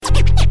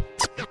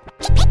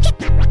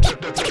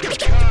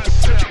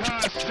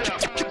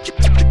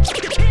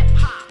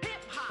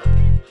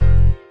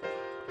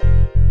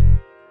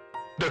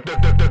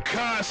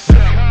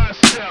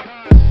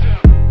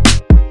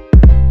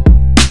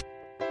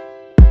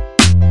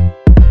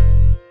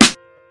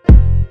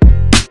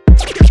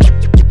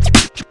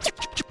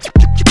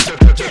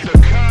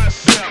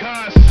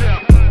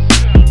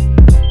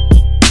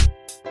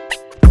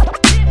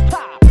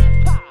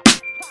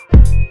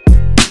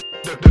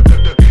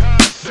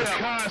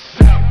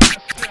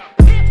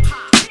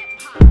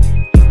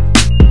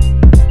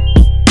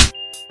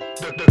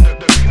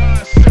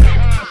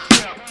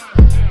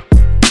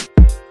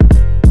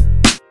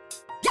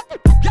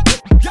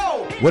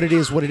What it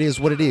is, what it is,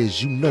 what it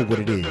is. You know what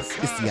it is.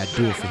 It's the I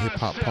Do It For Hip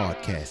Hop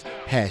podcast.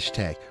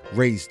 Hashtag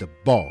raise the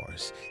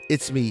bars.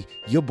 It's me,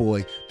 your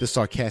boy, the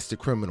sarcastic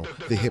criminal,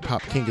 the hip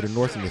hop king of the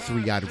north, and the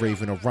three-eyed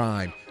raven of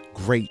rhyme,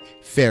 Great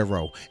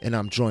Pharaoh. And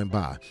I'm joined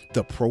by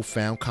the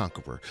profound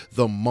conqueror,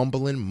 the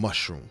mumbling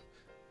mushroom,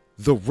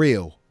 the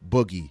real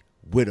boogie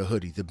with a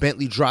hoodie, the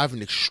Bentley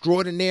driving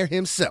extraordinaire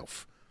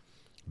himself.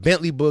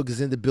 Bentley Boog is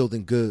in the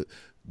building. Good.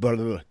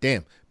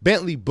 Damn.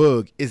 Bentley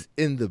Boog is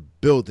in the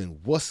building.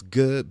 What's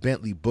good,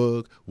 Bentley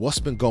Boog? What's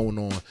been going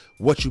on?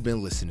 What you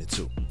been listening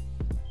to?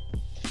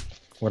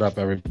 What up,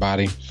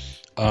 everybody?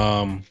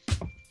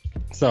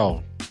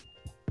 So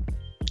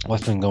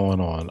what's been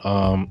going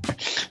on?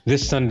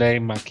 This Sunday,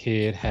 my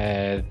kid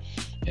had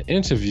an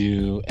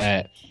interview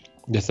at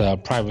this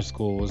private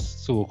school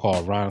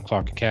called Ron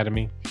Clark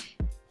Academy.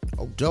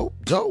 Oh, dope.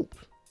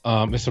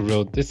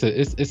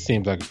 It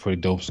seems like a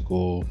pretty dope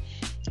school.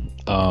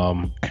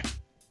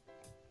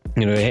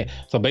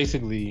 So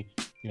basically,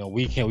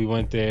 we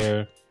went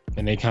there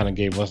and they kind of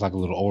gave us like a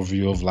little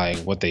overview of like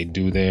what they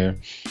do there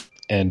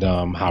and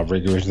how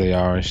rigorous they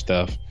are and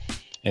stuff.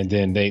 And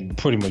then they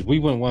pretty much, we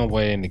went one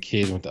way and the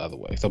kids went the other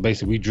way. So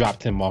basically we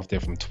dropped him off there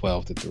from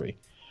 12 to 3.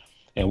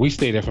 And we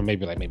stayed there for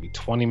maybe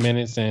 20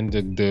 minutes. And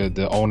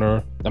the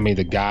owner,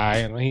 the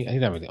guy,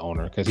 he's not really the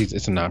owner because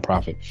it's a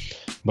nonprofit,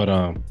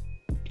 but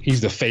he's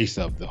the face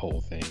of the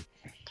whole thing.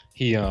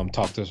 He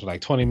talked to us for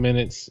like 20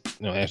 minutes,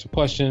 answered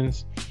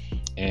questions,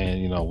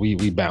 and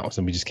we bounced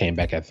and we just came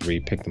back at 3,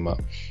 picked them up.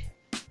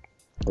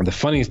 And the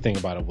funniest thing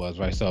about it was,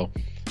 right, so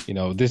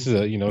this is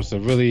it's a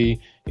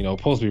really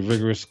supposed to be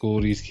rigorous school.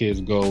 These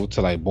kids go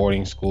to like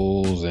boarding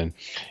schools and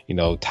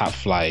top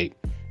flight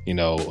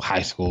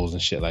high schools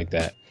and shit like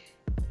that.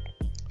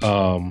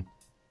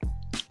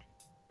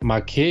 My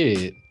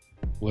kid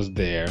was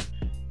there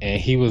and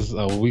he was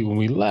when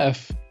we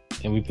left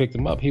and we picked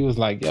him up, he was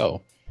like,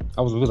 yo,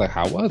 we was like,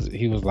 how was it?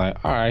 He was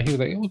like, all right. He was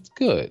like, it was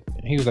good.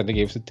 He was like, they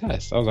gave us a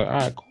test. I was like, all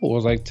right, cool. I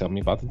was like, tell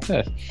me about the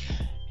test.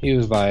 He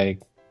was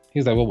like,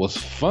 what was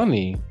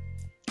funny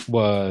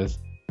was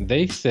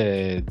they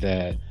said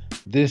that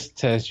this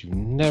test, you've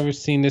never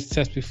seen this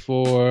test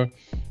before.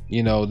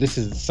 This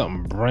is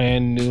something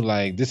brand new.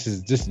 Like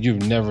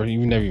you've never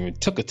even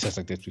took a test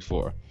like this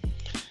before.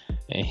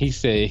 And he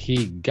said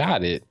he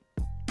got it.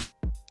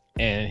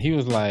 And he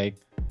was like,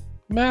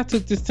 man, I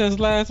took this test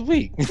last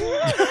week.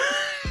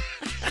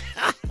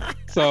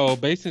 So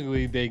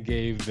basically they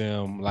gave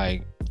them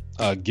like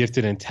a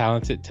gifted and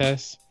talented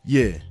test.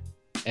 Yeah.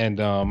 And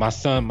my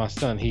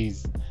son,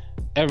 he's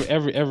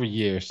every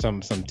year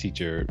some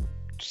teacher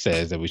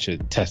says that we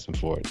should test him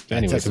for it. But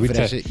anyway, so we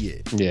test it.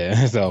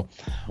 Yeah. So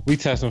we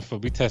test him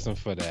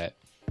for that.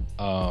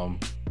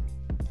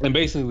 And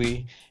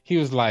basically he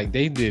was like,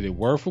 they did it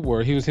word for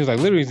word. He was like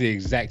literally the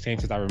exact same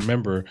test. I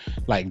remember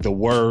like the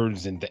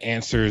words and the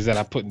answers that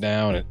I put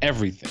down and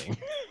everything.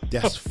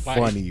 That's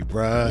funny,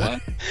 bruh.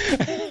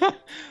 What?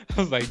 I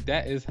was like,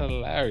 that is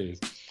hilarious.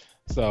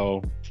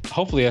 So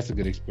hopefully that's a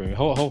good experience.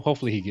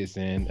 Hopefully he gets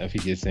in. If he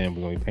gets in,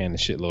 we're gonna be paying a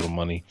shitload of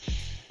money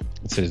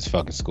to this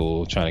fucking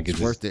school, trying to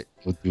get worth it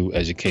through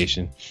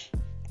education.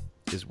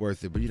 It's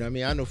worth it. But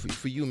I know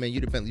for you, man,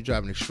 you're the Bentley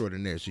driving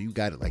extraordinaire, so you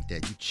got it like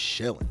that. You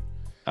chilling.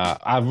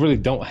 I really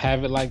don't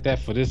have it like that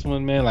for this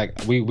one, man. Like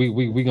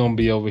we gonna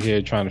be over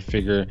here trying to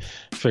figure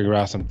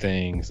out some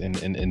things in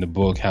the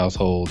Boog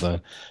household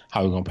on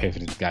how we're gonna pay for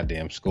this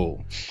goddamn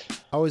school.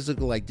 I always look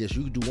like this.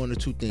 You can do one or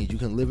two things. You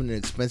can live in an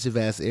expensive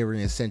ass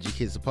area and send your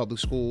kids to public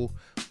school,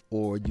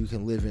 or you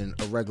can live in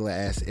a regular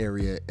ass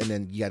area and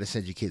then you got to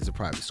send your kids to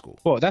private school.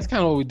 Well, that's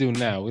kind of what we do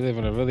now. We live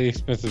in a really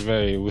expensive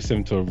area. We send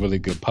them to a really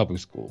good public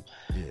school.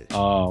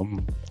 Yeah.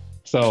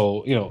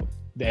 So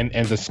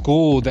and the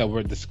school that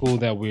we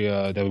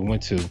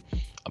went to,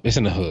 it's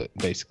in the hood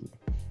basically.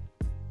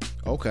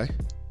 Okay.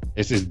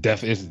 It's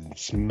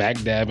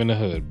smack dab in the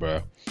hood,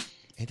 bro.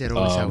 Ain't that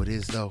always how it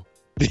is though?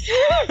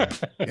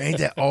 Ain't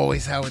that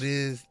always how it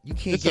is? You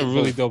can't it's get a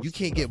really both. Dope. You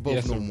can't get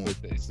both no more.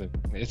 It's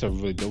a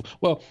really dope.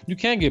 Well, you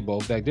can get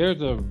both. Like there's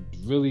a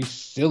really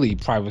silly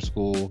private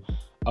school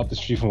up the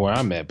street from where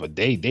I'm at, but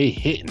they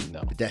hitting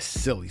though. That's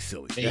silly.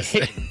 They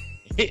hitting.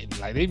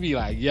 Like they be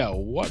like, yo,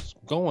 what's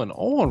going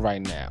on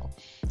right now?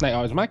 Like,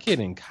 is my kid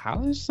in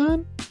college,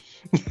 son?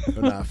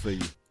 Not for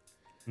you.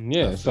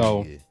 Yeah.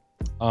 So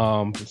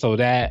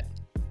that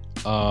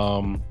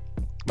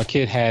my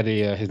kid had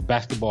his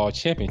basketball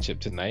championship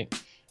tonight.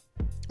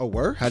 Oh,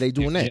 word? How they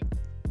doing that?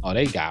 Oh,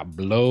 they got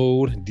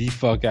blowed the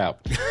fuck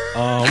out.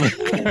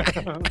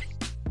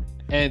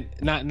 And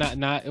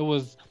not. It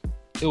was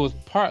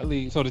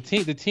partly so the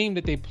team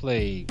that they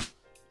played.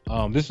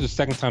 This was the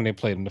second time they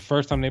played them. The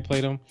first time they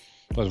played them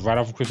was right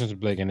off of Christmas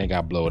break, and they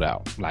got blowed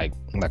out like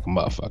a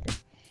motherfucker.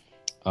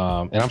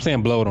 And I'm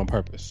saying blowed on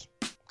purpose.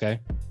 Okay,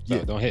 so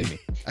yeah. Don't hit me.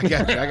 I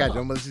got you. I'm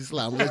gonna let you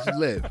slide. I'm gonna let you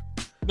live.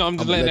 No, I'm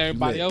just letting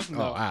everybody else know.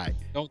 Oh, all right.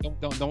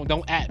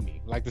 Don't at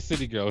me like the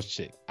City Girls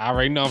chick. I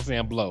already know I'm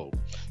saying blowed.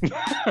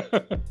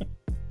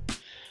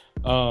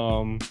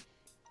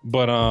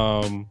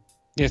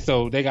 Yeah,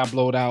 so they got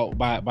blowed out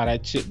by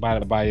that chick by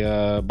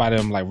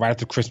them like right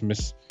after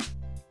Christmas.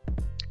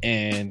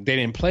 and they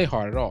didn't play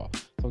hard at all.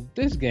 So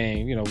this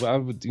game,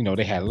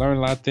 they had learned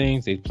a lot of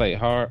things. They played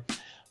hard,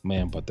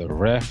 man. But the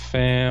ref,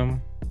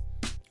 fam,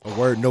 a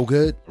word no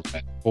good.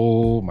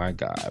 Oh my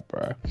God,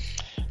 bro.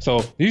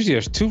 So usually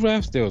there's 2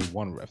 refs. There was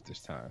 1 ref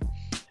this time,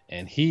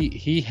 and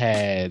he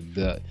had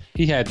the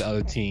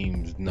other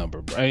team's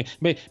number, bro.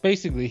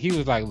 Basically, he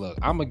was like, "Look,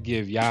 I'm gonna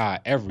give y'all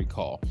every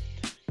call,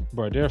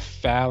 bro. They're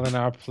fouling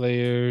our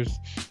players,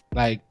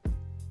 like."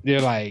 They're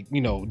like,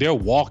 they're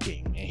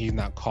walking and he's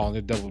not calling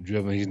it, double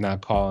dribbling. He's not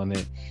calling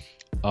it.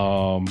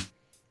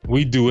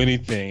 We do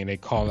anything and they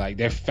call like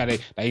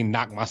they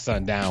knocked my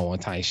son down one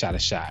time. He shot a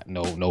shot.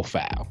 No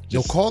foul.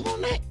 No call on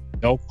that?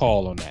 No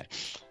call on that.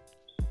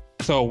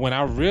 So when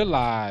I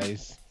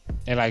realized,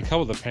 and like a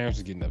couple of the parents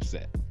were getting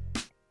upset,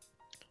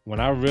 when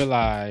I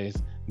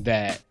realized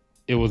that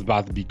it was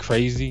about to be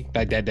crazy,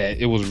 that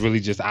it was really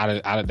just out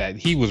of that,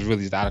 he was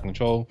really just out of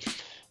control,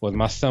 was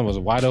my son was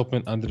wide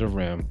open under the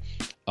rim.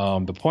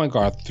 The point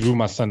guard threw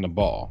my son the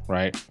ball,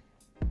 right?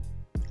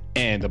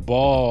 And the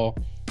ball,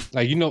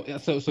 like,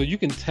 so you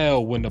can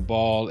tell when the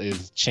ball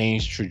is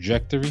changed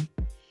trajectory.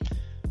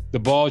 The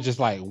ball just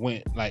like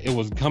went, like it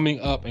was coming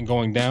up and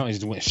going down, and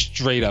just went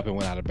straight up and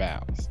went out of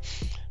bounds,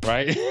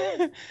 right?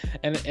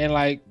 and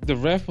like the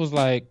ref was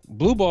like,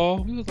 blue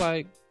ball. He was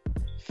like,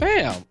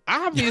 fam,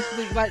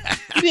 obviously, like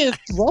you didn't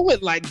throw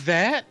it like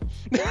that.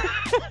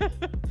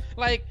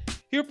 Like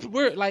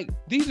we're like,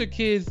 these are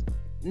kids.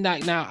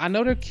 Now I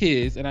know they're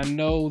kids, and I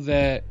know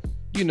that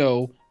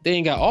they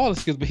ain't got all the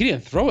skills, but he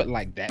didn't throw it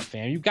like that,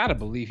 fam. You gotta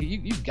believe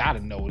you gotta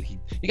know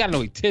you gotta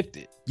know he tipped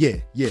it. Yeah.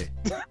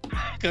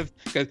 Because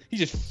he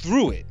just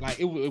threw it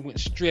like it went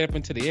straight up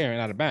into the air and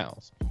out of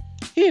bounds.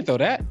 He didn't throw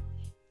that.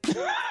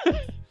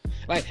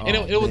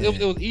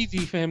 It was easy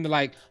for him to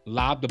like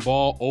lob the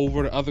ball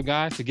over the other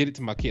guy to get it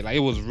to my kid. Like it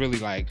was really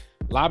like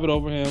lob it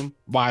over him,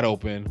 wide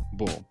open,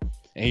 boom,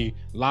 and he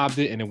lobbed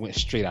it and it went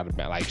straight out of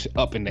bounds, like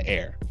up in the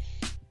air.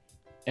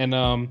 And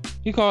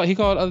he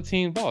called other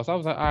team balls. So I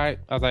was like, all right.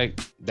 I was like,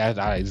 that's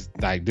all right.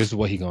 Like this is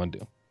what he gonna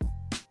do,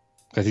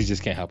 because he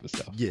just can't help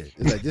himself. Yeah,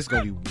 it's like this is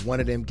gonna be one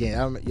of them games.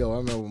 I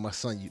remember when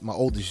my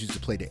oldest used to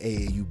play the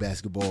AAU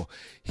basketball.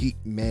 You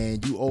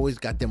always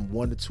got them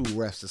 1 or 2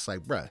 refs. It's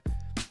like, bruh,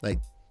 like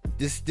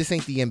this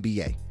ain't the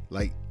NBA.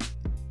 Like,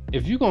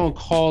 if you're gonna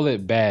call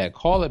it bad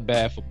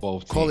for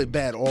both teams. Call it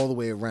bad all the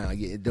way around.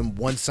 Yeah, them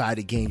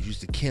one-sided games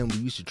used to kill me.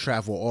 We used to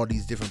travel all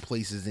these different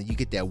places, and you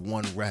get that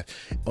one ref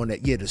on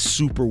that. Yeah, the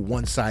super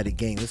one-sided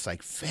game. It's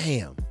like,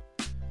 fam.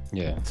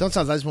 Yeah.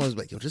 Sometimes I just want to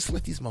be like, yo, just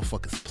let these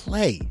motherfuckers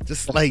play.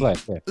 Just let them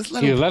play.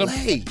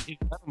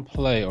 Let them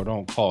play or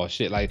don't call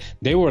shit. Like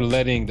they were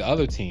letting the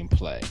other team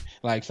play.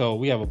 Like, so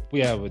we have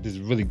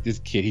this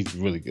kid. He's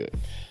really good.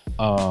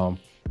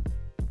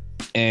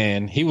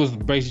 And he was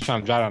basically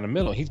trying to drive down the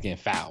middle. He's getting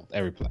fouled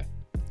every play.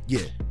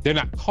 Yeah. They're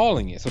not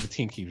calling it, so the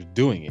team keeps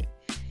doing it.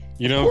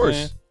 You know what I'm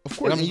saying? Of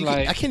course.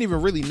 I can't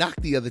even really knock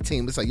the other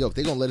team. It's like, yo, if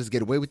they're going to let us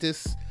get away with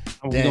this,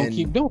 then gonna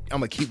keep doing. I'm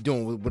going to keep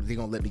doing what they're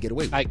going to let me get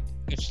away with. Like,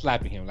 they're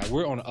slapping him. Like,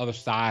 we're on the other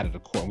side of the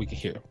court, and we can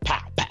hear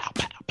pow, pow,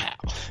 pow, pow.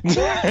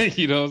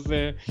 You know what I'm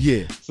saying?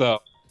 Yeah.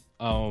 So,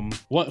 one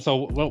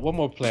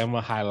more play I'm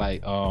going to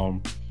highlight,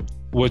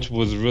 which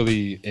was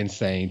really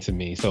insane to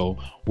me. So,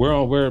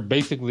 we're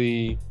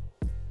basically...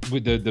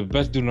 with the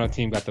best dude on our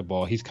team got the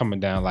ball. He's coming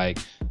down like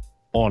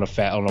on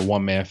a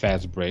one-man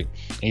fast break,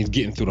 and he's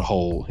getting through the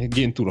whole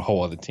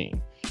other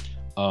team.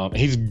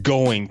 He's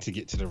going to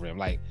get to the rim,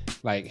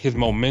 like his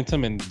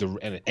momentum and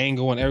the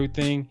angle and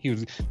everything.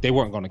 They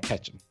weren't going to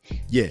catch him.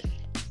 Yeah.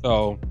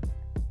 So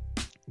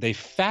they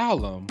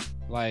foul him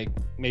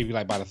maybe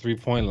by the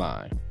 3-point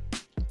line,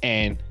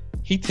 and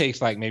he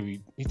takes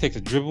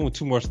a dribble with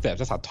 2 more steps.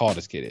 That's how tall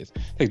this kid is.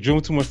 Takes a dribble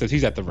with 2 more steps.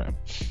 He's at the rim,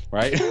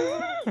 right?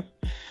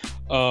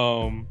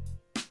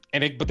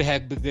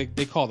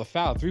 They called the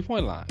foul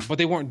 3-point line, but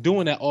they weren't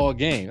doing that all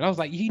game. And I was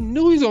like, he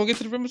knew he was gonna get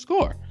to the rim and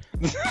score,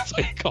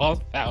 so he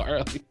called foul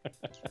early.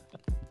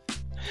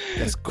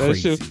 That's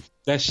crazy.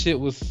 That shit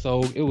was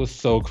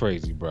so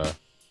crazy, bro.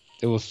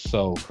 It was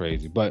so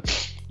crazy.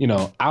 But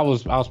I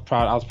was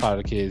proud. I was proud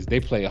of the kids. They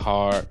played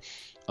hard.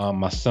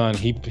 My son,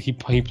 he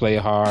played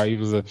hard. He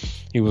was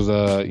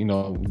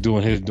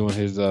doing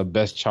his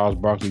best Charles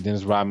Barkley,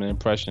 Dennis Rodman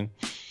impression.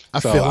 I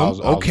feel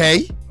him.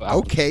 Okay.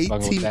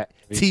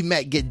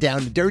 T-Mac get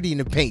down and dirty in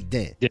the paint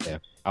then. Yeah,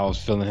 I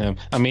was feeling him.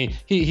 I mean,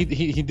 he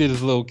did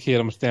his little kid.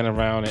 I'm standing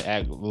around and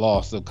act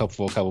lost for a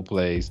couple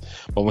plays.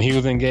 But when he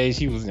was engaged,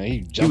 he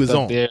jumped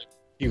up there.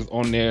 He was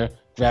on there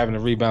grabbing the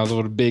rebounds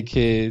over the big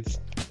kids,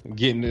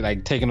 getting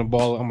it, taking the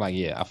ball. I'm like,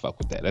 yeah, I fuck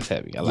with that. That's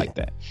heavy. I like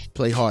that.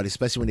 Play hard,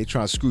 especially when they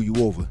try to screw you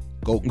over.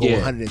 Go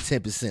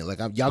 110%. Like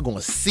y'all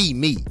gonna see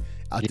me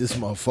out this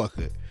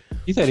motherfucker.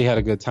 He said he had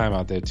a good time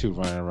out there too,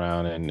 running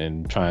around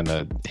and trying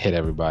to hit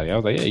everybody. I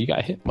was like, yeah, you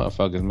got hit,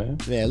 motherfuckers, man.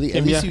 Yeah, at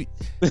least you,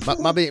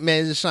 my big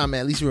man, this is Sean, man.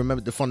 At least you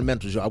remembered the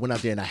fundamentals. Yo. I went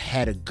out there and I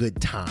had a good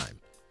time.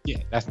 Yeah,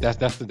 that's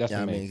the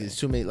I mean, it's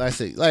too many. Like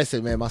I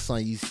said, man, my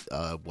son, he's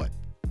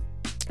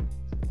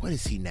what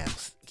is he now?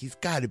 He's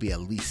got to be at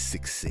least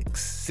 6'6",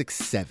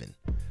 6'7".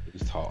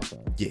 He's tall, son.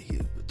 Yeah,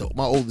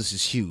 my oldest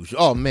is huge.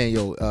 Oh man,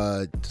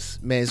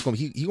 man, it's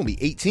he gonna be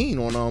 18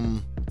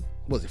 on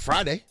was it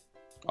Friday?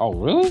 Oh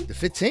really? The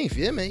 15th.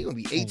 Yeah, man, he gonna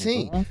be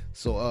 18. Oh,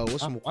 so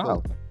what's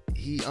wow.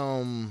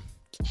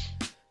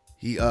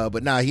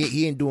 But nah,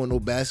 he ain't doing no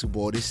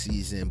basketball this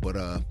season. But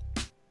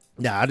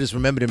I just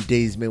remember them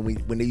days, man,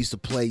 when they used to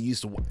play.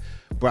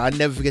 Bro, I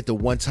never forget the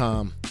one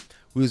time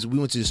we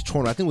went to this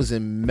tournament. I think it was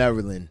in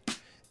Maryland,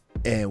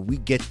 and we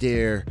get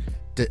there.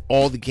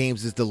 All the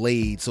games is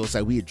delayed, so it's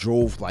like we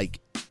drove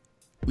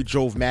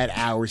mad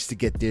hours to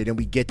get there. Then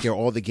we get there,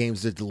 all the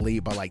games are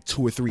delayed by like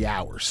 2 or 3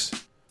 hours.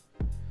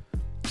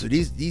 So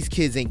these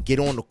kids ain't get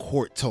on the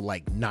court till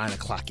like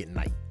 9:00 at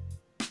night.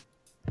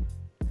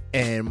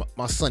 And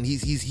my son,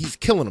 he's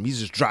killing them. He's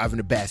just driving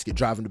the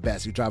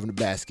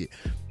basket.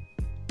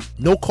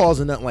 No calls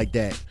or nothing like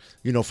that,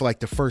 for like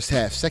the first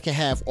half. Second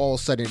half, all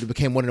of a sudden, it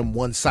became one of them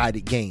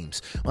one-sided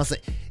games. I was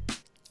like,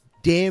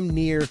 damn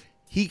near,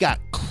 he got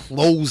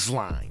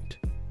clotheslined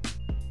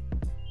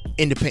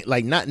in the paint.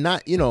 Like, not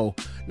no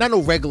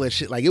regular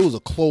shit. Like, it was a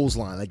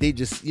clothesline. Like, they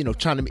just,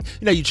 trying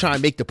to, you try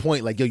and make the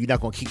point, like, yo, you're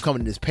not going to keep coming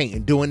to this paint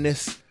and doing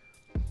this.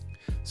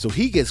 So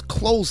he gets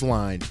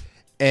clotheslined,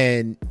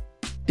 and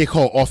they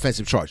call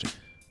offensive charging.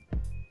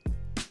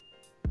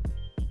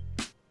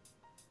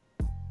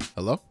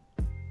 Hello?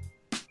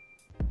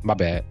 My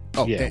bad.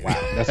 Oh yeah, wow,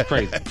 that's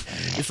crazy.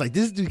 It's like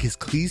this dude gets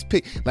cleats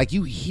picked. Like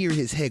you hear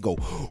his head go,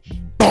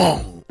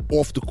 boom,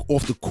 off the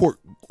court,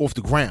 off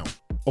the ground,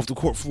 off the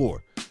court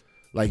floor.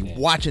 Like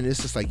watching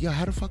this, it's like, yo,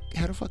 how the fuck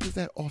is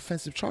that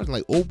offensive charging?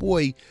 Like, old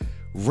boy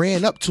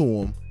ran up to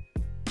him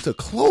to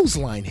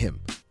clothesline him.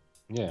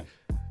 Yeah,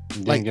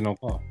 didn't get no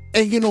call.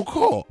 Ain't get no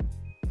call.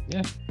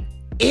 Yeah.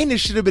 And it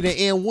should have been an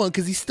and one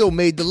because he still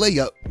made the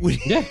layup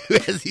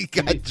as he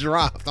got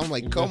dropped. I'm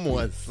like, come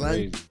on, son.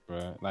 Crazy,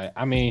 bro. Like,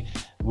 I mean,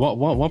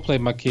 one play,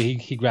 my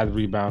kid, he grabbed the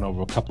rebound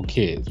over a couple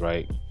kids,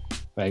 right?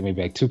 Like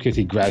maybe like 2 kids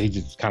he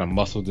just kind of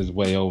muscled his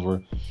way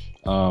over.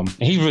 And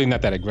he's really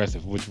not that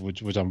aggressive,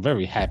 which I'm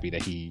very happy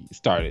that he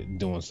started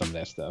doing some of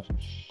that stuff.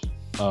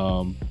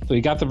 So he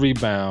got the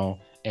rebound,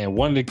 and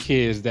one of the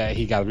kids that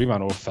he got the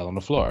rebound over fell on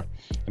the floor.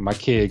 And my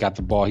kid got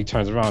the ball. He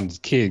turns around, this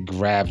kid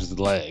grabs his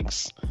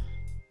legs.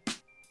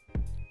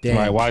 Damn.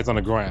 Right, while he's on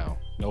the ground,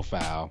 no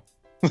foul.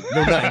 No,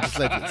 just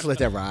let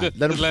that ride.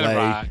 Let him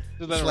play.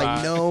 It's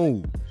like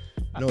no.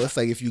 It's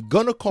like if you're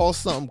gonna call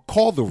something,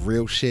 call the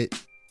real shit.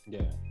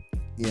 Yeah.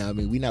 I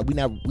mean, we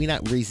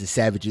not raising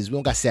savages. We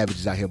don't got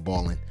savages out here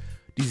balling.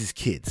 These is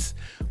kids.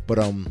 But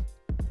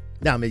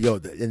nah, man, yo,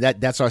 and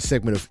that's our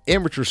segment of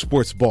amateur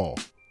sports ball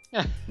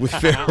with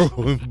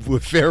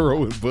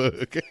Pharaoh and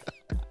Bug.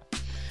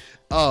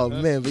 Oh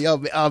man, we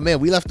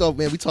left off,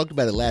 man. We talked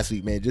about it last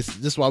week, man.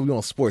 Just while we were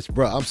on sports,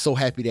 bro. I'm so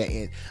happy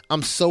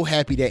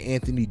that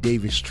Anthony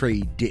Davis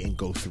trade didn't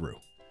go through.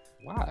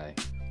 Why?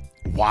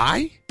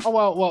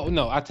 Oh well,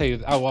 no. I tell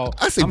you.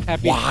 I said, I'm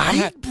happy.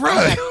 Why,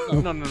 bro?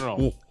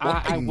 No.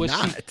 I wish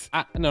not?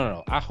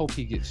 I hope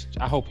he gets.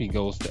 I hope he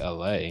goes to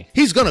LA.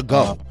 He's gonna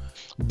go,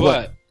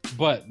 but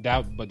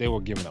they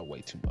were giving up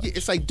way too much.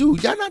 It's like,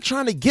 dude, y'all not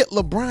trying to get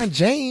LeBron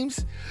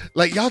James.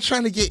 Like, y'all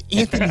trying to get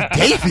Anthony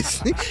Davis.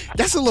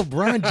 That's a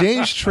LeBron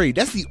James trade.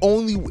 That's the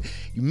only way.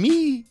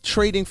 Me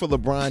trading for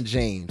LeBron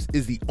James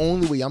is the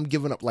only way. I'm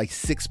giving up like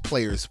 6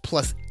 players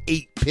plus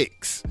 8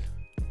 picks.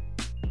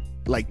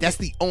 Like, that's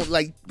the only,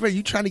 like, bro,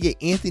 you trying to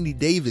get Anthony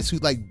Davis, who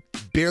like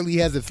barely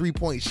has a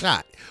 3-point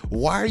shot.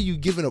 Why are you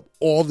giving up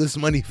all this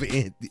money for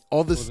Anthony?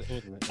 All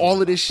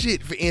of this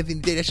shit for Anthony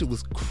Davis? That shit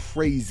was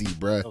crazy,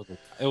 bro.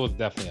 It was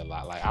definitely a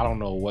lot. Like, I don't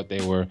know what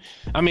they were.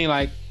 I mean,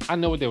 like, I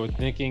know what they were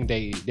thinking.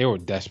 They were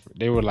desperate.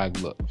 They were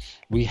like, look,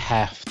 we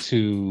have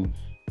to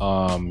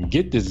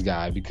get this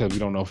guy because we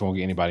don't know if we're gonna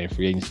get anybody in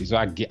free agency. So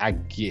I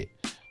get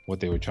what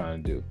they were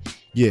trying to do.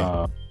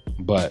 Yeah.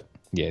 But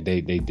yeah,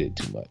 they did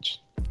too much.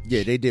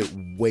 Yeah, they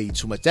did way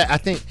too much. That I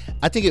think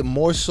it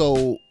more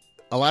so.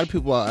 A lot of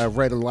people, I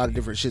read a lot of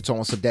different shits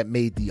on stuff that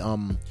made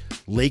the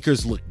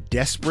Lakers look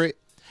desperate.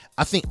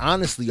 I think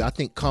honestly,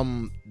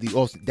 come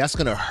that's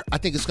gonna. I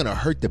think it's gonna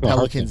hurt the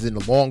Pelicans in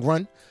the long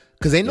run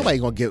because ain't nobody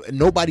gonna give.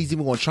 Nobody's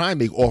even gonna try and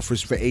make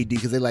offers for AD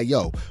because they're like,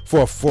 yo,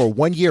 for a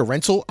 1-year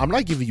rental, I'm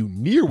not giving you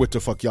near what the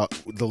fuck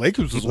the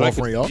Lakers was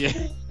offering y'all.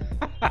 Yeah.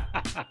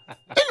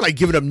 They're like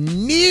giving them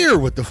near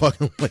what the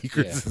fucking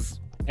Lakers is.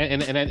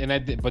 And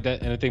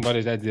the thing about it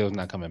is that deal's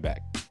not coming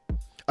back.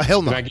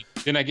 Hell no.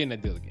 They're not getting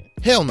that deal again.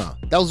 Hell no.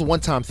 That was a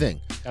one-time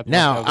thing.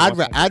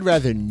 I'd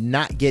rather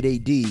not get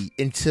AD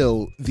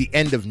until the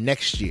end of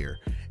next year,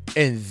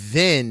 and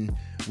then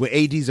when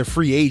AD's a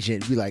free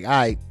agent, be like, all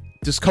right,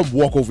 just come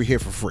walk over here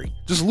for free.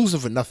 Just lose him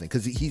for nothing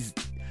because he's,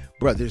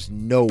 bro. There's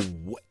no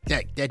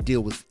that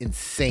deal was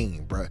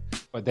insane, bro.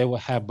 But they will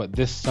have. But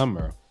this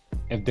summer,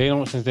 since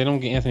they don't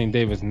get Anthony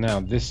Davis now,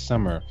 this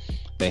summer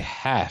they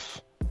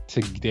have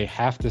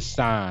to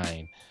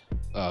sign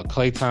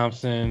Klay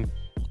Thompson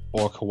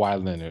or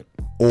Kawhi Leonard,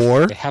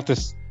 or they have to.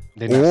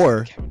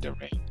 Or Kevin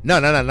Durant. No,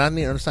 not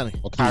me understanding.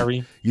 Or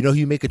Kyrie. You know who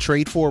you make a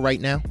trade for right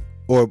now,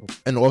 or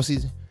in the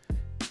offseason?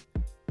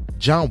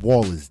 John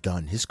Wall is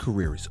done. His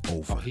career is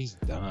over. Oh, he's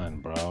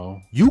done,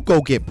 bro. You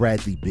go get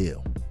Bradley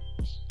Beal.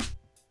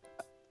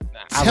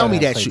 Tell me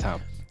that shit.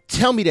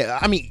 Tell me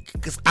that. I mean,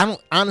 because I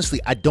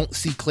don't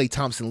see Klay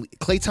Thompson.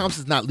 Klay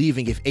Thompson's not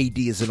leaving if AD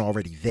isn't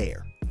already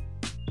there.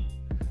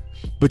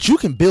 But you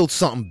can build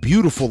something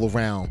beautiful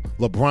around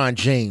LeBron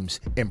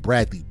James and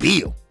Bradley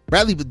Beal.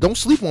 Don't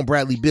sleep on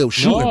Bradley Beal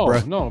shooting,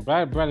 bro. No,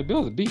 Bradley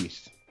Beal's a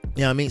beast.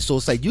 You know what I mean? So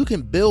it's like you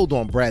can build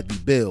on Bradley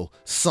Beal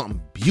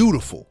something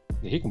beautiful.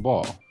 Yeah, he can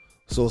ball.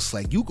 So it's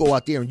like you go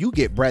out there and you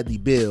get Bradley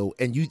Beal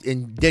and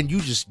then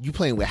you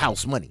playing with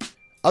house money.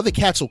 Other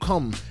cats will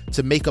come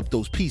to make up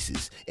those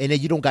pieces, and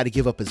then you don't got to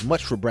give up as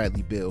much for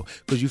Bradley Beal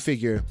because you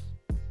figure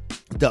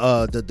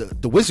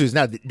the Wizards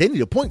now they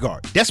need a point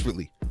guard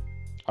desperately.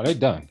 Are they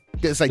done?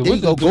 It's like there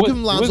you go. Go give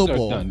him Lonzo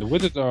Ball.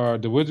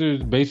 The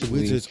Wizards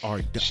basically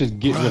should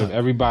get rid of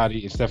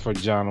everybody except for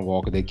John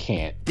Wall because they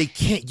can't. They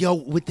can't.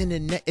 Yo, in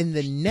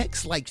the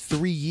next like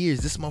 3 years,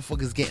 this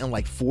motherfucker's getting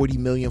like 40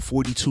 million,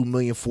 42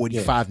 million,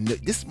 45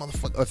 million. This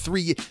motherfucker, or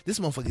 3 years, this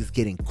motherfucker's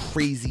getting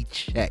crazy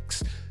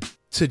checks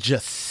to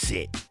just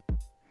sit.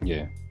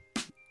 Yeah.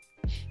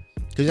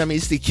 Because I mean,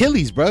 it's the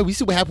Achilles, bro. We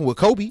see what happened with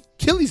Kobe.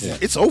 Achilles,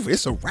 it's over.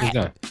 It's a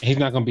wrap. He's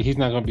not gonna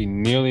be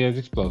nearly as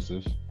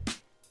explosive.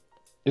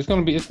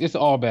 It's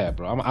all bad,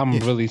 bro. I'm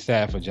really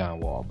sad for John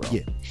Wall, bro.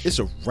 Yeah, it's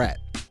a wrap.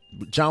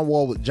 John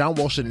Wall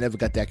should have never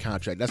got that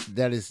contract.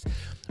 That is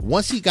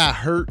once he got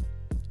hurt,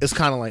 it's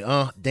kind of like,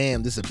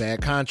 damn, this is a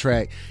bad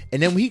contract.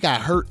 And then when he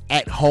got hurt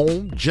at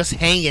home, just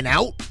hanging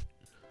out.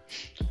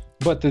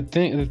 But the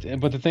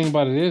thing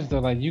about it is though,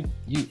 like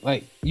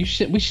y'all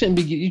shouldn't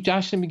be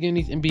getting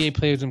these NBA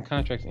players them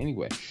contracts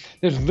anyway.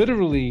 There's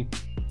literally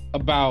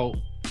about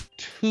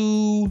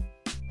 2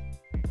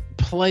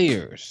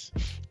 players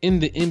in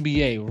the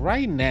NBA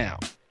right now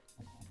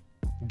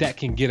that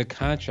can get a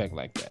contract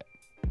like that.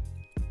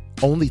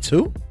 Only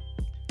 2?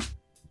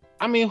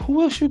 I mean,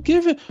 who else you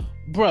giving,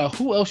 bro?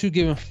 Who else you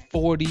giving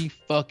 $40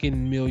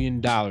 fucking million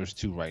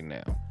to right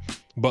now?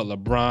 But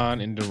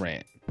LeBron and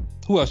Durant.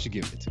 Who else you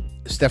give it to?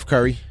 Steph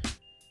Curry.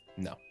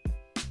 No.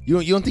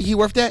 You don't think he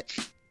worth that?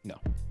 No.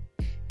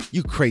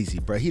 You crazy,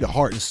 bro. He the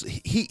heart.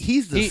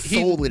 He's the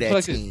soul of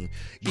that team.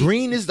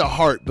 Green is the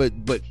heart, but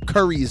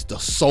Curry is the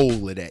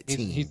soul of that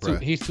team, bro.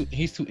 He's too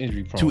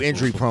injury prone. Too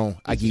injury prone.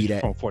 I give you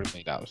that. $40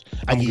 million.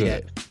 I give you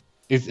that.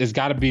 It's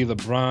got to be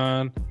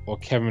LeBron or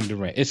Kevin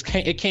Durant. It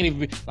can't even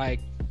be like.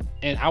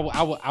 And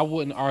I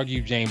wouldn't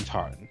argue James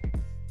Harden.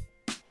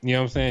 You know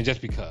what I'm saying?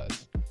 Just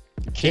because.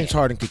 James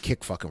Harden could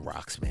kick fucking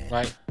rocks, man.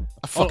 Right.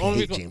 I fucking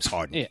hate James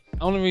Harden. Yeah.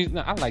 Only reason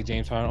I like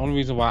James Harden. Only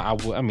reason why I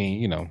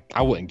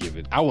wouldn't give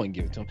it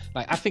to him.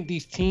 Like I think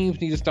these teams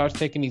need to start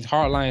taking these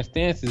hardline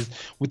stances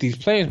with these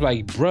players.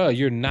 Like, bruh,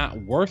 you're not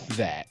worth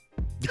that.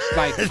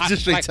 Like,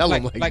 just straight tell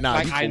them, nah,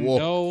 you can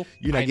walk.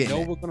 I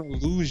know we're gonna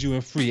lose you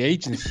in free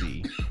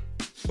agency,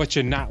 but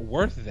you're not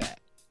worth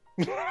that.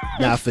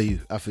 Nah, I feel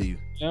you. You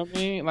know what I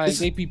mean? Like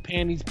they be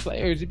paying these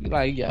players. It'd be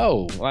like,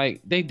 yo,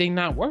 like they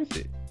not worth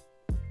it.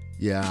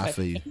 Yeah, I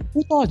feel you.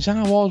 Who thought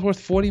John Wall was worth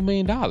 $40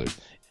 million?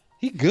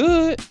 He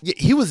good. Yeah,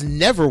 he was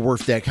never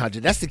worth that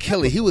contract. That's the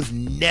killer. He was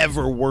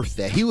never worth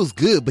that. He was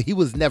good, but he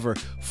was never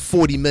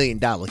 $40 million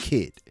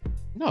kid.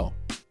 No.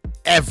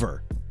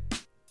 Ever.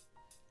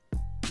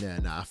 Yeah,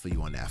 nah, I feel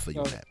you on that.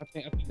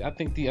 I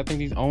think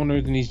these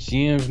owners and these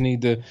GMs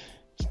need to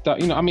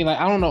start. You know, I mean, like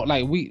I don't know,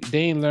 like they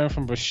ain't learned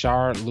from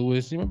Rashard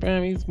Lewis. You remember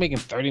him? He's making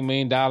 $30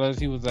 million.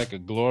 He was like a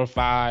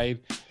glorified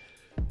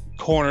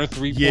corner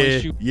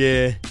 3-point shooter.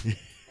 Yeah.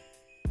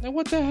 Like,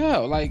 what the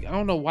hell? Like, I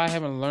don't know why I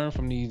haven't learned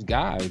from these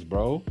guys,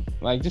 bro.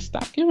 Like, just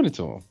stop giving it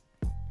to them.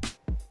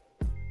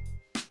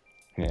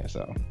 Yeah,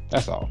 so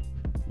that's all.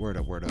 Word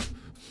up. All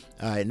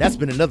right, and that's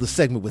been another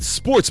segment with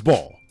Sports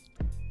Ball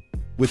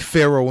with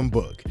Pharaoh and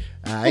Boog.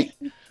 All right,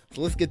 so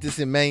let's get this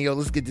in, man.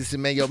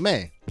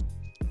 Man,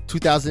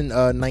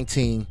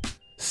 2019,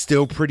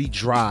 still pretty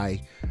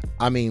dry.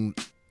 I mean,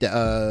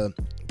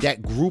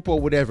 that group or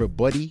whatever,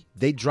 Buddy,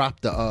 they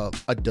dropped a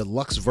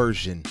deluxe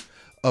version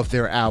of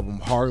their album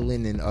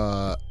Harlan and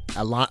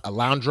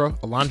Alondra,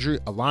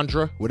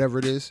 whatever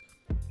it is.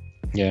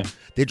 Yeah.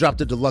 They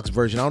dropped a deluxe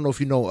version. I don't know if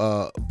you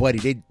know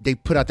Buddy. They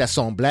put out that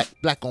song Black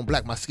on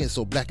Black, my skin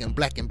so black and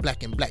black and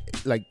black and black.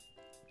 Like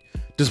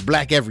just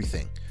black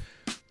everything.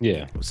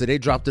 Yeah. So they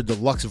dropped a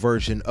deluxe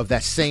version of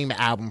that same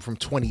album from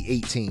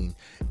 2018.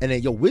 And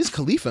then Wiz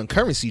Khalifa and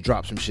Currency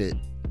dropped some shit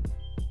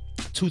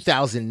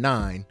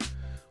 2009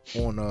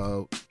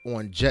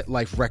 on Jet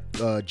Life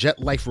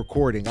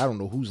Recording. I don't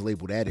know whose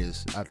label that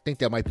is. I think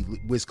that might be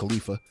Wiz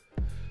Khalifa.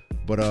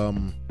 But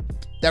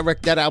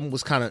that album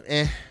was kind of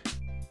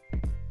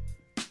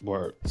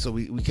Word. So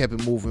we kept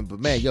it moving. But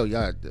man, y'all,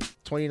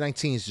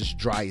 2019 is just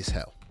dry as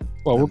hell.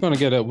 Well, we're gonna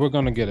get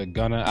a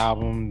Gunna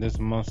album this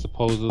month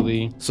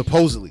supposedly.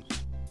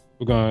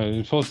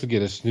 We're supposed to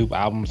get a Snoop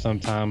album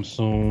sometime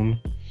soon.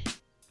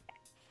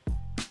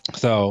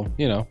 So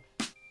we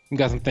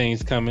got some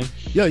things coming.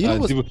 Yo, you know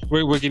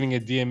we're getting a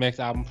DMX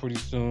album pretty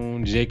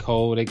soon. J.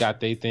 Cole, they got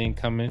their thing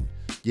coming.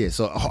 Yeah,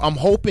 so I'm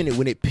hoping that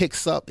when it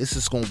picks up, it's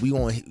just we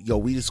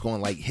just going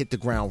to like hit the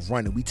ground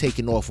running. We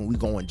taking off and we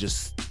going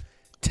just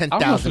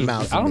 10,000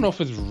 miles. I don't know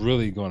if it's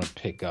really going to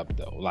pick up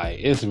though. Like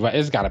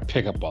it's got to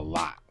pick up a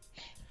lot.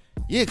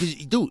 Yeah, because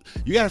dude,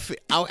 you gotta.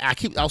 I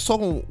was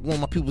talking with one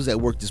of my peoples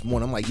at work this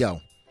morning. I'm like, yo,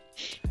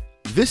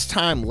 this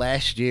time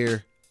last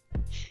year,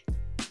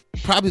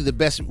 probably the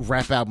best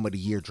rap album of the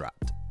year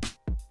dropped.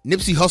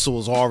 Nipsey Hussle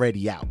was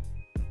already out.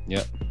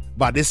 Yep.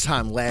 By this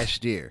time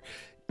last year.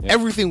 Yep.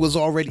 Everything was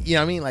already, you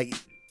know what I mean? Like,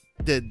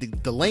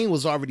 the lane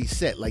was already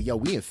set. Like, yo,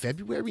 we in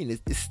February and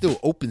it's still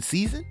open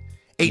season?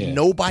 Ain't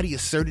nobody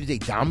asserted their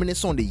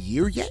dominance on the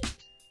year yet?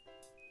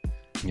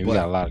 Yeah, we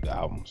got a lot of good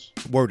albums.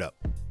 Word up.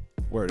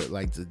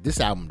 Like, this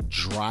album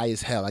dry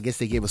as hell. I guess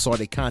they gave us all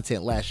their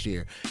content last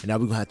year, and now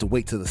we're going to have to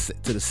wait to the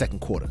second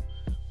quarter.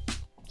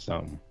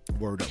 Something.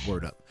 Word up.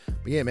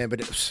 But yeah, man,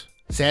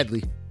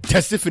 sadly,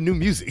 that's it for new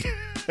music.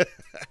 You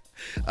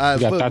got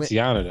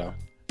Tatiana, though.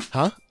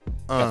 Huh?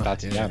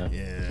 Tatiana.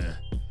 Yeah.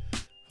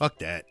 Fuck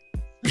that.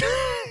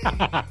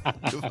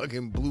 The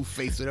fucking blue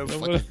face, whatever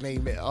fuck his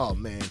name is. Oh,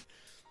 man.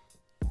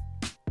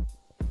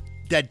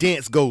 That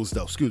dance goes,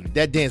 though. Excuse me.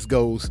 That dance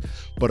goes.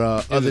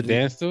 But There's a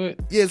dance to it?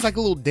 Yeah, it's like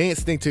a little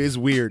dance thing to it. It's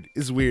weird.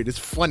 It's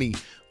funny,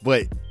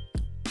 but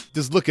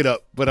just look it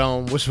up. But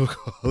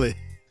whatchamacall it?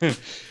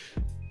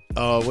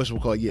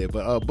 Yeah.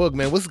 But Bug,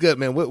 man, what's good,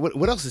 man?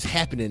 What else is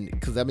happening?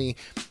 Because I mean,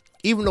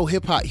 even though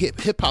hip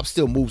hop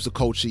still moves the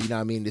culture, you know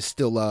what I mean? It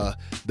still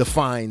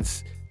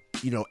defines,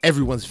 you know,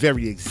 everyone's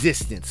very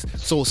existence.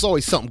 So it's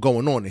always something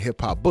going on in hip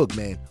hop. Bug,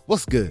 man,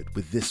 what's good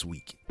with this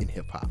week in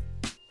hip hop?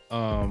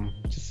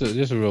 Just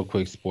a real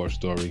quick sports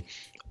story.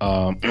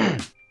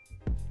 The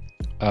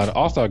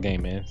All-Star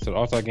game, man. So the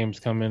All-Star game is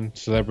coming.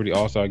 Celebrity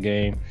All-Star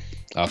game.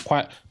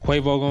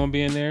 Quavo gonna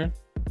be in there.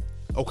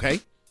 Okay.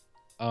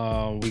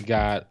 We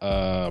got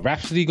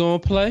Rhapsody gonna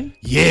play.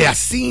 Yeah, I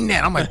seen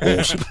that. I'm like,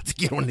 oh, she about to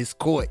get on this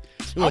court.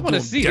 I want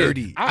to see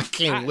dirty. I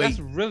can't wait. That's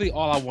really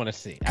all I want to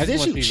see.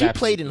 She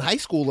played in high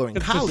school or in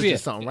college or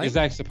something, right?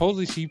 Exactly.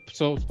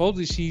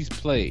 Supposedly she's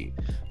played.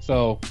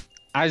 So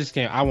I just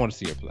can't. I want to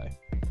see her play.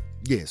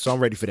 Yeah, so I'm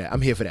ready for that. I'm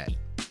here for that.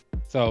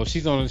 So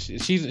she's on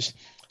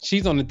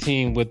the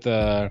team with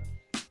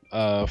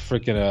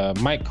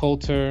Mike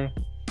Coulter,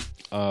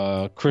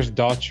 Chris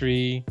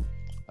Daughtry,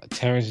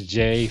 Terrence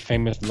J,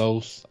 Famous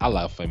Los. I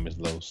love Famous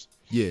Los.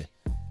 Yeah.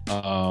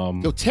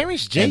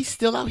 Terrence J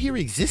still out here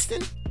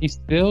existing? He's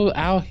still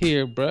out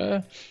here,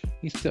 bruh.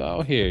 He's still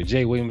out here.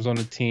 Jay Williams on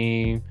the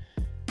team.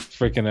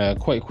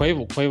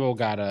 Quavo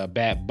got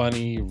Bad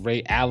Bunny,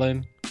 Ray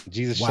Allen,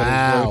 Jesus.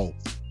 Wow.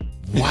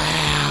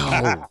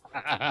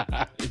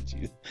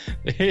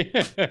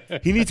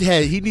 He needs to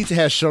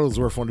have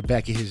Shuttlesworth on the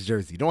back of his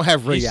jersey. Don't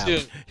have Ray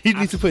Allen. He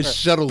needs to put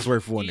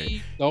Shuttlesworth on there.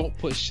 Don't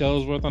put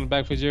Shuttlesworth on the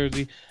back of his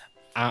jersey.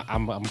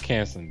 I'm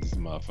canceling this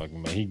motherfucker,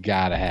 man. He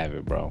gotta have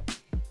it, bro.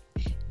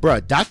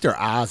 Bruh, Dr.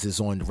 Oz is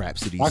on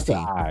Rhapsody's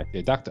team.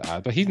 Dr.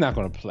 Oz, but he's not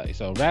gonna play.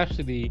 So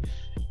Rhapsody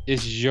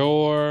is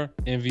your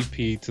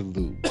MVP to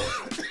lose.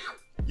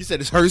 You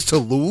said it's hers to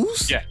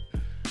lose? Yeah.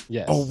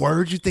 Yes. Oh,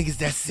 word? You think it's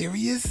that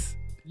serious?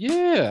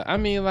 Yeah, I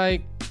mean,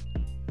 like,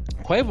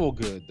 Quavo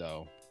good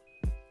though.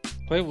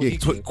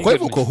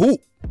 Quavo could hoop.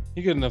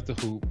 He good enough to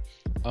hoop.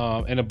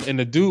 And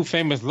the dude,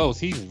 Famous Los,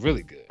 he's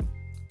really good.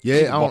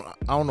 Yeah,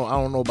 I don't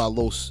know about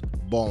Los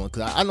balling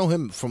because I know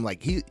him from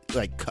like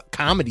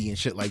comedy and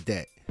shit like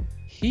that.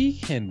 He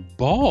can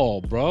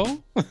ball,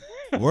 bro.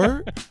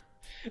 Word?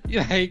 So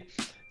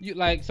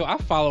I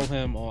follow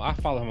him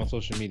on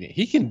social media.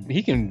 He can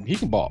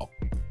ball.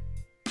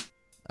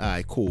 All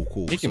right,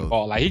 cool. He can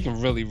ball. Like, he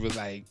can really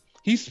like.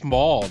 He's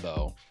small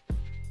though.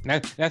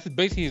 That's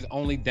basically his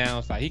only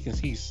downside.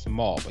 He's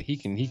small, but he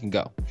can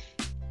go.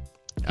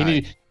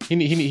 He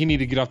need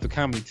to get off the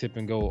comedy tip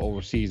and go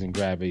overseas and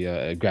grab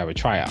a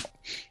tryout.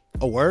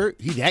 A word?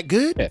 He that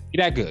good? Yeah, he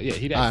that good. Yeah,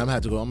 he that. All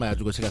right, good. I'm gonna have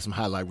to go check out some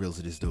highlight reels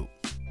of this dude.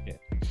 Yeah.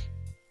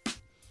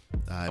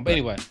 But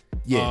anyway,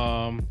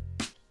 yeah.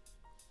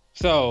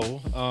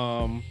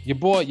 Your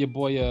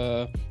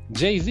boy,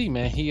 Jay-Z,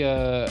 man,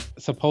 he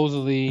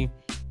supposedly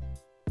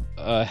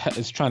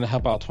is trying to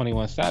help out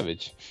 21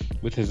 Savage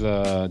with his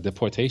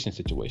deportation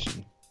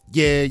situation.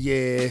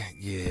 Yeah.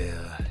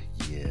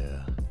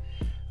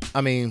 I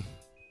mean,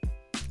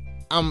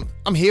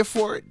 I'm here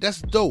for it.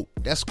 That's dope.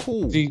 That's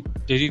cool.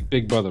 Jay-Z's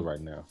big brother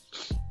right now.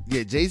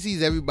 Yeah,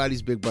 Jay-Z's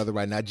everybody's big brother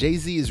right now.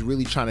 Jay-Z is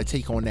really trying to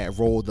take on that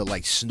role that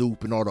like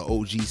Snoop and all the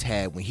OGs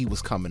had when he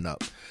was coming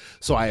up.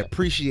 So I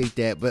appreciate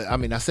that. But I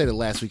mean, I said it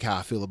last week how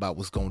I feel about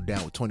what's going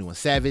down with 21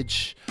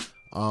 Savage.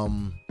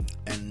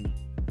 And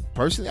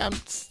personally, I'm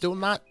still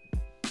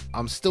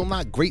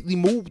not greatly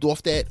moved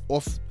off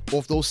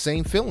those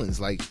same feelings.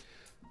 Like,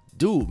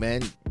 dude,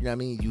 man, you know what I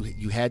mean?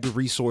 You had the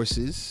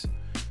resources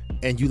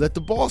and you let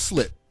the ball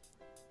slip.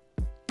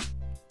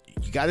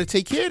 You got to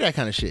take care of that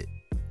kind of shit,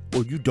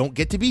 or you don't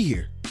get to be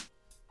here.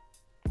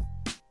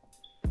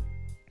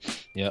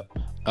 Yep.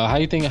 How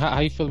you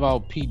feel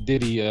about P.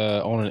 Diddy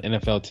on an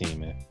NFL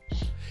team, man?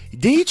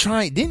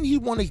 Didn't he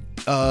want to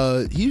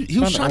He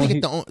was trying to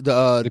get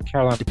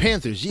the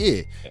Panthers.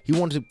 Yeah, he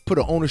wanted to put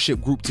an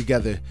ownership group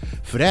together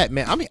for that.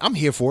 Man, I mean, I'm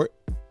here for it.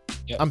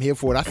 Yep. I'm here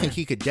for it. I think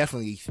he could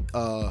definitely.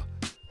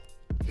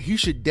 He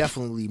should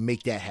definitely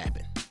make that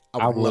happen.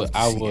 I would love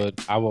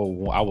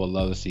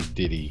to see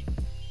Diddy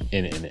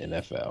in the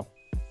NFL.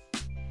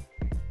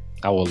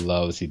 I would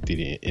love to see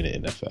Diddy in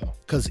the NFL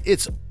because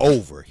it's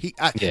over.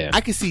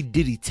 I can see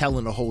Diddy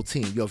telling the whole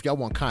team, "Yo, if y'all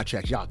want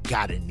contracts, y'all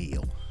gotta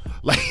kneel."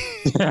 Like,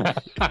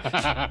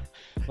 y'all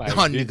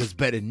niggas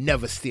better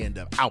never stand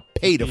up. I'll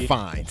pay the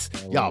fines.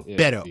 Y'all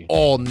better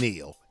all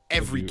kneel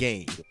every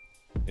game.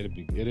 It'd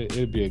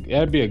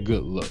be a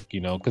good look,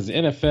 you know, because the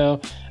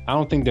NFL, I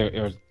don't think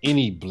there are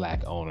any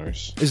black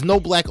owners. There's no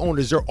black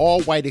owners. They're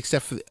all white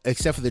except for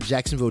the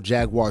Jacksonville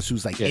Jaguars,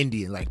 who's like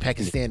Indian, like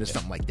Pakistan or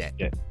something like that.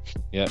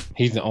 Yeah.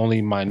 He's the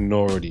only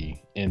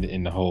minority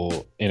in the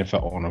whole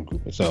NFL owner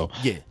group. So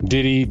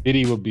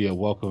Diddy would be a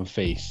welcome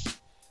face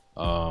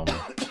in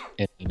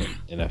the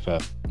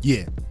NFL.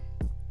 Yeah.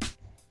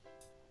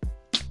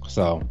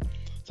 So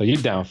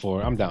you're down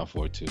for it. I'm down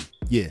for it too.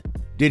 Yeah.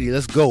 Diddy,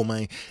 let's go,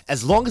 man.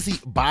 As long as he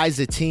buys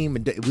a team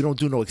and we don't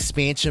do no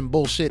expansion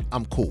bullshit,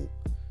 I'm cool.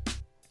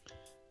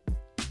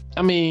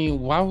 I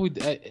mean, why would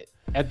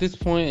at this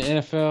point in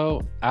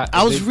NFL?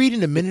 I was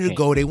reading a minute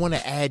ago. They want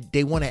to add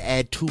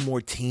 2 more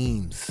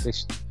teams. They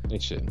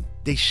shouldn't.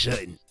 They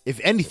shouldn't. If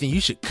anything, you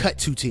should cut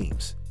 2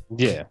 teams.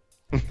 Yeah,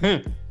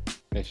 they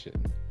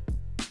shouldn't.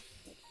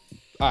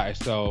 All right,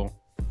 so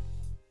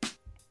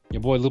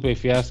your boy Lupe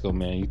Fiasco,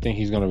 man. You think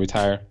he's gonna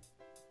retire?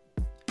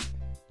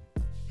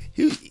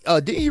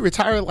 Didn't he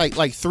retire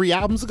like 3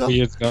 albums ago? 3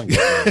 years ago.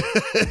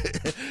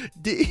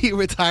 Did he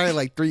retire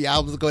like 3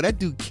 albums ago? That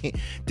dude can't.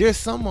 There's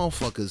some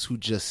motherfuckers who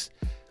just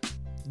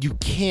you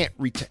can't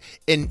retire.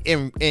 In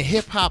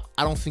hip hop,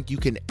 I don't think you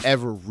can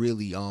ever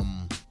really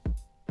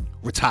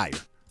retire.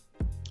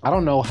 I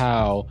don't know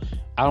how.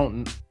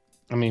 I'm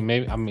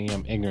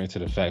ignorant to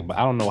the fact, but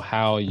I don't know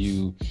how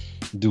you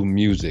do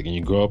music and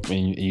you grow up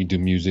and you do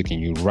music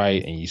and you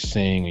write and you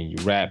sing and you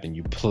rap and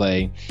you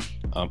play.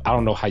 I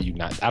don't know how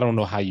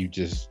you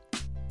just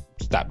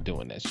stop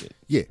doing that shit.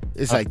 Yeah,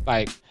 it's like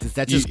does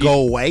that just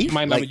go away? You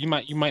might not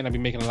be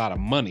making a lot of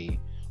money,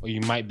 or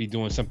you might be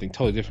doing something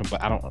totally different.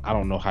 But I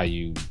don't know how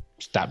you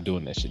stop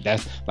doing that shit.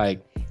 That's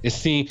like it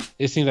seems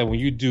like when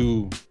you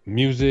do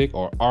music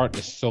or art,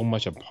 it's so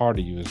much a part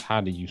of you. Is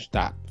how do you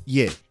stop?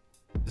 Yeah,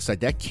 it's like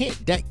that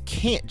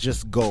can't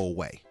just go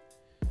away.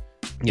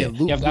 Yeah,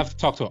 you have to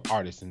talk to an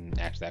artist and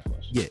ask that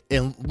question. Yeah,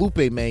 and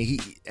Lupe, man, he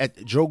at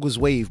Droga's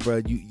Wave,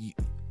 bro.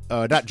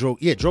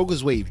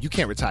 Droga's Wave. You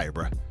can't retire,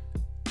 bro.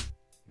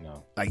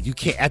 No, like you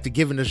can't. After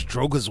giving us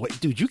Droga's Wave,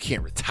 dude, you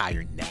can't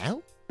retire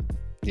now.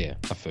 Yeah,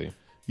 I feel you.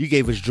 You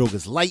gave us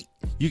Droga's Light.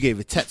 You gave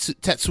it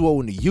Tetsuo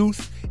in the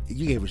Youth.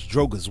 You gave us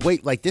Droga's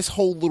Wave. Like this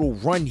whole little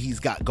run he's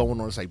got going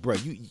on. It's like, bro,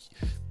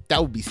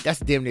 that's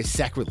damn near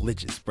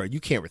sacrilegious, bro. You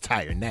can't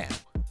retire now.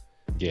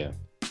 Yeah.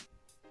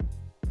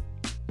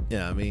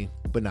 Yeah, I mean,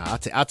 but nah,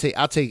 I'll take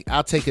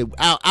it.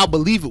 I'll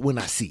believe it when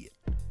I see it.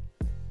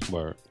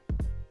 Word.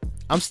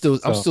 I'm still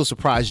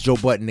surprised Joe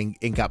Budden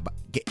ain't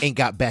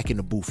got back in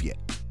the booth yet.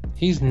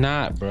 He's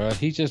not, bro.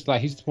 He just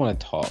want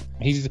to talk.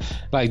 He's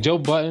like Joe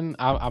Budden.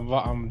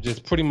 I'm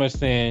just pretty much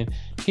saying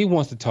he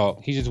wants to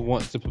talk. He just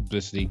wants the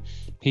publicity.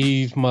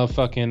 He's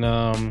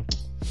motherfucking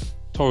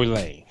Tory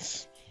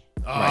Lanez.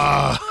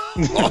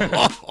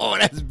 Oh,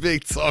 that's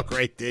big talk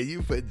right there.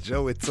 You put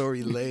Joe and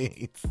Tory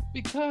Lanez.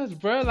 Because,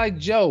 bro, like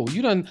Joe,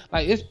 you done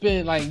like it's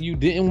been like you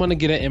didn't want to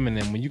get at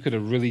Eminem when you could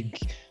have really.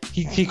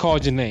 He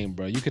called your name,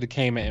 bro. You could have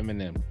came at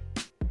Eminem,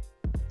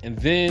 and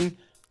then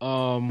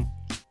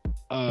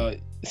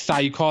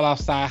you call out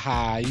Sci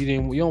High. You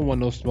don't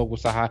want no smoke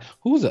with Sci High.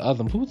 Who's the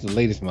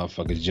latest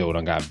motherfucker Joe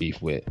done got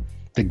beef with?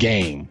 The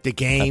Game.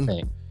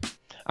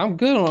 I'm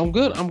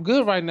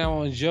good right now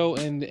on Joe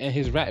and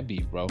his rap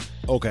beef, bro.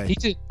 Okay. He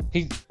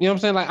you know what I'm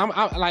saying? Like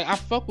I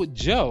fuck with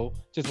Joe.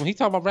 Just when he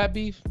talk about rap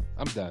beef,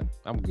 I'm done.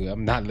 I'm good.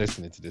 I'm not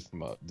listening to this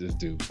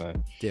dude,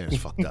 son. Damn, it's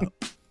fucked up.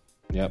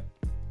 Yep.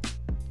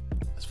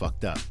 It's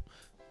fucked up.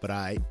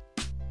 But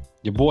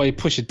your boy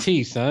Pusha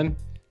T, son.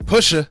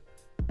 Pusha.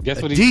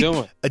 Guess what he's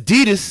doing?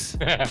 Adidas.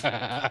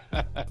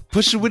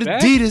 Pusha with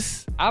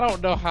Adidas. I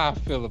don't know how I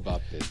feel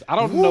about this. I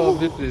don't know if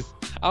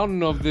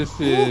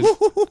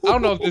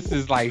this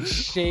is like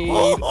shade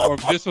or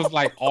if this was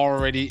like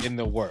already in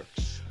the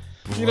works.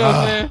 You know what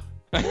I'm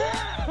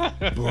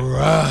saying?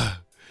 Bruh.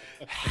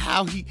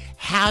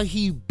 How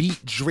he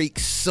beat Drake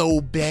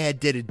so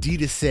bad that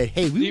Adidas said,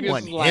 "Hey, we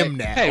want him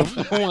now. Hey,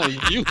 we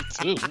want you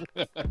too."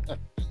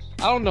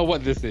 I don't know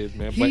what this is,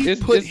 man. He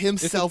put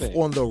himself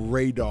on the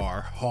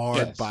radar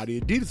hard body.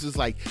 Adidas was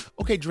like,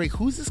 "Okay, Drake,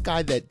 who's this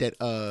guy that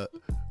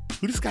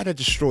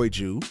destroyed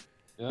you?"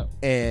 Yep.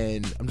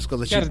 And I'm just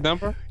gonna let you. Got his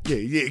number?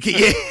 Yeah.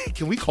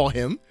 Can we call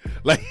him?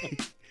 Like,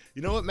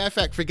 you know what? Matter of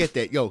fact, forget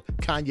that. Yo,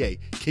 Kanye,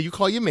 can you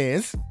call your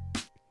mans?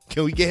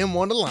 Can we get him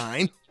on the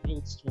line?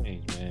 It's really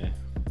strange, man.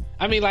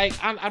 I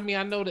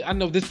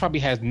know this probably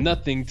has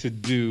nothing to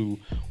do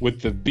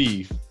with the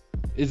beef.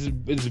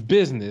 it's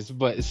business,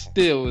 but it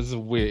still is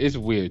weird. It's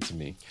weird to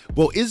me.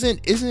 Well,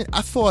 isn't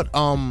I thought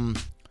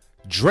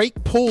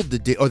Drake pulled the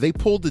deal, or they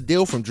pulled the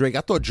deal from Drake.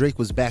 I thought Drake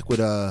was back with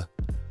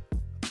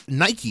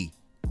Nike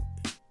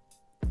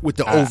with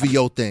the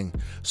OVO thing.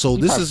 So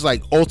this is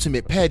like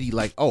ultimate petty.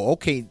 Like, oh,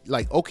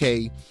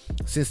 okay,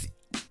 since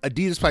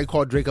Adidas probably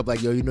called Drake up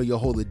like, yo, you know your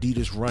whole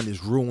Adidas run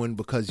is ruined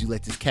because you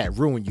let this cat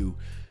ruin you,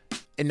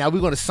 and now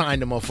we're gonna sign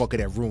the motherfucker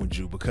that ruined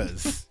you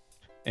because.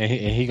 And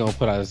he gonna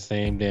put out the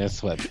same damn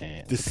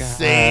sweatpants. The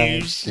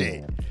same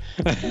shit.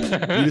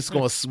 we just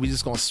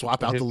gonna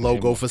swap out the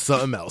logo for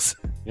something else.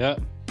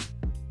 Yep.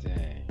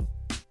 Dang.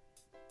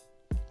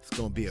 It's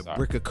gonna be a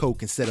brick of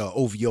Coke instead of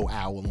OVO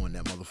owl on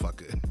that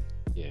motherfucker.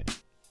 Yeah.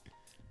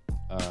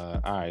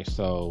 All right,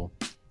 so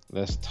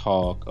let's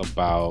talk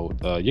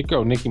about your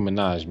girl Nicki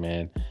Minaj,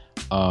 man.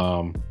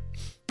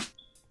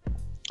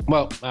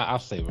 Well, I'll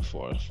save it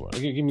for.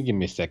 Give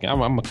me a second. I'm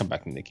gonna come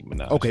back to Nicki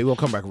Minaj. Okay, we'll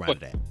come back around to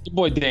that. Your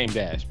boy Dame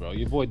Dash, bro.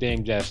 Your boy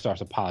Dame Dash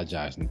starts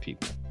apologizing to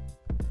people.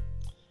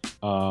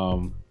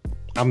 I'm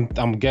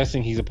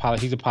guessing he's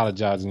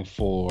apologizing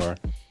for,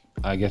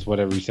 I guess,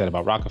 whatever he said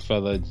about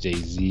Rockefeller,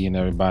 Jay-Z, and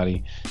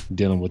everybody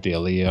dealing with the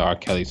Aaliyah R.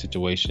 Kelly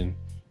situation.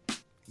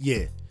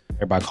 Yeah.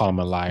 Everybody call him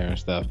a liar and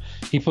stuff.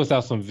 He puts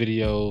out some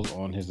videos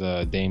on his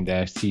Dame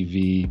Dash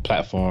TV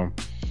platform,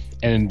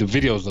 and the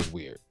videos look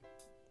weird.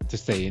 To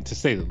say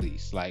the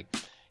least. Like,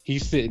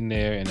 he's sitting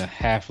there in a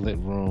half-lit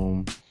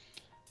room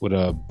with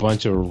a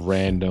bunch of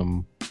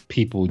random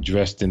people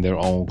dressed in their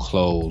own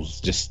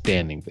clothes just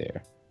standing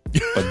there.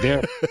 But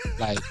they're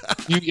like,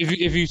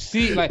 if you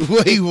see, like,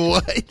 wait,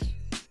 what?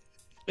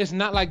 It's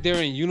not like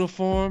they're in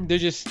uniform. They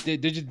just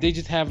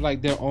have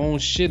like their own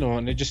shit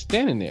on. They're just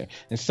standing there.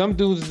 And some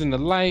dudes is in the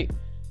light.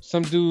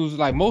 Some dudes,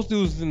 like most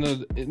dudes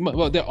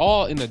they're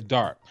all in the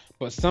dark.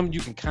 But some you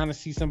can kind of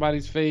see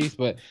somebody's face,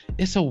 but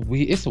it's a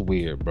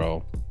weird,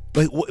 bro.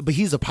 But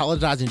he's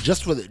apologizing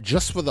just for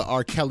the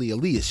R. Kelly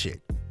Aaliyah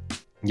shit.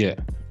 Yeah.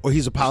 Or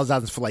he's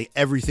apologizing for like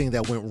everything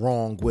that went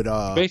wrong with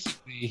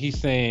Basically, he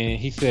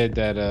said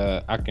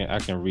that I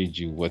can read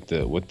you what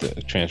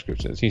the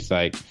transcript says. He's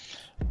like,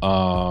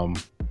 so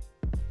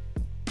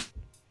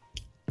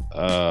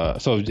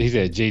he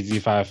said, Jay-Z,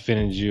 if I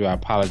offended you, I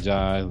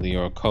apologize.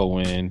 Leora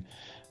Cohen,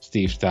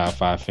 Steve Style,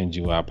 if I offended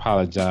you, I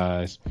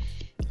apologize.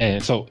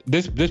 And so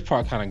this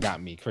part kind of got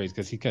me crazy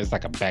because it's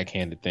like a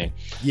backhanded thing.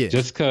 Yeah.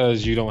 Just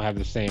because you don't have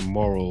the same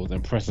morals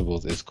and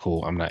principles is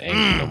cool. I'm not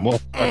angry no more.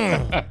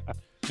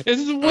 This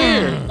is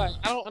weird. Like,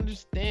 I don't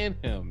understand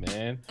him,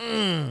 man.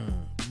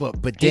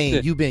 But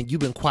Dame, you've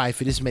been quiet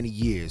for this many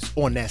years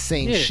on that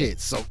same shit.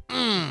 So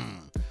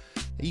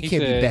you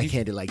can't be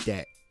backhanded like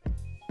that.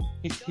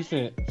 He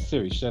said,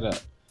 Siri, shut up.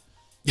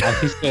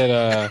 He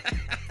said,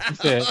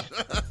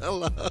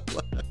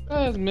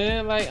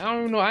 man, like, I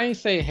don't know. I ain't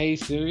say, hey,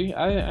 Siri.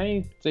 I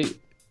ain't say.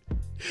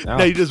 No.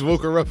 Now you just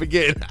woke her up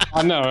again.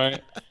 I know,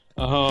 right?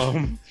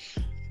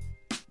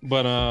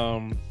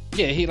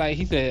 Yeah,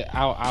 he said,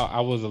 I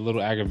was a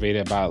little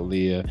aggravated about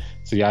Leah,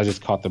 so y'all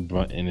just caught the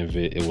brunt end of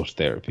it. It was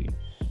therapy.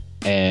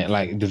 And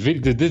like this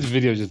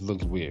video just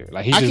looks weird.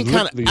 Like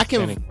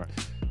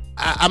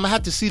I'm gonna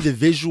have to see the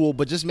visual,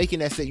 but just making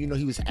that say, you know,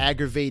 he was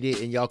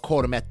aggravated and y'all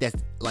caught him at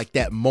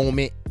that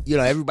moment. You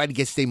know, everybody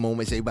gets their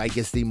moments, everybody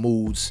gets their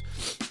moods.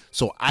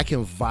 So I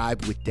can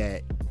vibe with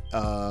that.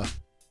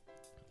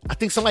 I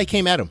think somebody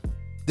came at him.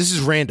 This is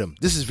random.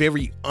 This is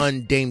very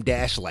un-Dame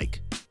Dash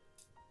like.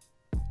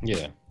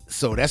 Yeah.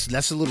 So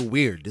that's a little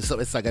weird. It's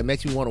like that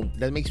makes me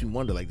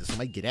wonder, like, did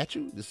somebody get at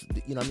you?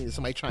 You know what I mean? Did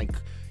somebody try and,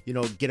 you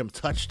know, get him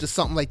touched or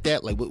something like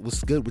that? Like,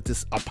 what's good with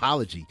this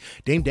apology?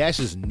 Dame Dash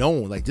is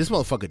known, like, this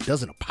motherfucker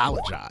doesn't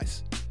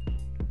apologize.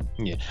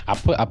 Yeah, I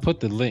put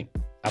the link.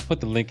 I put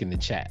the link in the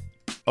chat.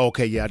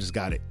 Okay, yeah, I just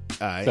got it.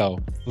 All right. So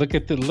look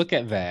at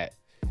that,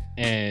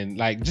 and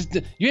like, just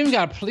you ain't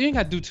got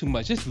to do too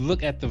much. Just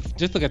look at what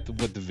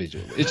the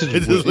visual. It's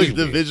just look at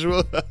the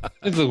visual.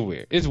 It looks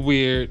weird. It's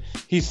weird.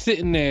 He's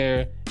sitting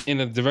there in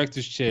a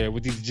director's chair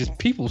with these just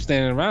people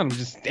standing around him,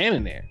 just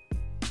standing there.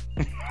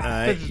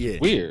 Yeah.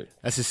 Weird.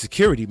 That's his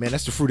security, man.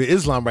 That's the fruit of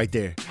Islam right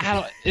there.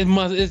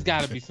 It's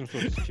got to be some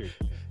sort of security.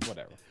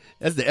 Whatever.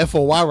 That's the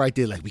FOI right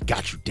there. Like, we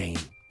got you, Dame.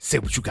 Say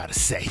what you gotta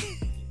say.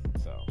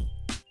 So,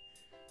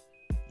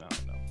 I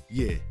don't know.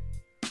 Yeah.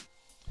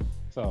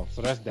 So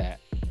that's that.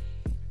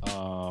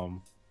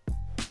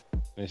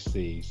 Let's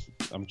see.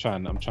 I'm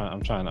trying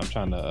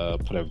to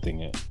put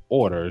everything in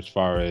order as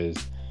far as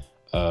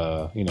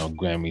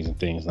Grammys and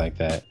things like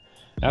that.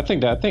 And I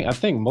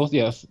think most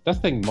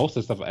of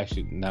the stuff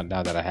actually now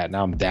that I had,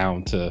 now I'm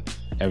down to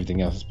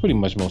everything else. It's pretty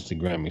much mostly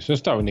Grammys. So let's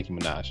start with Nicki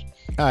Minaj.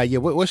 Yeah.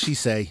 What's she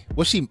say?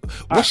 What's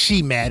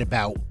she mad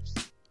about?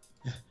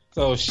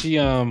 So she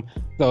has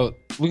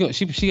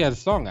a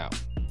song out.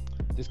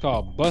 It's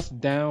called "Bust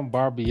Down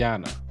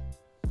Barbiana."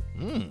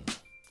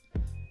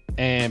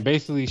 And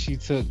basically, she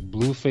took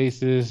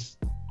Blueface's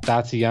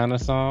Tatiana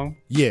song.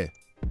 Yeah.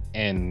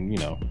 And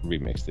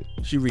remixed it.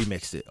 She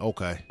remixed it.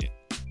 Okay.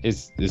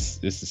 It's the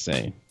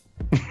same.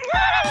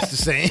 It's the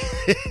same.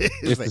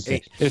 It's like, the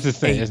same. It's the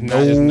same. It's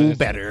no not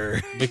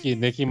better. Nicki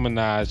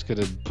Minaj could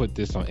have put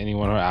this on any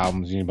one of her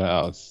albums. Anybody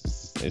else?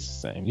 It's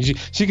the same.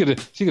 She could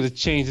have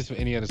changed this for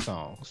any other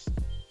songs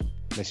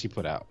that she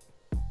put out.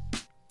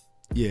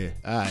 Yeah.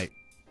 All right.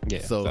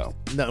 Yeah. So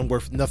nothing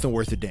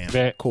worth a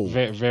damn. Cool.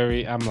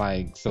 Very. I'm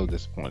like so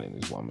disappointed in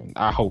this woman.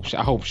 I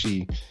hope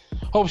she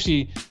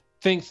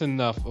thinks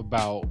enough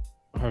about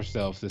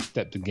herself to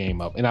step the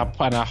game up. And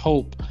I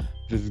hope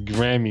this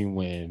Grammy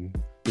win,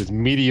 this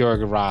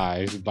meteoric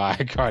rise by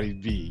Cardi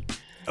B,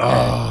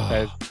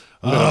 has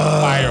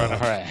fire on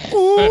her ass.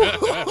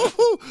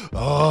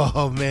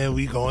 Oh man,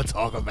 we gonna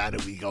talk about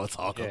it. So we gonna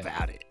talk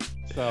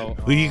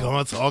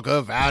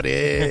about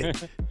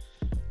it.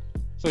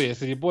 So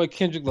your boy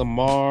Kendrick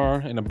Lamar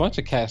and a bunch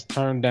of cats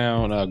turned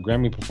down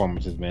Grammy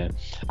performances, man.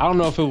 I don't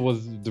know if it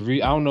was I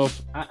don't know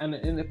if, and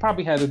it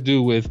probably had to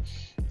do with,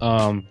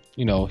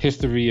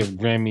 history of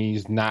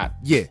Grammys not.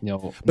 Yeah,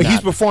 but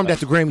he's performed at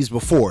the Grammys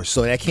before,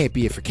 so that can't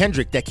be it for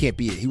Kendrick. That can't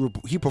be it.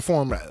 He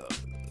performed.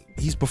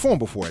 He's performed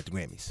before at the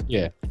Grammys.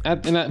 Yeah,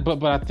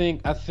 but I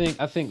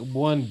think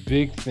one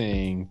big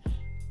thing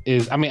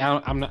is, I mean,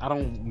 I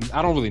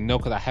don't really know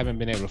because I haven't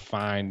been able to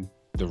find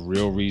the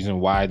real reason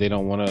why they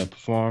don't want to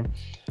perform.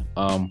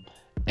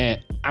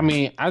 And I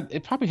mean,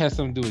 it probably has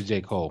something to do with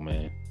J. Cole,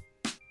 man.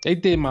 They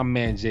did my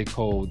man J.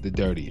 Cole the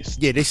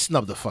dirtiest. Yeah, they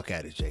snubbed the fuck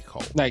out of J.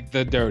 Cole. Like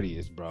the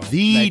dirtiest, bro.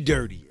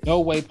 Dirtiest.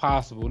 No way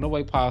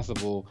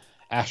possible.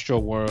 Astro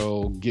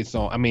World gets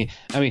on. I mean,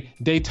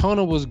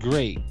 Daytona was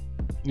great.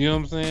 You know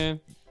what I'm saying?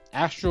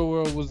 Astro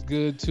World was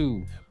good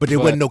too. But there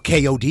wasn't no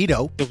KOD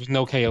though. There was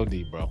no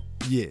KOD, bro.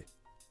 Yeah.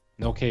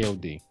 No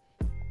KOD.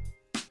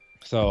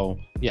 So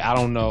yeah, I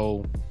don't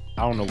know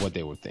what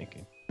they were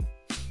thinking.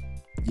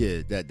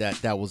 Yeah,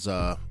 that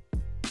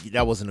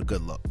wasn't a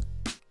good look.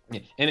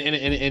 Yeah.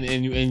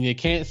 And you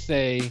can't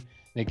say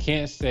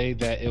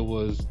that it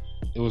was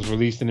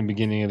released in the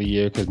beginning of the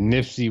year because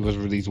Nipsey was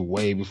released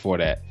way before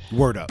that.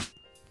 Word up.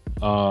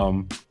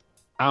 I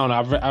don't know.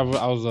 I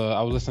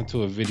was listening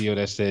to a video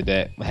that said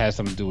that has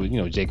something to do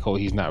with J. Cole.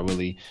 He's not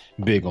really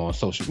big on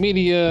social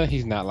media.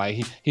 He's not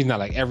like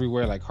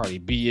everywhere like Cardi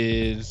B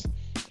is.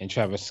 And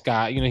Travis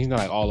Scott, he's not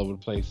like all over the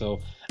place.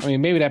 So I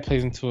mean, maybe that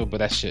plays into it, but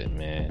that shit,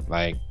 man.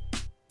 Like,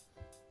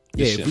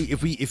 yeah,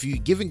 if you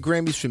giving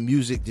Grammys for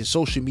music, then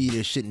social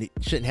media shouldn't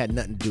have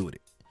nothing to do with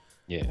it.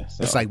 Yeah,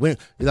 so. It's like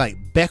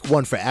Beck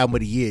won for album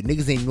of the year.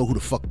 Niggas ain't know who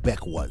the fuck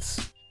Beck was.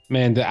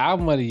 Man, the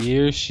album of the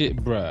year shit,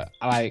 bruh.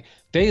 Like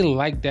they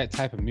like that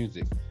type of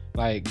music.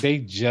 Like they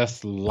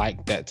just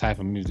like that type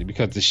of music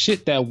because the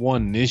shit that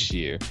won this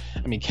year.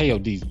 I mean,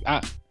 KOD's.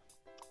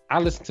 I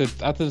listened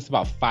to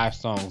about 5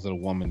 songs of the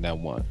woman that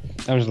won.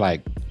 I was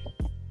like,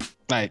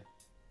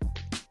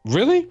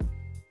 really?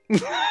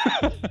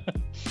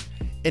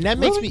 And that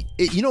makes me,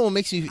 what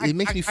makes me, it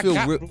makes me feel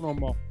real. Bruno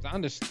Mars. I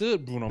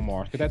understood Bruno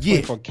Mars because that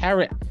 24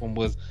 Karat album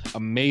was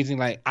amazing.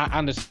 Like I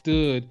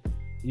understood,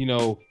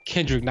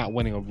 Kendrick not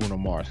winning on Bruno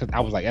Mars because I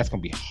was like, that's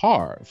gonna be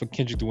hard for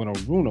Kendrick to win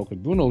on Bruno because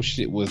Bruno's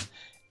shit was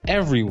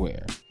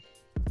everywhere.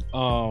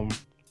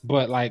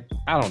 But like,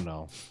 I don't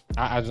know.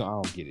 I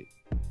don't get it.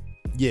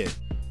 Yeah.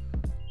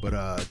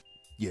 But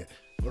yeah.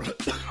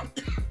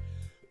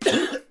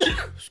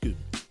 Excuse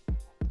me.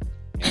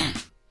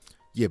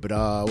 Yeah, but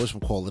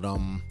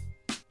whatchamacallit?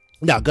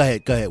 No, go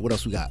ahead. What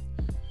else we got?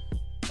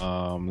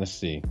 Let's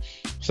see.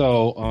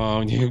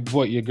 So,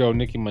 your girl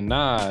Nicki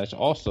Minaj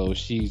also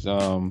she's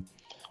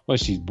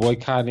she's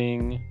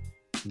boycotting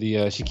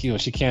the she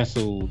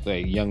canceled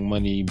the Young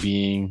Money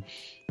being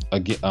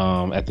at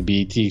the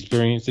BET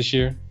Experience this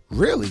year.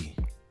 Really?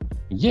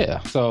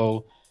 Yeah.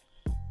 So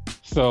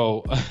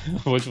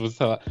which was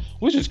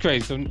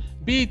crazy. So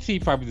BET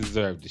probably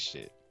deserved this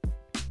shit.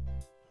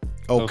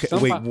 Okay, so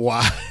wait,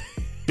 why?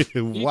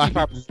 Why?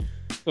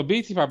 So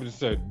BET probably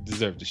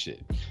deserved the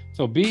shit.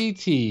 So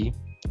BET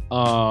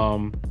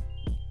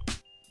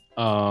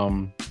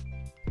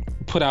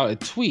put out a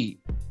tweet.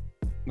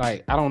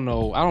 Like I don't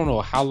know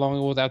how long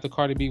it was after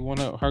Cardi B won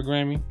her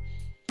Grammy.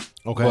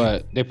 Okay.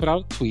 But they put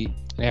out a tweet.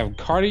 They have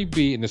Cardi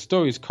B, and the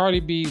story is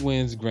Cardi B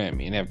wins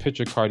Grammy, and they have a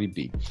picture of Cardi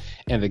B.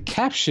 And the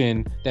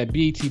caption that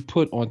BET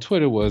put on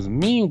Twitter was,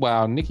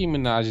 "Meanwhile, Nicki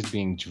Minaj is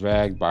being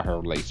dragged by her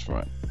lace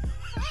front."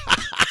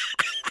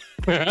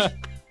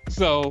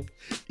 So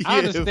I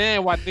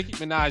understand why Nicki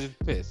Minaj is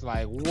pissed.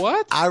 Like,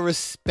 what? I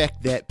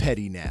respect that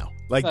petty now.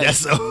 Like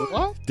that's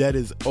what? That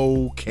is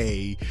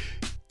okay.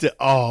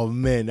 Oh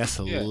man, that's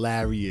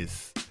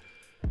hilarious.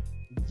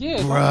 Yeah,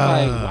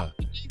 bruh.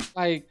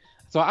 Like.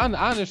 So I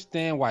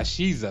understand why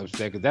she's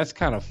upset because that's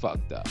kind of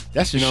fucked up.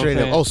 That's just straight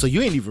up. Oh, so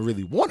you ain't even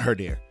really want her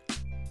there.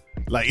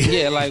 Like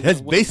yeah, like that's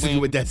basically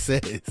what that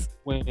says.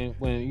 When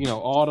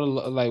all the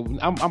like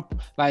I'm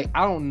like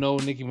I don't know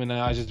Nicki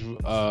Minaj's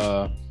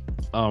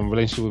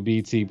relationship with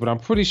BET, but I'm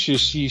pretty sure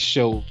she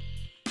showed.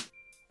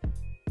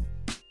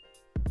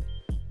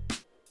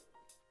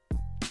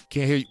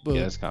 Can't hear you. But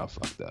yeah, it's kind of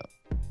fucked up.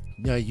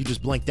 Yeah, you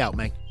just blanked out,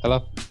 man.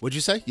 Hello? What'd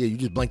you say? Yeah, you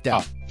just blanked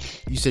out.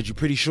 You said you're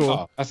pretty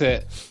sure. I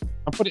said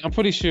I'm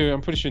pretty sure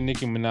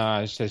Nicki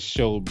Minaj has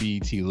showed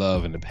BET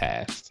love in the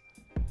past.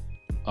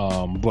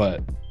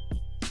 But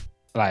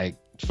like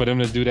for them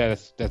to do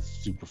that, that's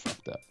super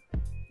fucked up.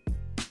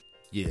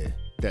 Yeah.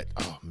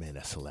 Oh man,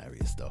 that's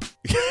hilarious though.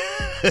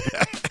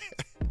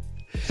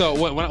 So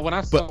when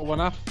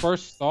I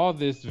first saw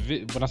this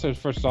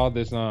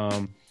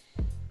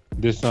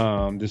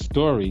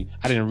story,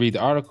 I didn't read the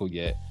article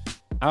yet.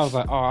 I was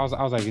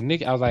like,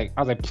 Nick, I was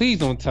like, please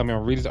don't tell me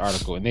I'm read this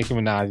article. And Nicki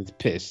Minaj is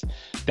pissed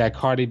that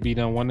Cardi B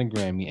done won the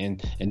Grammy,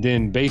 and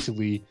then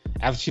basically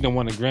after she done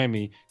won the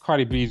Grammy,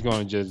 Cardi B is going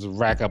to just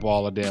rack up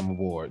all the damn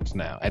awards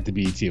now at the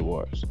BET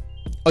Awards.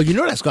 Oh, you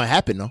know that's going to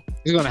happen though.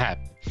 It's going to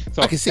happen.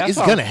 So I can see it's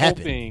going to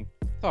happen.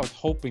 I was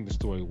hoping the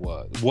story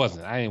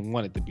wasn't. I didn't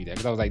want it to be that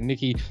because I was like,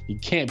 Nicki, you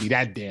can't be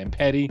that damn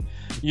petty.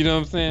 You know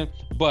what I'm saying?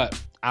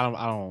 But I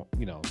don't.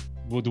 You know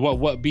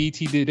what BET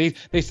did?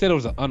 They said it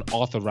was an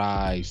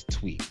unauthorized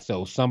tweet.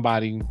 So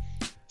somebody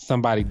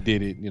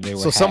did it. You know,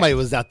 somebody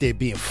was out there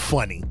being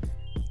funny,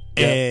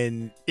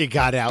 and it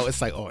got out.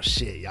 It's like, oh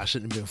shit, y'all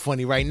shouldn't have been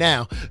funny right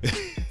now.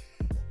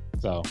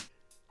 So,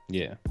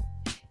 yeah.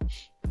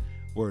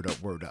 Word up.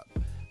 All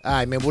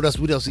right, man. What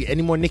else?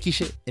 Any more Nicki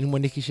shit?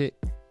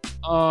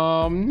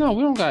 No,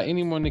 we don't got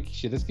any more Nicki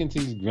shit. Let's get into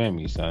these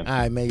Grammys, son. All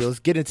right, man. Let's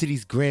get into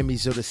these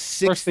Grammys. So the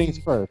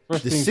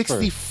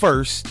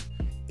 61st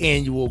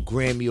annual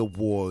Grammy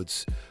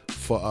Awards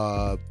for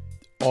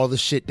all the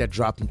shit that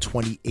dropped in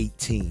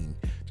 2018.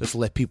 Just to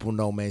let people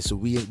know, man. So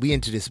we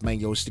into this, man.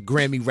 Yo, it's the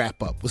Grammy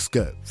wrap up. What's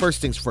good? First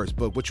things first,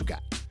 but what you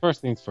got?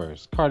 First things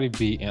first. Cardi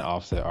B and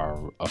Offset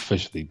are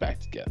officially back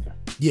together.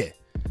 Yeah.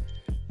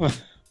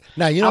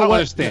 Now you know I don't what?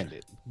 understand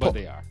it, but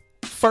they are.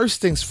 First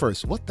things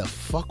first, what the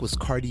fuck was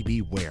Cardi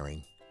B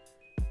wearing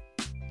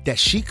that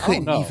she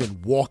couldn't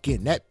even walk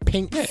in? That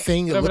pink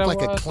thing, it looked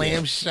like a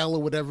clamshell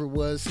or whatever it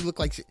was. It looked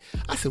like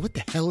I said, what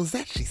the hell is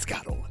that she's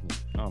got on?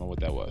 I don't know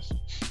what that was.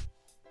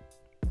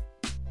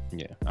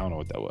 Yeah, I don't know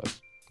what that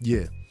was.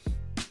 Yeah.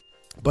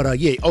 But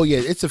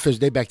it's official.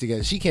 They back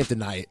together. She can't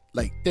deny it.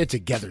 Like they're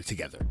together.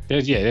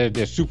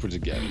 They're super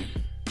together.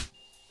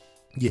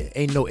 Yeah,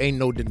 ain't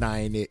no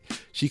denying it.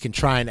 She can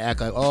try and act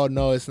like, oh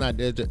no, it's not.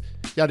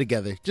 Y'all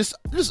together. Just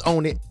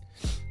own it.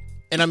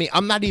 And I mean,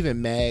 I'm not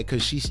even mad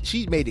because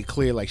she made it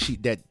clear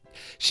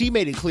she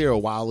made it clear a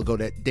while ago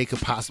that they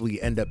could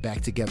possibly end up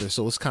back together.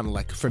 So it's kind of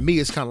like, for me,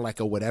 it's kind of like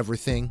a whatever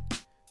thing.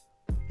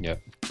 Yeah.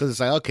 Because it's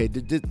like, okay,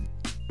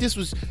 this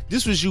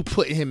was you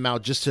putting him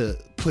out just to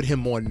put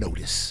him on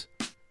notice.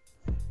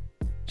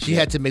 She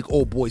had to make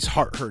old boy's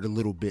heart hurt a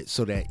little bit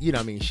so that, you know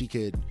what I mean,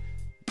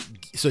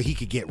 so he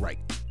could get right.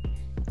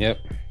 Yep.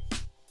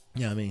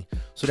 You know what I mean?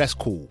 So that's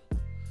cool.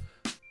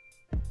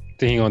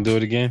 Think he gonna do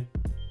it again?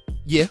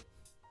 Yeah.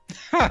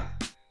 That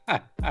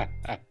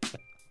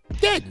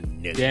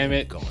nigga Damn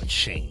it. Gonna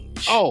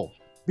change. Oh,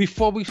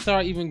 before we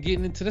start even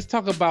getting into, let's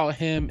talk about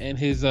him and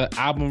his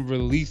album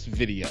release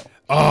video.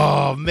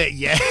 Oh man,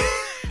 yeah.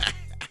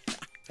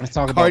 Let's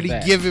talk Cardi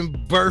about that.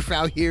 Giving birth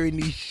out here in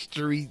these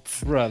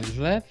streets. Bruh,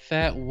 let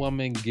that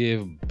woman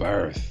give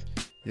birth.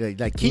 Yeah,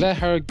 like let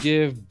her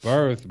give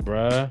birth,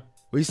 bruh.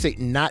 What do you say?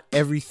 Not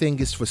everything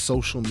is for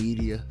social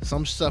media.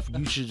 Some stuff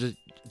you should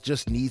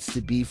just needs to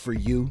be for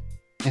you.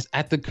 It's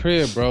at the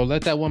crib, bro.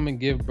 Let that woman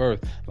give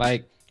birth.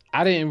 Like,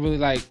 I didn't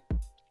really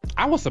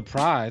I was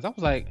surprised. I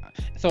was like,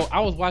 so I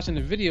was watching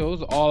the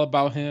videos all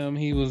about him.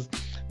 He was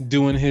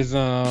doing his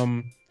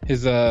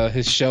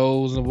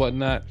shows and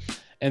whatnot.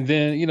 And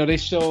then, you know, they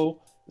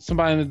show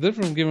somebody in the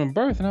living room giving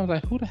birth. And I was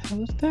like, who the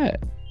hell is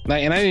that?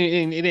 Like, and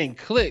it didn't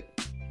click.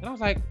 And I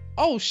was like,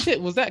 oh shit,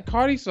 was that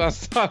Cardi? So I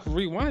started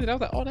rewinding. I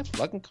was like, oh, that's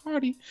fucking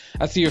Cardi.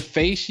 I see her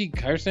face, she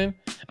cursing.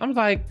 I'm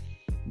like,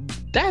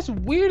 that's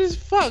weird as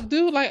fuck,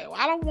 dude. Like,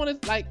 I didn't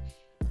want to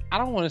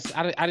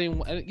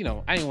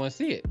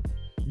see it.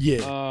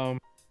 Yeah.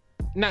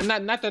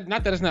 Not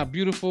that it's not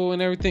beautiful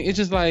and everything. It's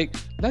just like,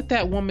 let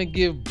that woman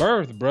give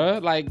birth,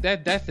 bruh. Like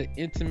that's an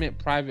intimate,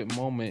 private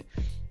moment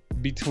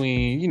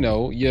between, you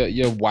know,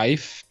 your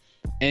wife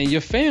and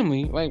your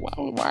family. Like,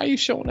 why are you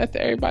showing that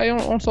to everybody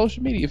on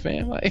social media,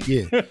 fam? Like,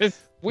 yeah, it's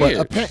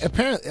weird. But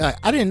apparently,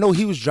 I didn't know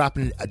he was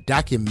dropping a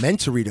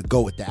documentary to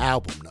go with the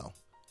album, though.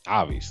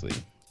 Obviously.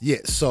 Yeah,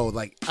 so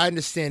like I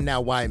understand now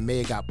why it may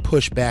have got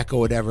pushed back or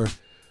whatever,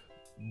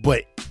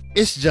 but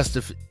it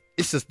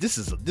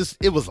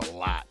was a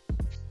lot.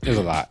 It was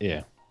a lot,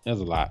 yeah. It was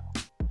a lot.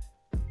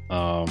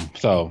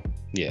 So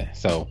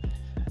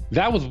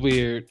that was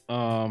weird.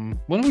 When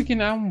the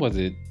weekend album was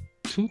it?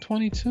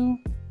 222?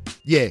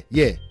 Yeah.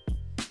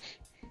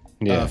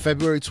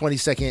 February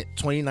 22nd,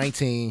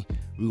 2019.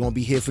 We're gonna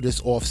be here for this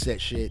Offset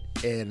shit,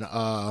 and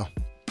I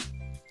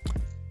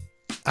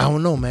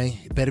don't know, man.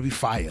 It better be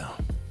fire.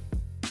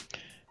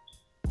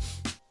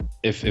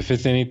 If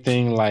it's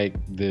anything like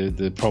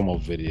the promo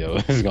video,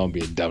 it's gonna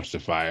be a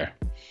dumpster fire.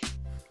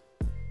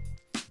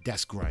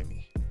 That's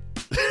grimy.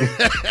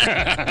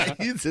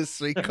 He's just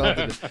straight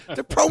confident.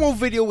 The promo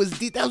video was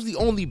deep. That was the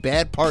only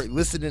bad part.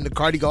 Listening to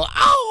Cardi go,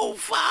 "Oh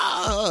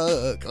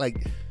fuck!"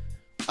 Like,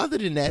 other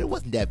than that, it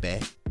wasn't that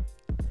bad.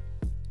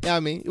 Yeah, I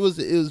mean, it was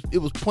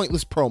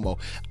pointless promo.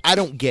 I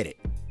don't get it.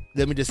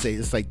 Let me just say,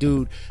 it's like,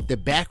 dude, the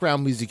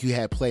background music you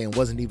had playing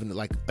wasn't even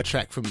like a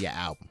track from your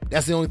album.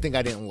 That's the only thing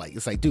I didn't like.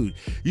 It's like, dude,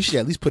 you should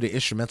at least put an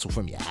instrumental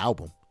from your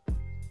album.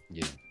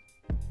 Yeah.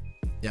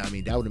 Yeah, I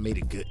mean, that would have made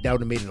it good. That would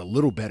have made it a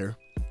little better.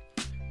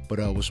 But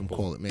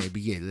whatchamacallit, man.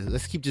 But yeah,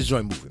 let's keep this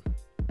joint moving.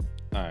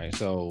 All right,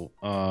 so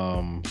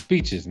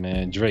speeches,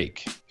 man.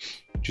 Drake,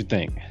 what you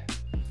think?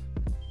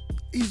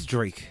 He's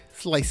Drake.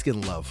 It's light skin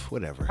love,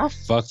 whatever. I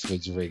fucks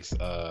with Drake's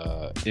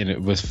I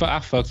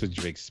fucks with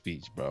Drake's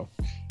speech, bro.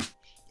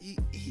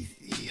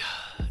 It's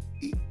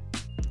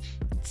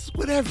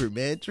whatever,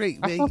 man. Drake,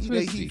 man.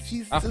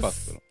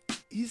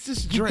 He's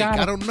just Drake.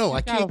 I don't know.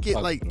 I can't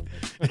get like.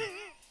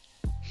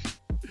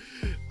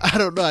 I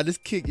don't know. I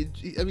just can't get.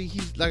 I mean,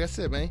 he's like I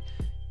said, man.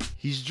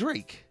 He's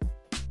Drake.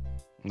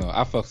 No,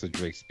 I fucks with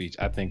Drake's speech.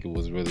 I think it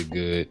was really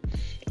good.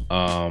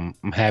 I'm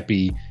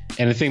happy,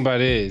 and the thing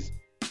about it is,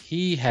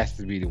 he has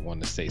to be the one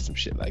to say some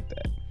shit like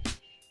that.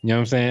 You know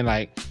what I'm saying?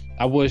 Like,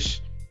 I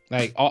wish,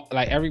 like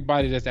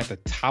everybody that's at the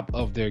top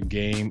of their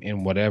game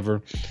and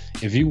whatever,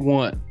 if you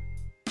want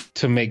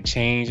to make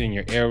change in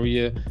your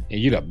area and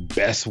you're the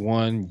best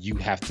one, you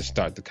have to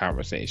start the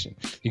conversation.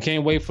 You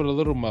can't wait for the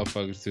little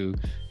motherfuckers to,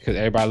 because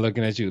everybody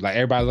looking at you. Like,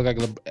 everybody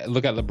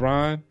look at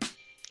LeBron.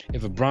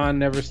 If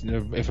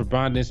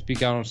LeBron didn't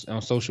speak out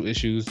on social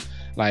issues,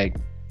 like,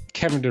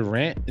 Kevin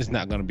Durant is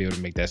not going to be able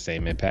to make that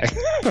same impact.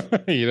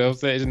 You know what I'm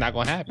saying? It's not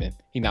going to happen.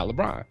 He's not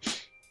LeBron.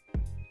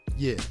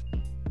 Yeah.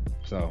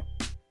 So,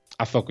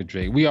 I fuck with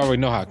Drake. We already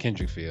know how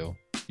Kendrick feel.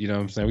 You know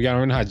what I'm saying? We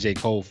already know how J.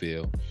 Cole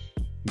feel.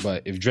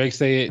 But if Drake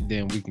say it,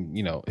 then we can,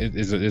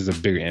 it's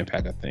a bigger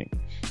impact, I think.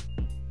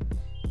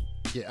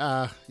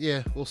 Yeah,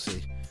 yeah, we'll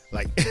see.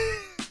 Like,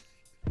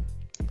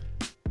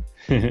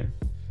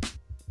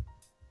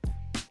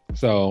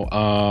 so,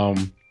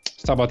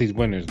 let's talk about these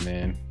winners,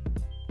 man.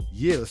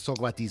 Yeah, let's talk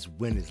about these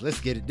winners. Let's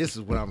get it. This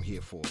is what I'm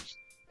here for. Let's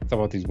talk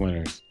about these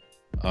winners.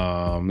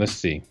 Let's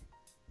see.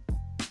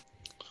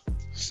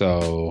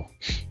 So,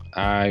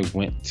 I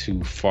went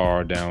too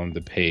far down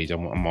the page.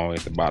 I'm all the way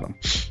at the bottom.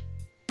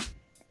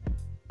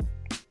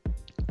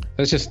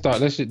 Let's just start.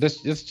 Let's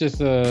just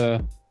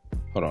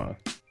hold on.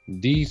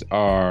 These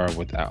are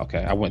without.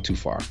 Okay, I went too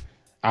far.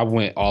 I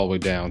went all the way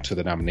down to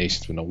the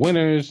nominations with no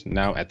winners.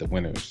 Now at the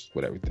winners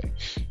with everything.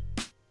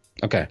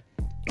 Okay.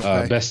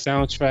 Best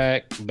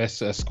soundtrack, best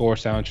score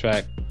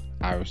soundtrack.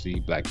 Obviously,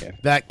 Black Panther.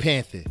 Black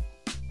Panther.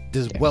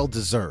 Well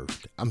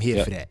deserved. I'm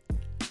here for that.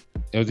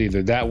 It was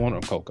either that one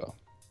or Coco.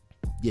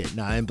 Yeah,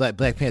 and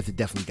Black Panther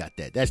definitely got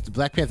that. That's the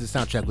Black Panther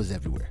soundtrack was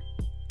everywhere.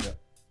 Yep.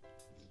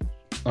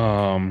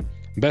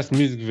 Best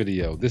music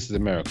video. This Is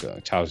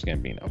America. Childish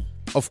Gambino.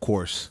 Of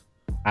course.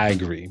 I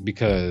agree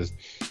because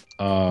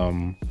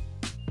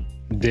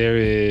there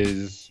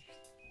is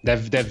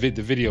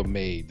the video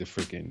made the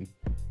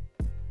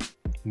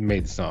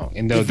song,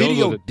 and the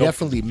video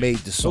definitely made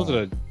the song. Those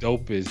are the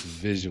dopest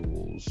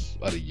visuals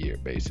of the year,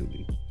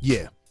 basically.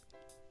 Yeah.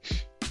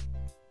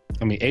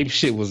 I mean, Ape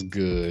Shit was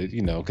good,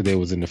 because they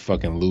was in the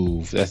fucking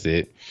Louvre. That's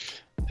it.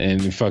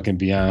 And the fucking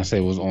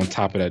Beyonce was on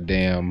top of that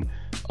damn,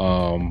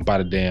 by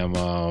the damn,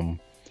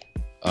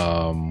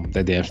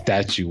 that damn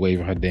statue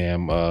waving her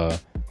damn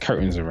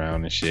curtains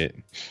around and shit.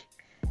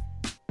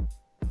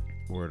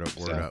 Word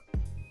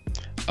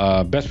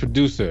up. Best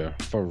producer,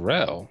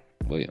 Pharrell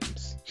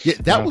Williams. Yeah,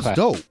 that was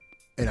dope.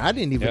 And I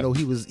didn't even know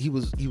he was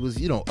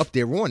up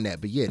there on that.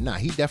 But yeah,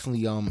 he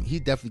definitely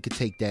could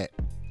take that,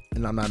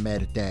 and I'm not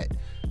mad at that.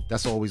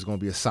 That's always gonna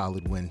be a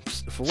solid win.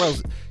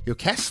 Pharrell's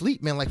cat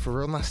sleep, man. Like,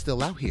 Pharrell not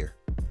still out here.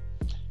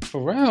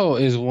 Pharrell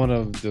is one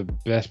of the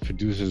best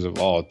producers of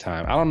all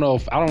time. I don't know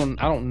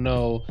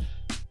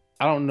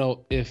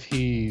if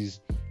he's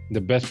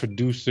the best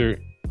producer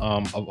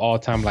of all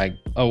time, like,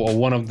 or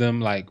one of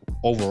them, like,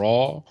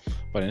 overall.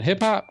 But in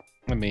hip hop,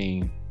 I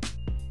mean,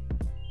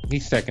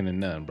 he's second to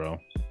none, bro.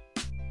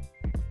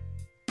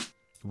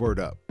 Word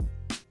up.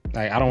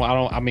 Like,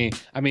 I mean,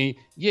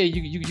 yeah,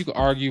 you could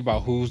argue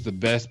about who's the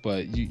best,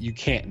 but you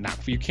can't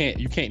knock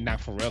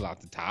Pharrell out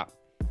the top.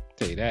 I'll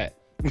tell you that.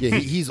 Yeah,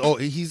 he's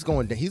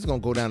going to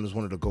go down as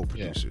one of the GOAT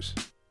producers.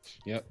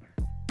 Yeah.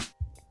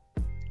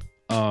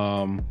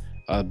 Yep.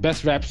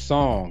 Best rap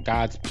song,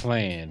 God's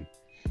Plan,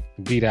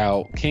 beat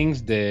out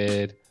King's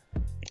Dead,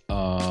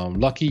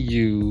 Lucky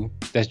You,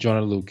 that's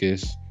Joyner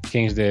Lucas.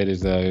 King's Dead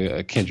is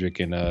a Kendrick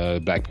and a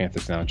Black Panther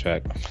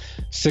soundtrack.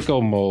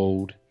 Sicko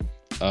Mode,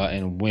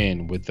 and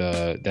Win with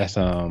that's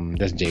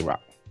J-Rock.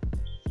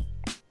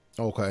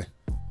 Okay.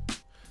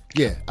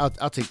 Yeah,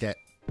 I'll take that.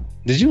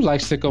 Did you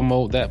like Sicko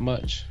Mode that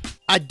much?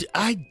 I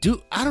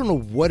do. I don't know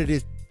what it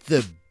is.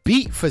 The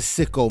beat for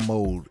Sicko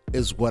Mode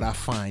is what I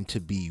find to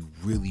be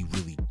really,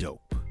 really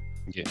dope.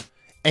 Yeah.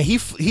 And he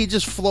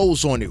just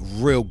flows on it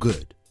real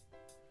good.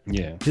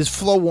 Yeah. His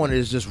flow on it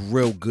is just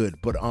real good.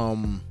 But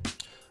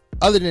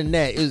other than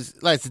that,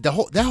 is like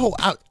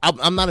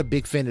I'm not a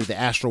big fan of the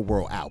Astro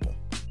World album.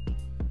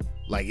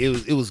 Like,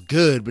 it was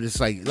good, but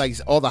it's like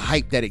all the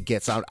hype that it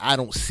gets out, I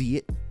don't see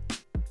it.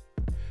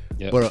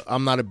 Yep. But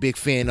I'm not a big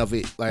fan of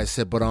it, like I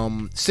said. But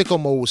Sicko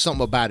Mode,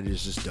 something about it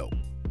is just dope.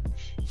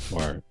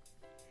 Word.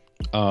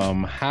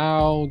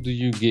 How do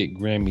you get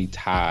Grammy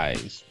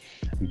ties?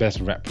 Best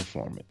rap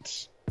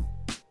performance.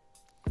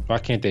 Why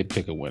can't they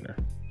pick a winner?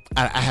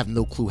 I have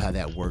no clue how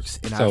that works,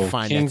 and So I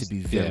find King's- that to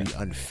be very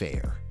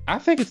unfair. I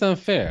think it's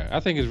unfair.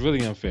 I think it's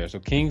really unfair. So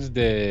King's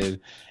Dead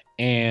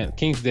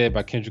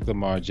by Kendrick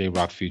Lamar, J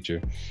Rock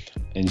Future,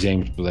 and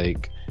James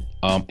Blake,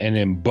 and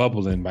then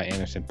Bubbling by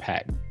Anderson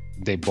 .Paak.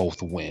 They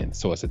both win,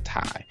 so it's a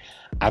tie.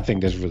 I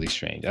think that's really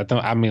strange.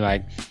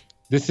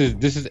 This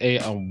is a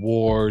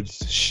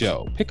awards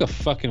show. Pick a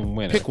fucking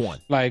winner. Pick one.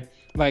 Like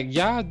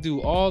y'all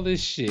do all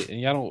this shit, and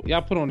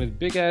y'all put on this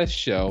big ass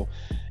show,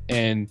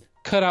 and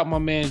cut out my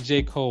man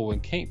J. Cole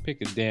and can't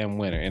pick a damn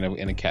winner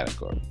in a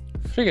category.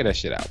 Figure that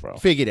shit out, bro.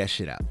 Figure that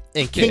shit out.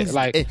 And King's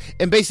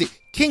and basically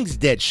King's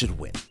Dead should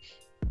win.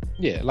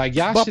 Yeah, like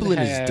y'all Bubbling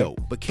should have, is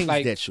dope, but King's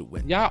like, Dead should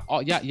win. Y'all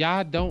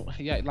don't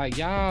like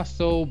y'all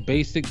so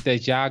basic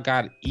that y'all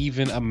got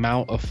even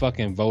amount of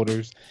fucking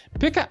voters.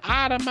 Pick an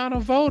odd amount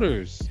of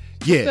voters.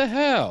 Yeah. What the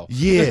hell?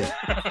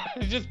 Yeah.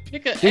 Just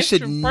pick an There extra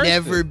should person.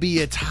 never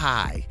be a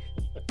tie.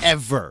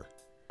 Ever.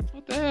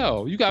 What the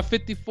hell? You got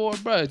 54,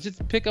 bro.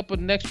 Just pick up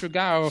an extra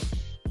guy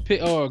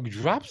or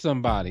drop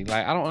somebody.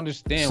 Like, I don't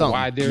understand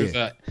why there's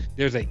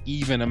a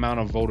even amount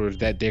of voters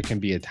that there can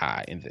be a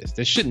tie in this.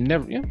 There should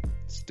never. Yeah,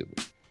 stupid.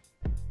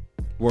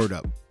 Word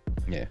up.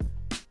 Yeah.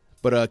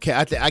 But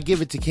I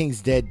give it to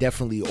King's Dead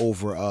definitely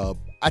over.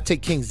 I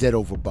take King's Dead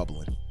over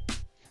Bubbling.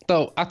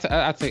 So I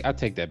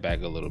take that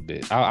back a little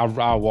bit.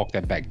 I'll walk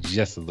that back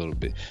just a little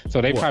bit.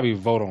 So they probably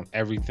vote on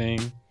everything.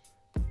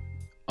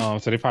 So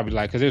they probably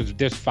like, because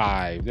there's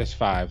five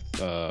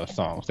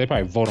songs. They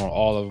probably vote on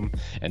all of them,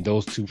 and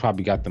those two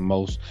probably got the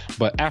most.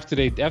 But after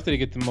they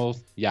get the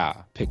most,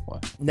 pick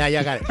one. Now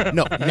y'all got it.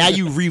 No, now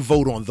you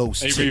re-vote on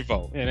those They two.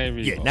 re-vote. Yeah, they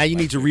re-vote. Yeah, now you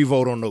need to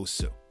re-vote on those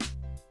two.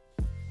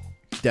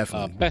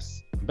 Definitely.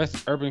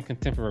 Best urban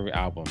contemporary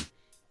album.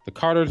 The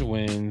Carters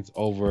wins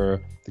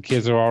over The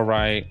Kids Are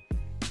Alright,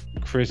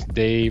 Chris,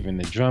 Dave and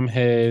the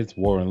Drumheads,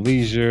 War and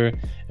Leisure,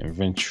 and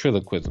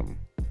Ventriloquism.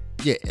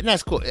 Yeah, and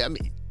that's cool. I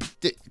mean,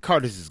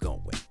 Carter's is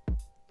gonna win.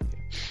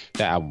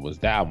 That album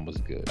was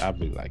good. I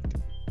really liked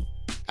it.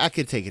 I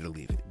could take it or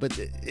leave it, but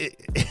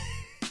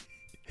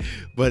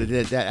but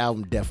that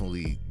album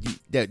definitely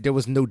there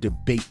was no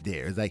debate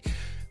there. It's like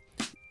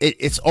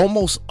it's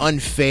almost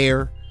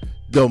unfair.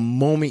 The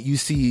moment you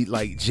see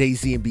like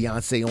Jay-Z and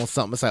Beyonce on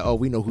something, it's like, oh,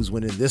 we know who's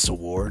winning this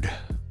award.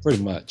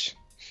 Pretty much.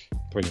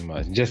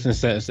 Just in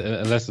sense,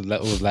 unless it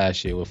was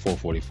last year with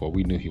 444,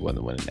 we knew he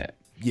wasn't winning that.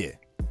 Yeah,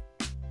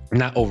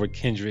 not over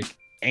Kendrick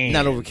and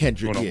not over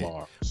Kendrick. Bruno Yeah,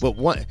 Mars. but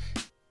one.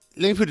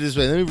 Let me put it this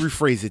way. Let me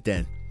rephrase it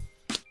then.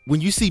 When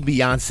you see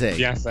Beyonce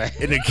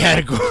in the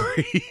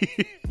category,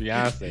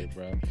 Beyonce,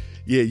 bro.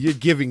 Yeah, you're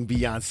giving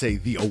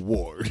Beyonce the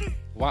award.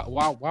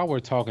 While we're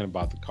talking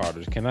about the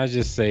Carters, can I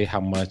just say how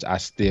much I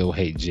still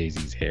hate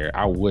Jay-Z's hair?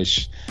 I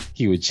wish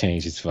he would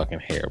change his fucking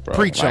hair, bro.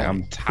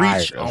 I'm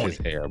tired of his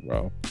hair,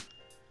 bro.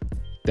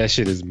 That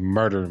shit is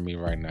murdering me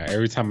right now.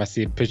 Every time I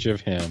see a picture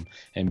of him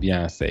and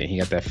Beyonce, he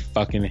got that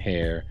fucking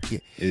hair. Yeah.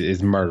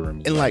 It's murdering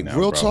me. And right like now,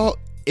 real bro. talk,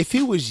 if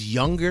he was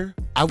younger,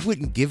 I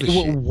wouldn't give a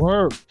shit. It would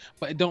work,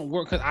 but it don't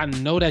work because I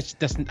know that's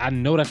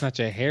not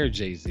your hair,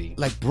 Jay-Z.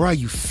 Like, bro,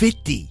 you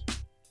 50.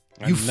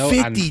 You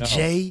 50,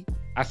 Jay.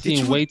 I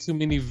seen way too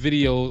many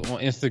videos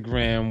on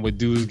Instagram with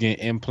dudes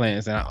getting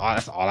implants, and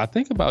that's all I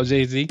think about,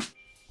 Jay-Z.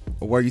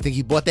 Where you think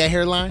he bought that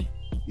hairline?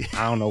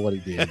 I don't know what he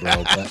did,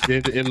 bro, but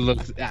it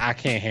looks. I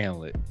can't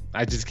handle it.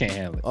 I just can't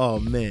handle it. Oh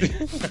man,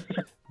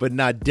 but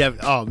not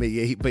oh man,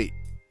 yeah. But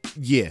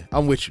yeah,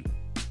 I'm with you.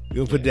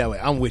 You put it that way.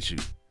 I'm with you.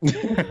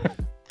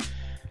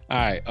 All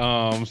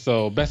right.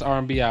 So best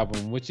R&B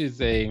album, which is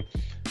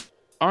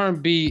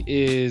R&B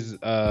is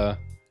a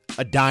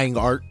dying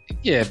art.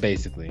 Yeah,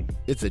 basically.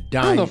 It's a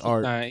dying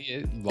art.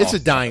 It's a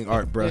dying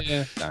art, bro.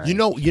 Yeah, you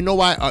know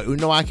why?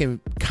 I can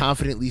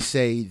confidently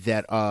say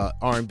that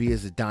R&B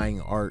is a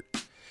dying art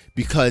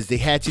because they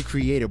had to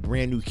create a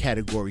brand new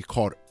category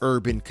called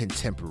urban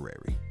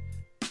contemporary,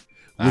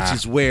 which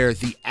is where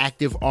the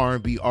active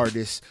R&B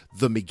artists,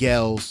 the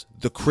Miguels,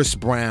 the Chris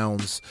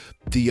Browns,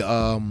 the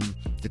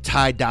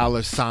Ty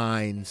Dolla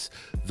Signs,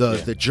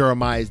 the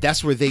Jeremiahs,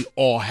 that's where they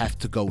all have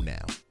to go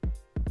now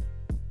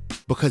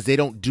because they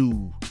don't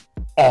do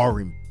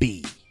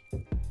R&B.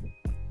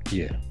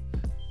 Yeah.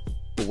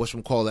 But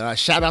whatchamacallit,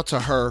 shout out to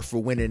her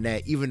for winning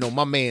that, even though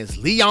my man's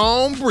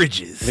Leon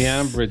Bridges.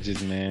 Leon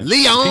Bridges, man.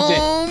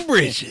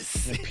 Bridges.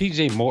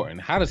 PJ Morton,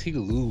 how does he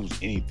lose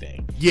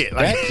anything? Yeah,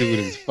 like, that dude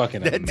is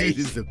fucking that amazing.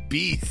 Dude is a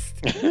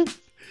beast.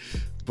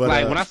 But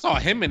like when I saw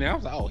him in there, I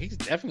was like, oh, he's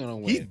definitely gonna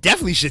win. He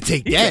definitely should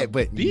take that,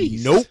 but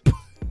nope.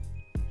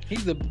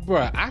 He's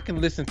I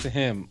can listen to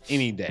him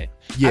any day.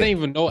 Yeah. I didn't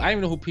even know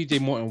who PJ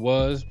Morton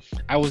was.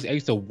 I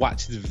used to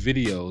watch his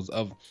videos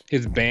of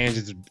his band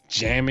just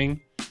jamming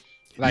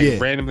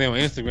randomly on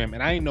Instagram,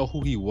 and I didn't know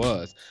who he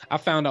was. I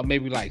found out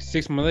maybe like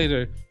 6 months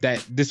later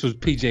that this was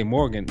PJ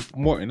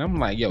Morton. I'm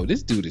like, yo,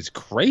 this dude is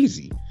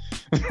crazy.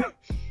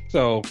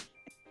 So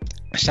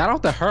shout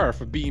out to her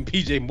for beating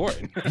PJ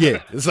Morton.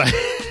 Yeah, it's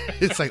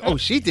like, oh,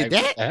 she did like,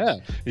 that. What the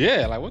hell?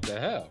 Yeah, like what the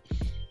hell?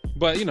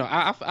 But you know,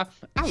 I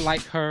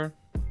like her.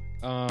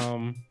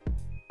 I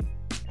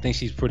think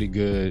she's pretty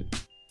good.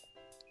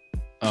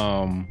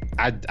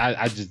 I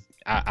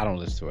don't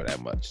listen to her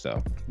that much,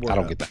 so I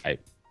don't get the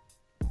hype.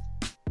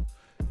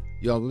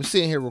 Yo, we're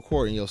sitting here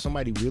recording. Yo,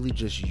 somebody really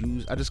just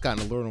used. I just got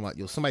an alert on my.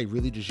 Yo, somebody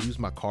really just used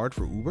my card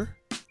for Uber.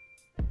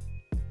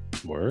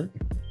 Word.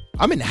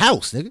 I'm in the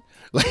house, nigga.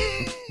 Like,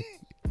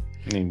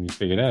 I mean, you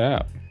figure that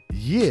out.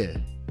 Yeah.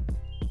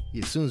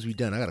 As soon as we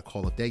done, I gotta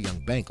call up that young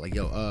bank. Like,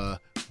 yo,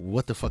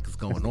 what the fuck is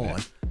going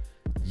on?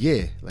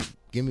 Yeah, like,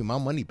 give me my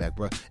money back,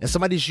 bro. And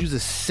somebody just used a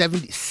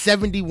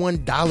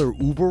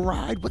 $71 Uber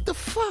ride. What the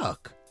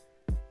fuck?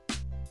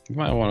 You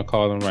might want to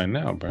call them right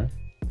now, bro.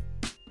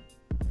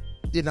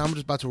 Yeah, no, I'm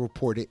just about to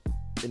report it,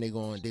 and they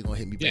gonna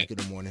hit me back in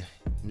the morning.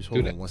 Just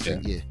hold on one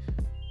second. Yeah.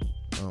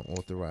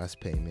 Unauthorized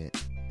payment.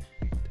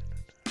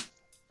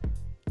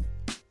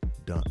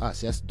 Done.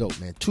 See, that's dope,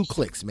 man. 2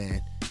 clicks,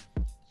 man.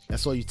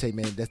 That's all you take,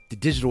 man. That's the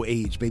digital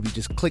age, baby.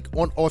 Just click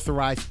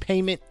unauthorized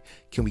payment.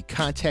 Can we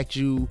contact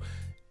you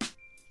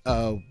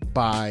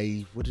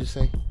by, what did it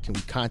say? Can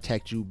we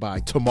contact you by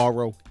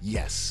tomorrow?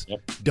 Yes.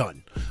 Yep.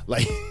 Done.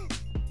 Like,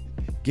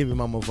 give me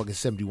my motherfucking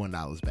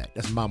 $71 back.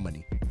 That's my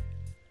money.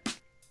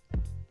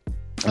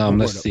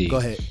 Let's see. Go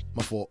ahead.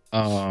 My fault.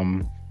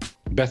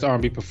 Best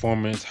R&B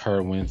performance,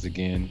 her wins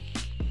again.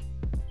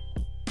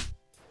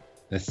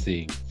 Let's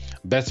see.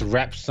 Best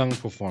rap song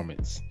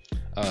performance.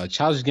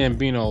 Childish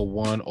Gambino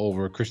won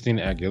over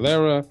Christina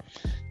Aguilera,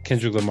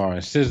 Kendrick Lamar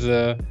and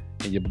SZA,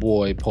 and your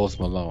boy Post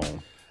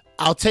Malone.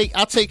 I'll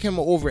take him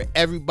over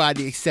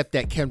everybody except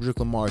that Kendrick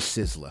Lamar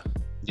Sizzler.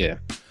 Yeah.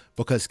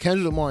 Because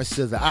Kendrick Lamar and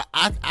SZA,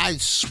 I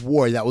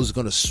swore that was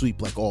gonna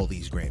sweep like all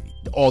these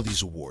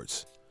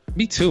awards.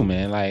 Me too,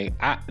 man. Like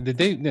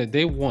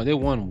they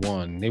won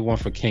one. They won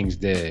for King's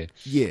Dead.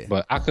 Yeah.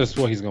 But I could have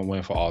swore he's gonna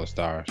win for All the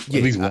Stars. Yeah,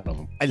 at least one of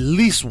them. At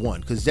least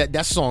one, because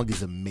that song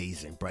is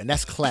amazing, bro. And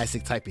that's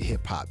classic type of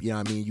hip hop. You know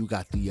what I mean? You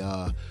got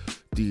the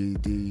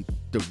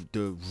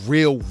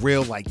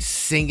real like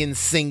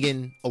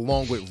singing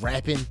along with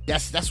rapping.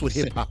 That's what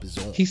hip hop is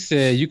on. He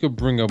said you could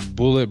bring a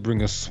bullet,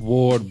 bring a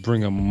sword,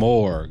 bring a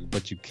morgue,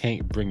 but you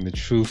can't bring the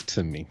truth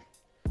to me.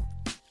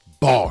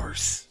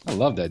 Bars. I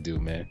love that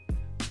dude, man.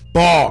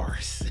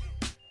 Bars.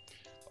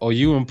 Oh,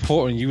 you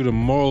important. You the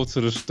moral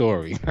to the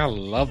story. I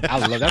love.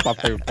 That's my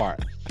favorite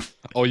part.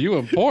 Oh, you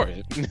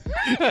important.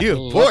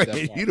 You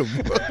important. You the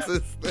moral to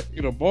the story.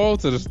 You the moral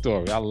to the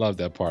story. I love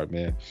that part,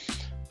 man.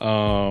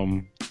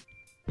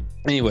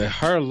 Anyway,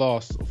 her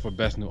loss for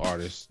Best New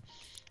Artist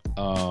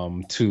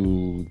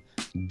to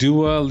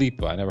Dua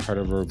Lipa. I never heard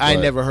of her. I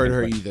never heard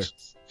her either.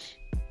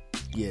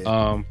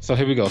 Yeah. So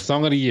here we go.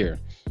 Song of the Year.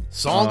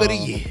 Song of the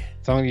Year.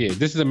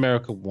 This is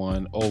America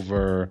won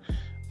over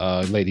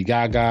Lady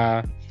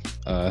Gaga,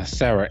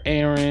 Sarah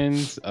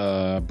Aarons,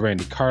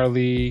 Brandy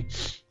Carly,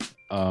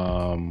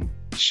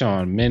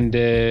 Shawn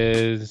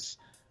Mendes,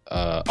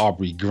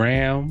 Aubrey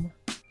Graham,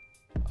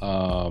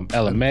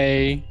 Ella Mai.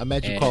 I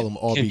imagine you call him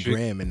Aubrey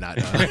Graham and not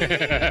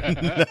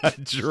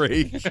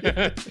Drake.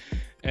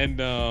 and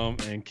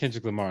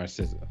Kendrick Lamar and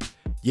SZA.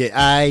 Yeah,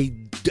 I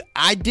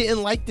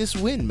didn't like this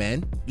win,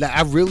 man. Like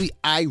I really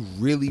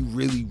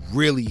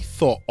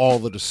thought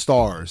All of the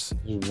Stars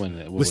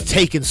was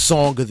taking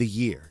Song of the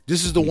Year.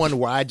 This is the one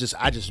where I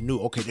just knew,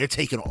 okay, they're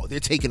taking All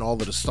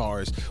of the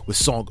Stars with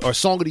Song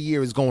of the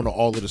Year is going to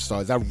All of the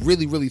Stars. I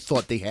really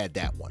thought they had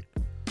that one.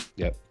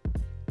 Yep,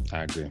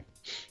 I agree.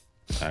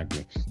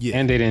 Yeah,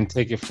 and they didn't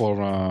take it for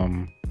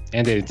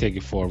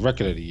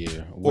Record of the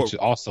Year, which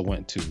also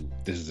went to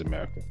This Is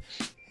America.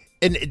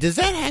 And does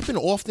that happen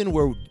often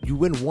where you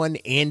win one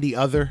and the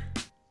other?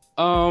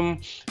 I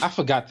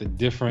forgot the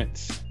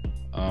difference,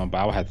 but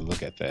I would have to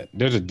look at that.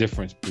 There's a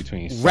difference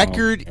between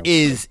record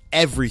is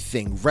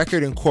everything.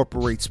 Record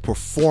incorporates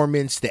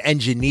performance. The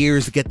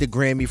engineers get the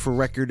Grammy for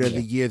Record of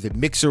the Year. The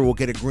mixer will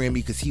get a Grammy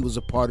because he was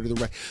a part of the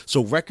record.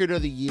 So Record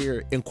of the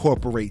Year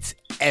incorporates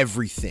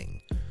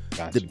everything.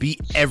 Gotcha. The beat,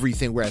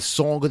 everything. Whereas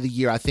Song of the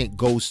Year, I think,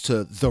 goes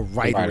to the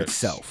writer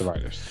itself. The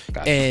writers.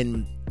 Gotcha.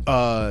 And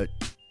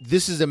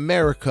This Is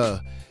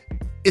America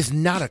is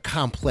not a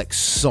complex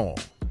song.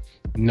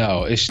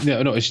 No, it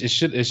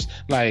should. It's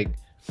like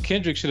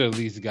Kendrick should have at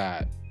least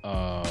got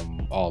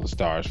All the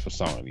Stars for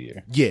Song of the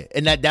Year. Yeah,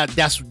 and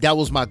that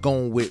was my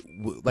going with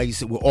like you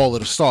said, with All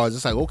of the Stars.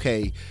 It's like,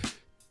 okay,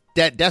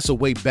 that's a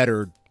way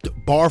better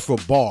bar for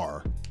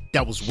bar.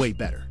 That was way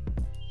better.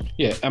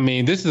 Yeah, I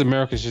mean, This Is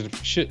America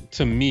should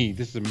to me,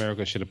 This Is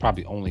America should have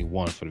probably only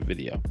won for the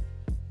video.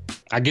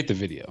 I get the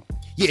video.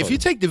 Yeah, if you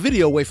take the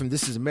video away from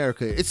This Is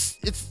America, it's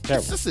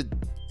just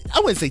I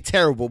wouldn't say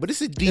terrible, but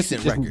it's a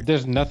decent record.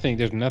 There's nothing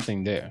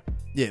there.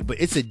 Yeah, but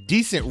it's a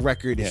decent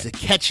record. It's a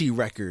catchy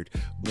record.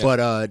 Yeah.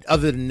 But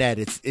other than that,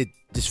 it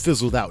just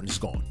fizzled out and it's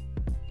gone.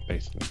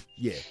 Basically.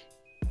 Yeah.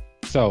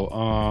 So,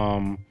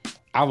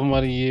 album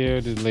of the year,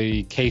 the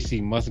lady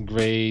Casey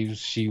Musgraves,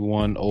 she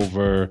won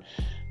over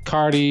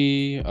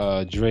Cardi,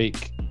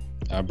 Drake,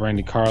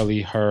 Brandy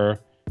Carly, her,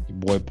 your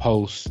boy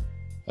Post,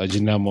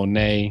 Janelle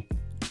Monáe,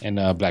 and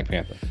Black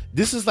Panther.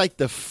 This is like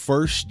the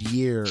first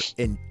year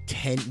in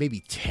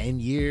 10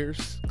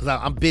 years. Because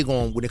I'm big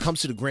on, when it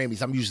comes to the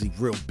Grammys, I'm usually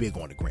real big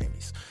on the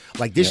Grammys.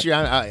 Like this year,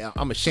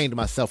 I'm ashamed of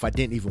myself. I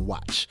didn't even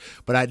watch.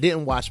 But I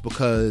didn't watch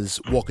because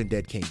Walking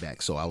Dead came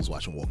back. So I was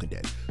watching Walking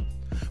Dead.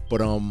 But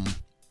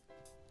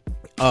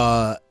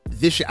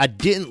this year, I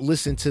didn't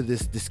listen to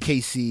this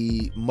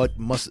Casey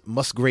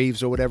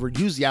Musgraves or whatever.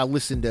 Usually I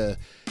listen to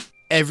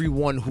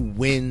everyone who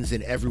wins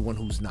and everyone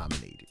who's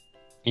nominated.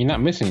 You're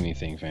not missing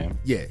anything, fam.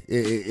 Yeah,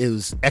 it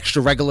was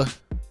extra regular.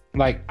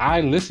 Like,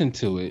 I listened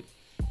to it,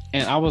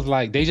 and I was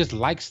like, they just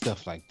like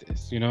stuff like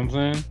this. You know what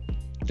I'm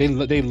saying?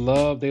 They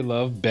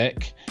love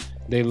Beck.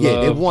 They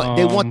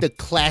want the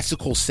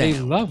classical sound. They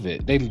love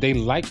it. They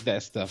like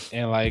that stuff,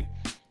 and like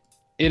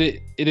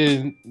it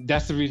is.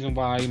 That's the reason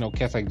why, you know,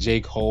 cats like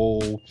J.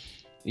 Cole,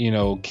 you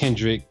know,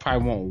 Kendrick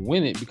probably won't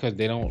win it, because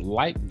they don't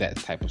like that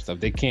type of stuff.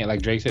 They can't,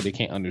 like Drake said, they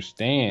can't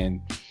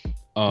understand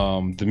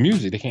the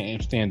music. They can't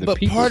understand the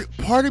people. But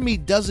part of me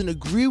doesn't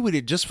agree with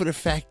it, just for the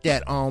fact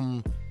that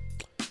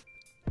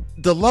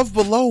The Love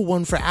Below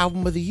won for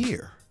Album of the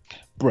Year.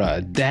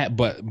 Bruh,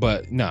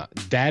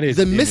 that is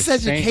The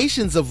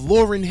Miseducations of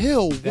Lauryn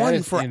Hill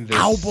won for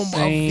Album of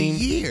the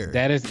Year.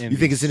 That is in You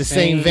think it's in the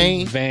same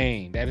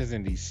vein? That is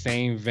in the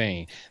same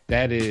vein.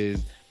 That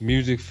is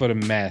music for the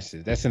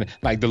masses. That's in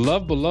like The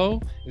Love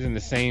Below is in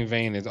the same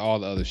vein as all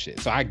the other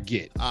shit. So I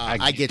get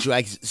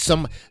you.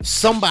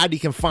 Somebody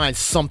can find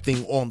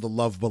something on The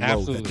Love Below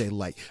Absolutely. that they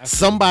like. Absolutely.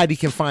 Somebody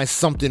can find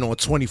something on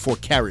 24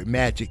 Karat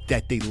Magic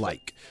that they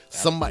like.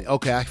 Somebody,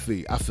 okay, I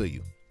feel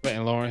you. But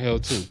in Lauryn Hill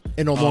too.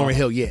 And on Lauryn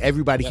Hill, yeah,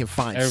 everybody can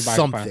find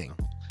something.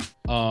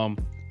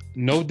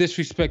 No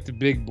disrespect to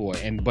Big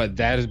Boy, but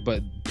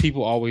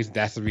people always,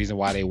 that's the reason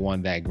why they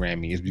won that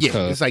Grammy, is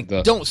because it's like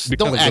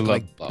don't act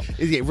like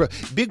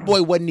Big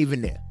Boy wasn't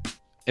even there.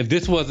 If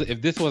this was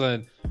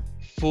a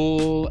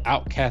full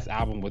Outkast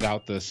album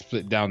without the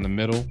split down the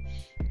middle,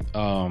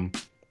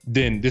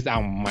 then this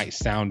album might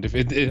sound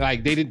different.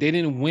 Like they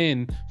didn't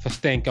win for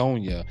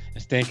Stankonia,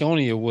 and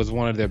Stankonia was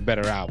one of their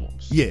better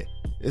albums. Yeah,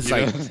 it's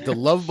The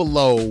Love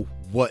Below.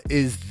 What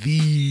is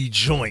the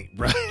joint,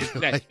 right?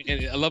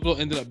 And Love Below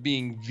ended up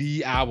being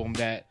the album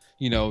that,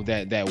 you know,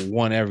 that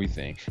won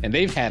everything. And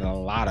they've had a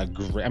lot of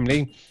great. I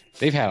mean,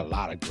 they've had a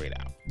lot of great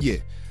albums. Yeah,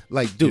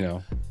 like dude, you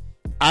know,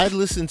 I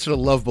listened to The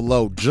Love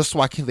Below just so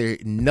I can hear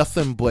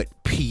nothing but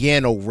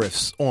piano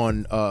riffs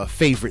on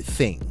Favorite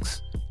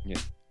Things. Yeah.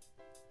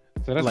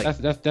 So that's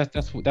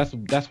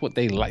what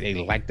they like. They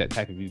like that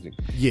type of music.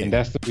 Yeah, and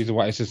that's the reason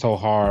why it's just so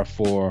hard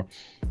for,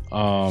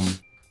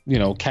 you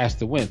know, Cass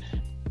to win.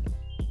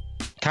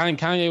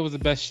 Kanye was the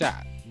best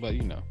shot, but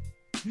you know.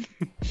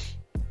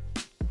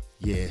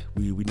 Yeah,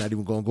 we not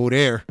even gonna go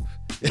there.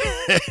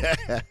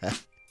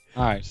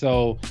 All right,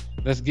 so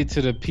let's get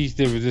to the Piece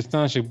de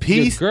Resistance.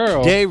 Piece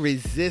de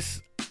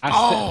Resistance.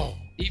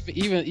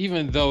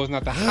 Even though it's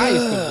not the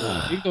highest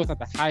award, even though it's not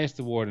the highest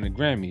award in the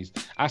Grammys,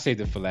 I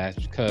saved it for last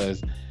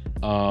because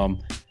I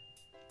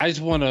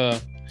just want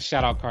to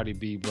shout out Cardi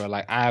B, bro.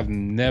 Like, I've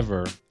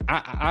never.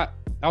 I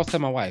was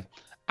telling my wife,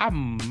 I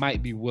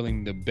might be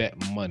willing to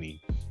bet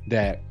money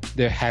that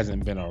there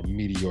hasn't been a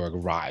meteoric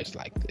rise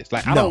like this.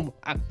 Like, and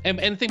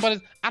the thing about it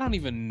is, I don't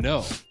even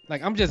know.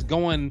 Like, I'm just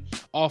going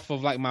off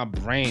of like my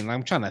brain. Like,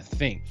 I'm trying to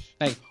think.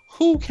 Like,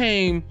 who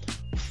came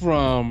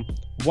from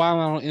while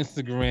on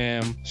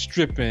Instagram,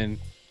 stripping,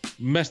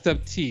 messed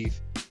up teeth,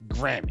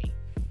 Grammy,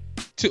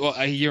 to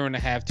a year and a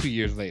half, 2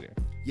 years later?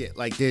 Yeah,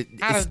 like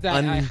how does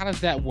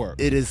that work?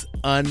 It is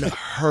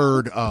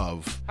unheard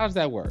of. How does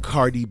that work?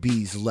 Cardi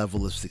B's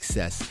level of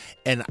success,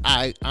 and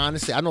I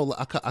honestly, I know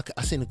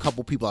I seen a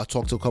couple people. I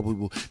talked to a couple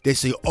people. They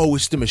say, "Oh,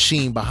 it's the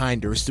machine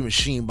behind her. It's the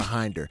machine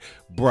behind her."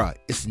 Bruh,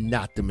 it's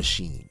not the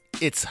machine.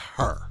 It's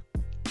her.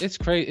 It's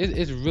crazy.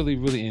 It's really,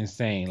 really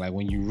insane. Like,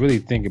 when you really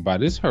think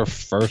about it, it's her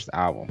first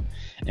album,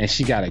 and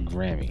she got a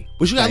Grammy.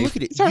 But you gotta look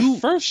at it. It's her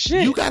first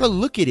shit. You gotta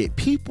look at it.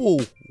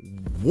 People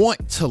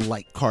want to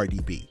like Cardi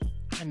B.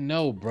 I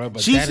know, bro,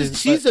 but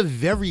she's a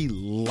very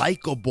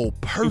likable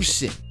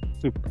person.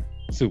 Super.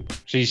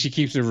 She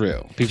keeps it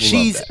real. People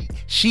love that.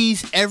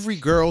 She's every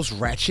girl's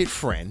ratchet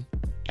friend.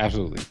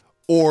 Absolutely.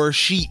 Or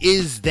she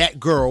is that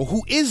girl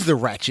who is the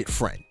ratchet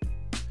friend.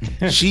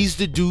 She's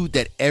the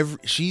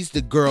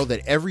girl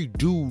that every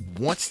dude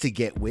wants to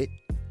get with.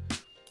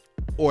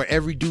 Or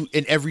every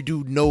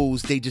dude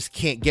knows they just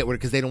can't get with her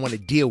because they don't want to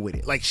deal with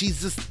it. Like, she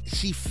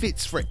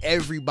fits for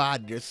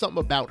everybody. There's something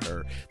about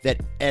her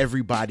that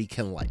everybody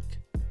can like.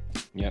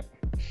 Yep.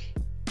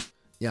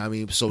 Yeah, I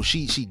mean, so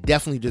she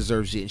definitely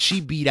deserves it. And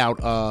she beat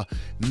out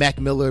Mac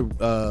Miller,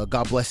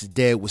 God bless his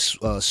dead, with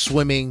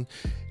Swimming,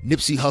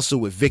 Nipsey Hussle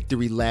with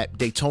Victory Lap,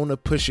 Daytona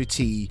Pusha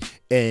T,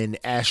 and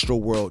Astro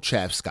World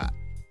Trav Scott.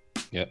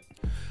 Yep.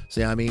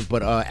 So, I mean,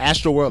 but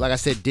Astro World, like I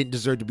said, didn't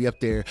deserve to be up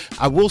there.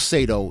 I will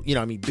say, though, you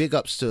know, I mean, big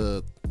ups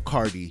to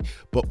Cardi,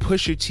 but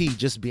Pusha T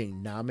just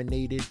being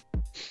nominated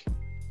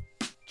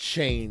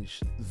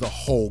changed the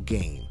whole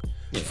game.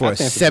 Yeah, for a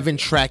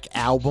 7-track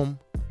album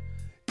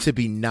to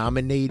be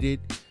nominated.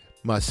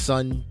 My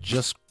son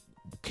just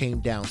came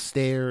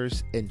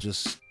downstairs and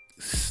just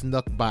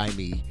snuck by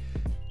me,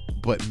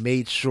 but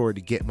made sure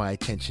to get my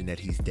attention that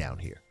he's down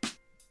here.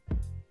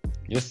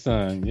 Your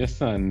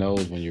son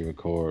knows when you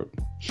record,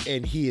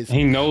 and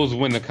he knows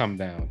when to come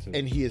down too.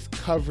 And he is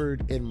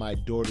covered in my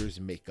daughter's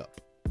makeup.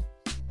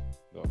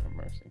 Lord have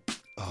mercy.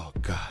 Oh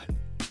God.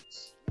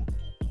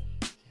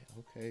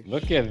 Okay.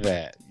 Look at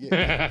that.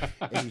 Yeah.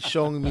 And he's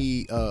showing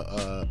me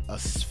a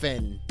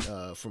Sven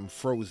from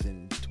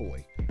Frozen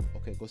toy.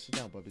 Okay, go sit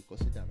down, Bubby. Go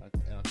sit down, and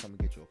I'll come and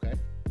get you. Okay.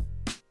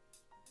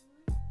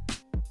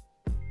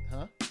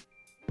 Huh?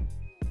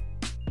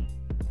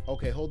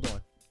 Okay, hold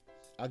on.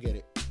 I'll get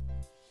it.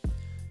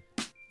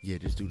 Yeah,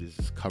 this dude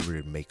is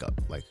covered in makeup.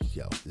 Like,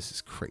 yo, this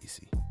is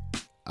crazy.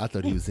 I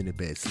thought he was in the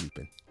bed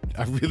sleeping.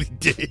 I really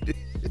did.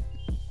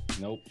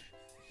 Nope.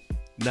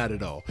 Not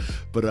at all.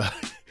 But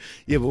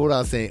yeah, but what I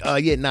was saying, I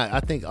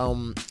think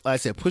like I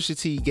said, Pusha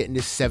T getting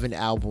this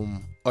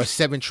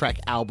 7-track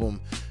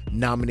album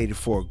nominated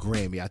for a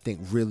Grammy, I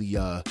think really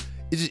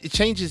it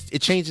changes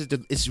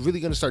it's really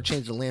gonna start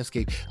changing the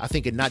landscape, I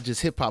think, and not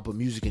just hip hop but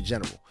music in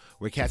general,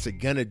 where cats are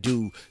gonna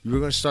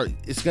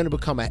it's gonna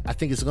become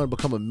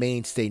a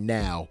mainstay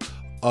now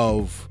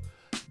of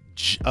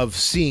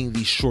seeing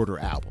these shorter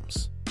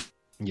albums.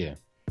 Yeah.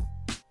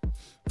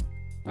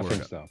 I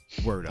think so.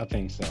 Word up. I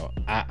think so.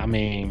 I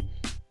mean,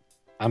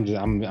 I'm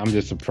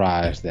just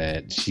surprised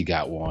that she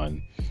got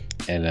one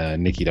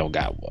and Nicki don't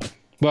got one.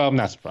 Well, I'm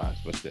not surprised,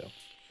 but still.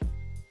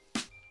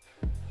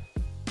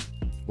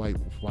 Why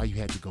you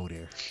had to go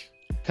there?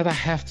 Because I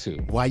have to.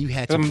 Why you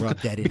had to rub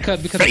that in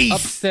because face? I'm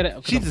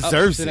upset. She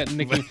deserves it.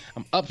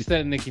 I'm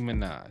upset at Nicki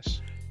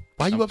Minaj.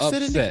 Why you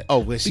upset at Nicki? Oh,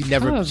 well,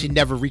 she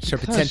never reached her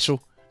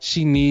potential.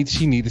 She need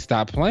to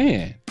stop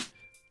playing.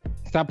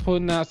 Stop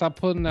putting out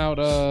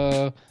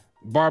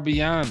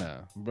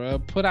Barbiana, bro.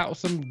 Put out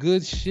some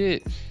good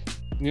shit.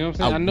 You know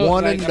what I'm saying? I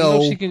want to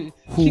know she can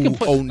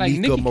put, Onika like,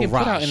 Nicki Mirage can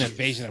put out an is.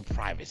 Invasion of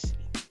Privacy.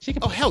 She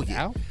can. Oh, hell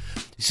yeah. Out.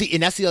 See,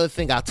 and that's the other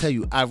thing I'll tell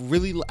you. I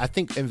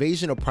think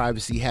Invasion of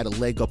Privacy had a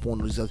leg up on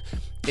those others.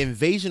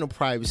 Invasion of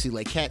Privacy,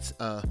 like cats,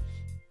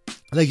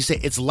 like you said,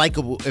 it's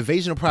likable.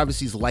 Invasion of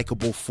Privacy is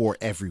likable for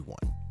everyone.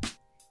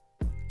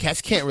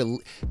 Cats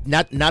can't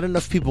not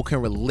enough people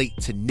can relate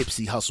to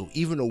Nipsey Hussle,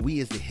 even though we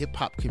as the hip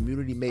hop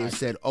community may have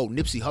said, "Oh,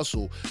 Nipsey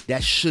Hussle,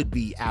 that should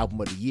be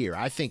album of the year."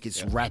 I think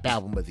it's rap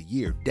album of the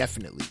year,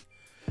 definitely.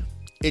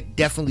 It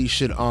definitely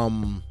should.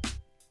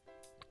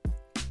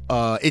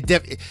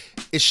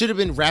 It should have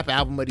been rap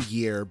album of the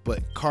year,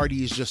 but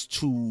Cardi is just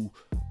too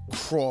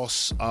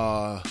cross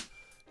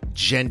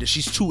gender.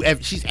 She's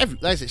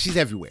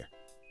everywhere.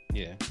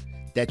 Yeah.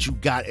 That you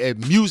got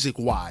music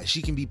wise,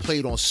 she can be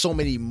played on so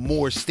many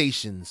more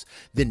stations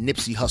than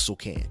Nipsey Hussle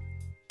can.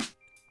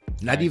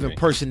 Not even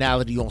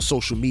personality on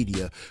social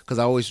media, because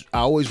I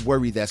always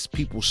worry that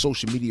people's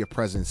social media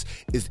presence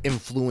is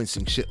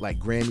influencing shit like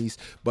Grammys.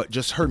 But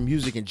just her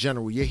music in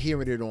general, you're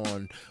hearing it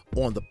on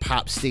the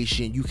pop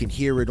station, you can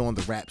hear it on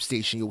the rap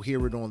station, you'll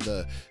hear it on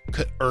the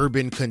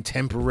urban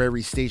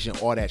contemporary station,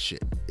 all that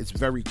shit. It's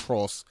very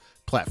cross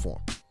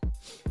platform.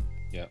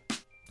 Yeah.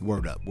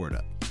 Word up.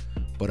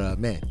 But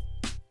man,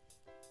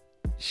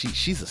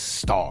 she's a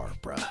star,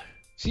 bruh.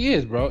 She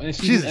is, bro, and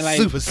she's a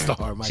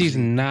superstar. She's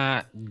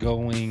not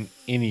going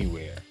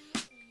anywhere.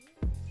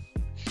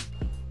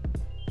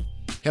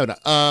 Hell no.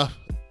 I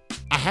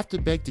have to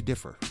beg to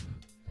differ.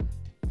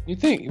 You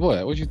think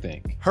what? What you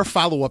think? Her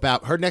follow-up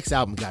album, her next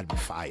album, got to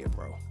be fire,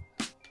 bro.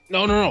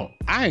 No.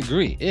 I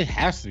agree. It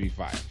has to be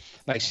fire.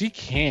 Like she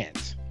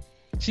can't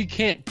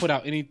put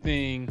out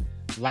anything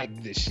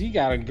like this. She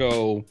gotta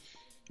go.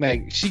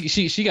 Like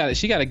she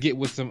gotta get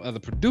with some other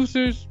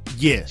producers.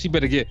 Yeah. She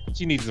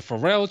needs a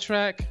Pharrell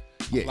track.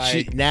 Yeah. Like,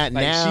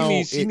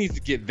 she needs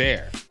to get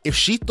there. If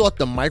she thought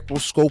the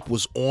microscope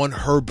was on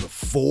her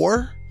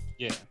before,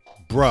 yeah,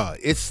 bruh,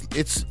 it's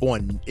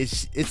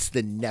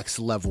the next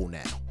level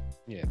now.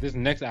 Yeah, this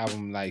next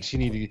album, like she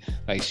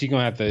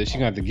gonna have to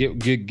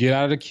get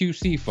out of the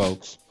QC,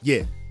 folks.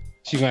 Yeah.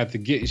 She had to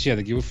get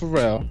with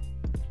Pharrell.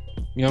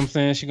 You know what I'm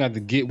saying? She got to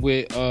get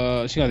with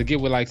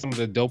like some of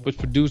the dopest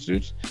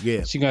producers.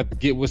 Yeah. She got to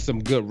get with some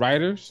good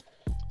writers.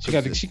 She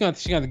got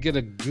to get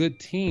a good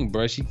team,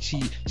 bro. She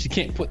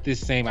can't put this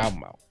same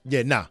album out.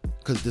 Yeah, nah,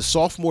 because the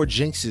sophomore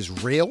jinx is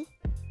real,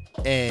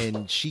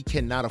 and she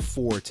cannot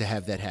afford to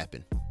have that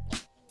happen.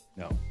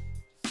 No,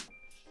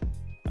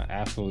 I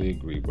absolutely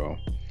agree, bro.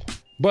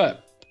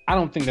 But I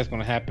don't think that's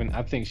gonna happen.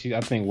 I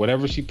think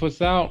whatever she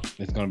puts out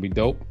is gonna be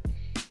dope.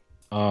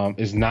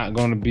 It's not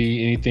gonna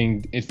be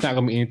anything. It's not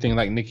gonna be anything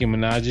like Nicki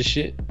Minaj's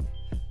shit.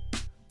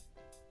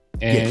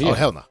 And Oh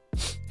hell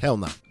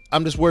no.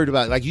 I'm just worried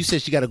about, like you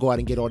said, she got to go out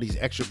and get all these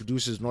extra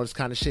producers and all this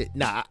kind of shit.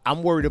 Nah,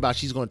 I'm worried about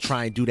she's gonna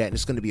try and do that, and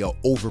it's gonna be an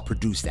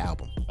overproduced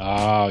album.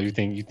 Oh, you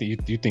think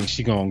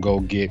she gonna go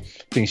get?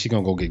 Think she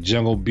gonna go get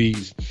Jungle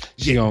Beats?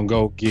 She gonna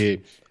go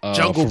get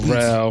Jungle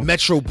Pharrell, Beats,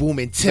 Metro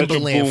Boomin,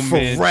 Timbaland,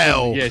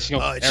 Pharrell. Yeah, she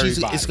gonna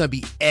it's gonna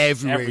be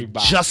everywhere.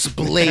 Everybody. Just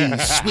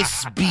Blaze,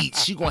 Swiss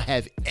Beats. She gonna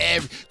have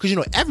because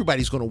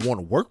everybody's gonna want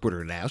to work with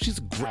her now. She's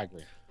a great.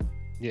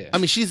 Yeah. I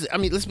mean, she's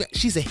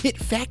a hit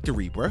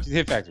factory, bro. She's a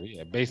hit factory,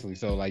 yeah, basically.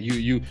 So like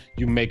you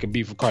make a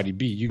beat for Cardi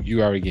B,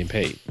 you already getting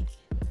paid.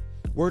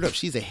 Word up,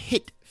 she's a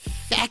hit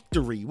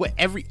factory.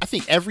 I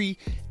think every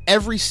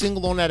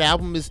single on that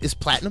album is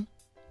platinum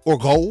or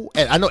gold.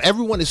 And I know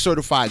everyone is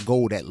certified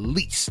gold at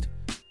least.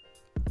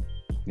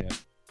 Yeah.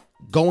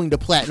 Going to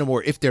platinum,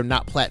 or if they're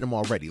not platinum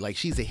already. Like,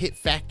 she's a hit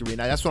factory.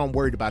 Now that's what I'm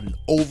worried about, an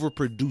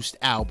overproduced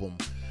album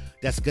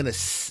it's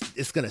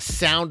gonna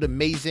sound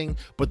amazing,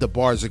 but the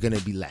bars are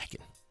gonna be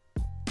lacking.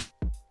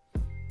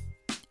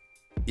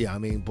 Yeah, I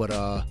mean, but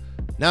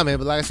nah, man.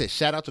 But like I said,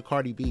 shout out to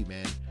Cardi B,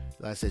 man.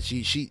 Like I said,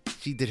 she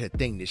did her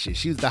thing this year.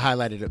 She was the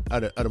highlight of the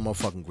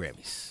motherfucking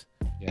Grammys.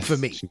 Yes, for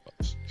me. She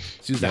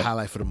was the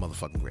highlight for the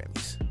motherfucking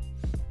Grammys.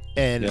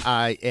 And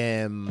I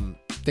am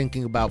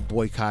thinking about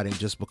boycotting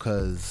just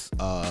because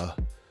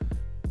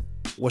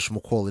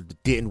whatchamacallit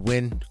didn't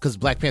win, because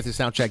Black Panther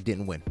soundtrack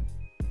didn't win.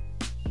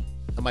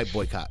 I might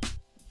boycott.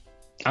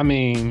 I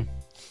mean,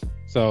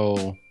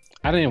 so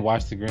I didn't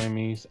watch the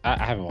Grammys. I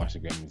haven't watched the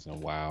Grammys in a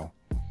while.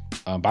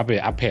 But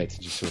I pay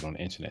attention to it on the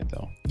internet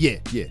though. Yeah.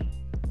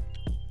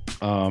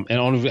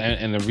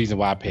 And the reason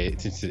why I pay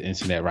attention to the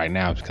internet right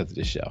now is because of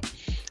this show.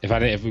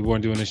 If we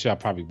weren't doing this show, I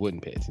probably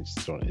wouldn't pay attention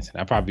to it on the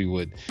internet. I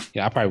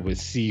probably would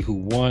see who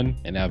won,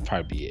 and that would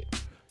probably be it.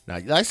 Now,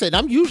 like I said,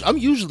 I'm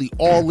usually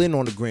all in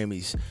on the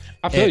Grammys.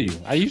 I feel you.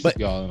 I used to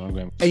be all in on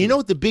Grammys. And you know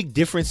what the big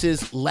difference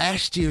is?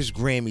 Last year's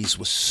Grammys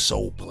was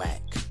so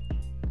black.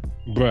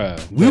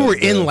 Bruh. We were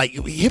in like,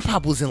 hip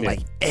hop was in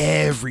like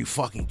every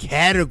fucking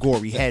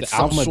category. Had the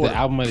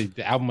album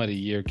of the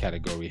year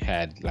category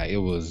had like, it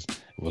was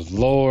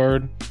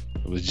Lorde,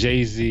 it was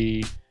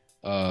Jay-Z,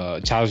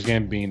 Childish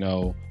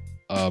Gambino,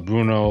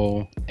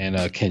 Bruno,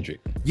 and Kendrick.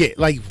 Yeah,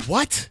 like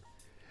what?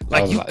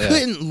 Like you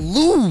couldn't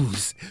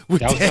lose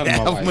with that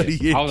album of the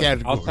year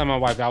category. I was telling my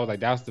wife, I was like,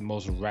 that's the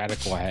most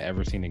radical I had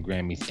ever seen in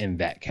Grammys in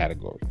that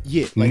category.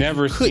 Yeah, like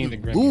never seen the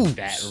Grammys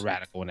that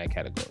radical in that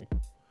category.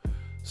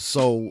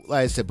 So,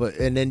 like I said,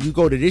 and then you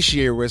go to this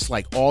year where it's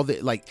like all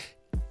the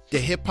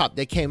hip hop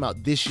that came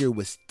out this year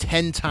was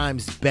 10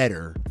 times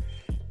better,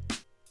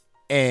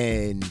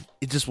 and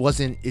it just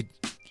wasn't it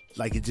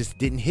just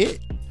didn't hit.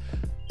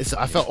 So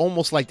I felt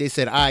almost like they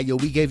said, all right, yo,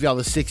 we gave y'all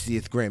the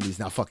 60th Grammys.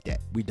 Now fuck that.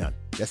 We done.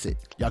 That's it.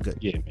 Y'all good.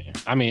 Yeah, man.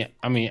 I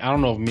mean, I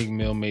don't know if Meek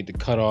Mill made the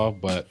cutoff,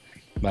 but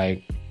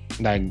like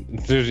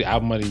seriously,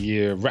 album of the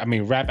year. I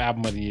mean, rap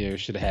album of the year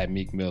should have had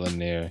Meek Mill in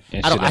there.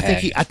 And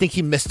I think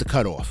he missed the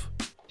cutoff.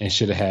 And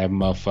should have had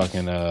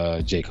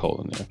motherfucking J.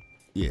 Cole in there.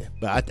 Yeah,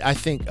 but I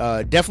think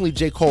definitely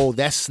J. Cole,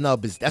 that's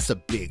a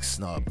big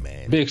snub,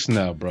 man. Big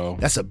snub, bro.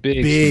 That's a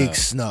big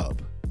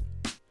snub.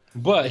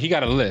 But he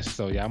got a list,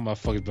 so y'all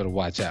motherfuckers better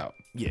watch out.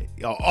 Yeah.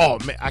 Oh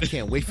man, I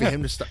can't wait for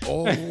him to start.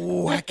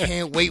 Oh, I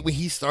can't wait when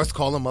he starts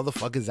calling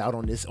motherfuckers out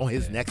on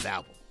his next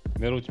album.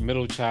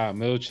 Middle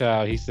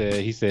child. He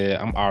said,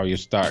 I'm Arya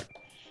Stark.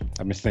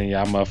 I've been saying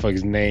y'all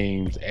motherfuckers'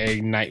 names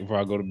every night before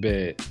I go to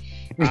bed.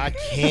 I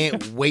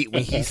can't wait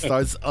when he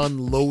starts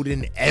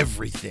unloading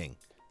everything.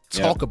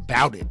 Talk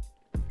about it.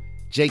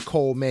 J.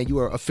 Cole, man, you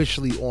are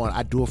officially on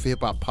I Do It for Hip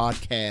Hop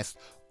podcast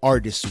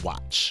Artist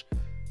Watch.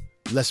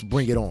 Let's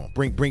bring it on.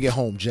 Bring it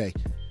home, Jay.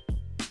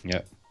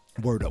 Yep.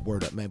 Word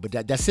up, man. But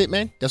that's it,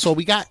 man. That's all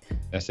we got.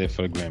 That's it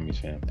for the Grammys,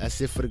 fam. That's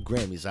it for the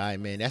Grammys. All right,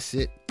 man. That's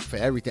it for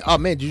everything. Oh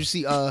man, did you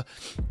see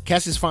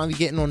Cass is finally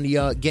getting on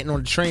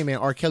the train, man.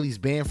 R. Kelly's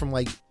banned from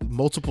like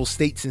multiple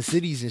states and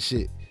cities and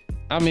shit.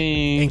 I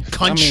mean, and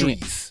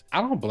countries.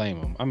 I don't blame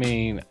him. I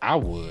mean, I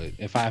would.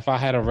 If I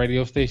had a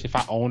radio station, if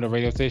I owned a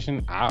radio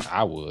station,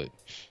 I would.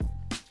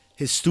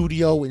 His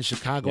studio in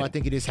Chicago, I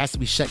think it is, has to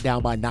be shut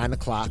down by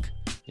 9:00.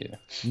 Yeah.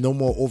 No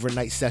more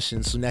overnight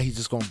sessions. So now he's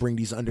just gonna bring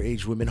these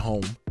underage women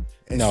home.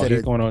 No,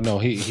 he's going on. No,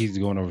 he's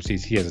going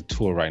overseas. He has a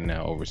tour right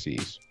now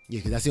overseas. Yeah,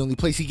 because that's the only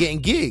place he's getting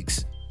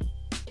gigs.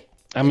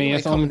 I mean,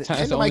 it's the only time.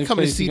 It's the only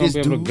place he's gonna be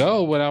able to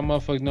go without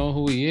motherfuckers knowing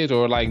who he is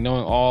or like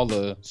knowing all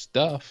the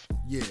stuff.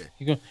 Yeah,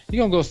 he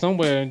gonna go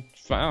somewhere. And,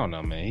 I don't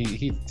know, man.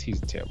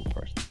 He's a terrible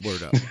person.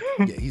 Word up.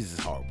 Yeah, he's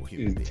a horrible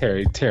human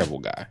being. Terrible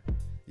guy.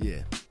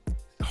 Yeah,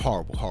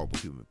 horrible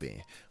human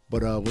being.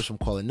 But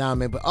whatchamacallit? Nah,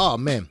 man. But oh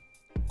man,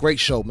 great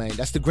show, man.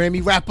 That's the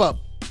Grammy wrap up.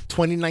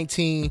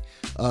 2019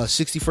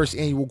 61st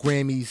annual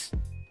Grammys.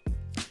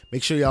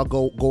 Make sure y'all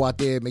go out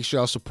there. Make sure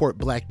y'all support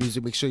black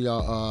music. Make sure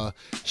y'all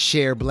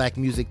share black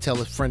music.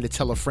 Tell a friend to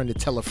tell a friend to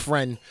tell a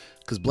friend,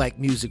 because black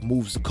music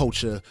moves the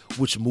culture,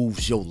 which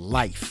moves your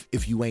life,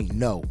 if you ain't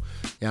know. You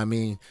know what I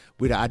mean?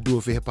 We're the I Do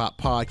It for Hip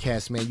Hop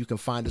podcast, man. You can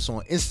find us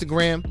on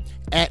Instagram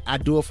at I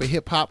Do It for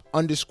Hip Hop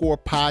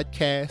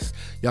 _podcast.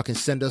 Y'all can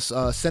send us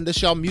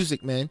y'all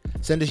music, man.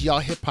 Send us y'all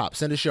hip hop.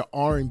 Send us your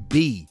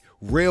R&B.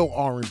 Real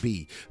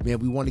R&B, man.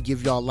 We want to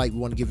give y'all light. We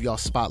want to give y'all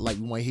spotlight.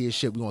 We want to hear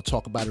shit. We want to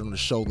talk about it on the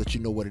show. Let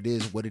you know what it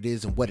is,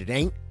 and what it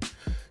ain't.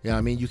 You know what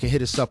I mean? You can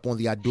hit us up on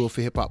the I Do It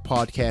for Hip Hop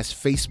Podcast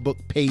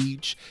Facebook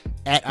page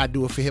at I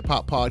Do It for Hip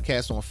Hop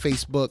Podcast on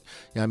Facebook.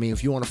 You know what I mean?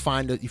 If you want to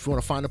find a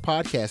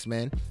podcast,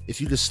 man, if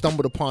you just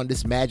stumbled upon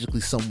this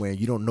magically somewhere and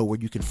you don't know where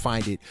you can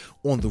find it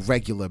on the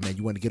regular, man,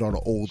 you want to get all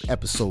the old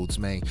episodes,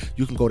 man,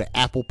 you can go to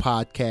Apple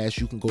Podcasts,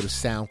 you can go to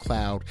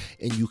SoundCloud,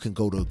 and you can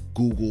go to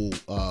Google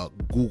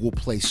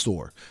Play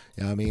Store.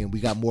 You know what I mean? We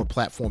got more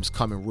platforms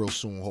coming real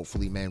soon,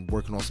 hopefully, man.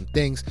 Working on some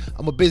things.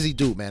 I'm a busy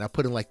dude, man. I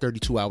put in like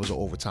 32 hours of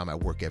overtime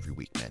at work every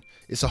week, man.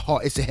 It's a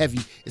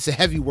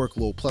heavy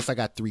workload. Plus, I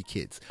got 3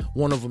 kids.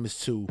 One of them is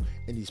 2,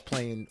 and he's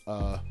playing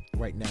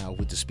right now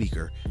with the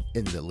speaker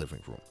in the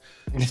living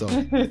room. So,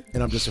 and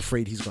I'm just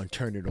afraid he's going to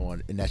turn it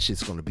on, and that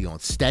shit's going to be on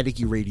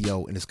staticky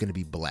radio, and it's going to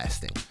be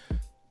blasting.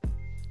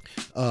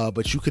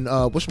 But you can,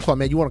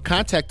 man, you want to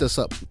contact us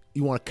up.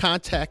 You want to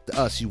contact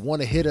us. You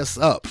want to hit us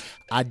up.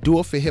 I do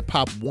it for hip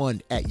hop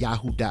 1 at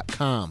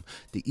yahoo.com.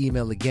 The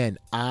email again,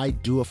 I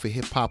do it for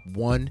hip hop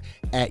 1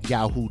 at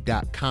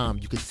yahoo.com.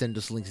 You can send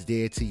us links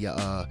there to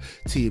your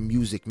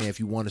music, man.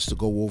 If you want us to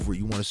go over it,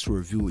 you want us to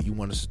review it, you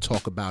want us to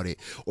talk about it,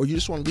 or you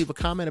just want to leave a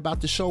comment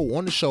about the show,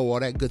 on the show, all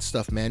that good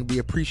stuff, man. We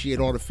appreciate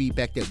all the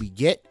feedback that we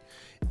get.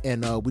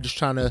 And we're just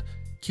trying to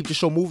keep the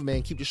show moving,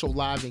 man. Keep the show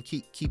live and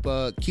keep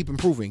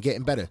improving,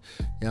 getting better.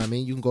 You know what I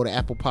mean? You can go to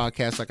Apple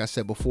Podcasts, like I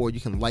said before.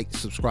 You can like,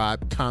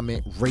 subscribe,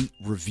 comment, rate,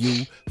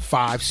 review,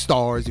 5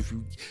 stars. If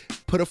you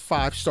put a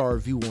 5-star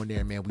review on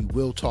there, man, we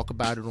will talk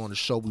about it on the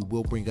show. We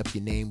will bring up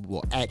your name. We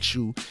will at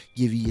you,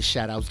 give you your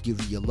shout outs, give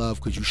you your love,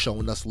 because you're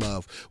showing us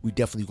love. We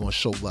definitely going to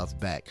show love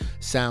back.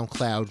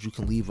 SoundCloud, you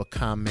can leave a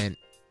comment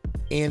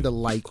and a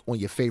like on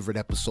your favorite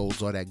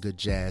episodes, all that good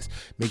jazz.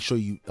 Make sure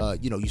you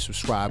you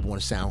subscribe on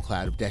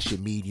SoundCloud if that's your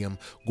medium.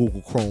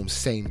 Google Chrome,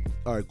 same,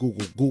 or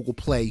Google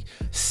Play,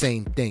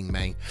 same thing,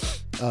 man.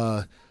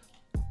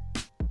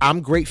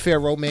 I'm Great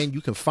Pharaoh, man.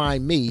 You can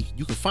find me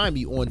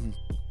on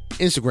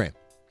Instagram.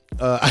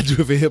 I do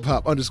it for hip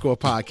hop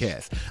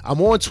 _podcast. I'm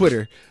on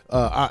Twitter.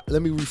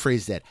 Let me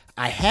rephrase that.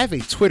 I have a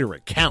Twitter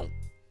account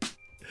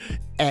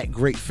at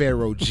Great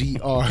Pharaoh,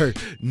 GR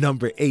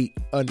number 8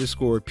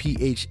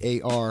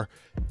 _PHARAOH.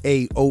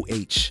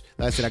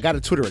 Like I said, I got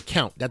a Twitter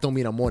account. That don't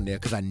mean I'm on there,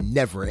 because I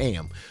never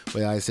am. But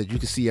like I said, you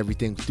can see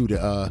everything through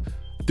the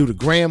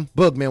gram.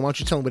 Bug, man, why don't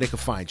you tell them where they can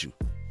find you?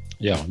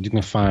 Yo, you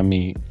can find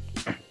me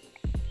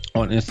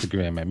on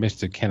Instagram at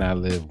Mr. Can I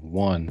Live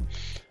 1.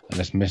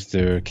 That's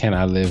Mr. Can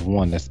I Live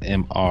 1. That's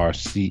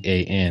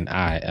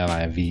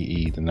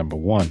MrCanilive, the number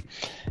 1.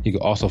 You can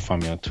also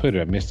find me on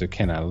Twitter at Mr.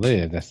 Can I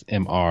Live. That's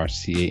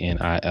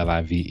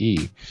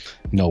MrCanilive.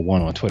 No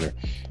 1 on Twitter.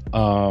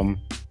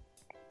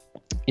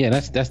 Yeah,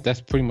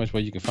 that's pretty much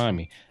where you can find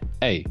me.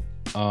 Hey,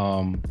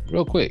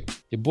 real quick,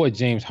 your boy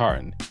James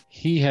Harden.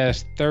 He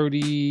has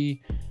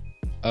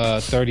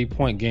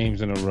 30-point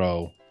games in a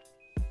row.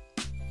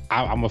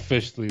 I'm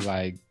officially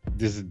like,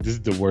 this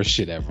is the worst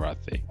shit ever, I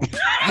think.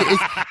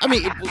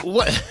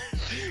 What?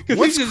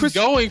 Because he's just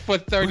going for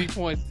 30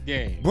 points a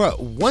game, bro.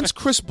 Once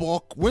Chris Paul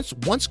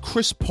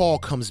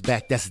comes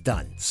back, that's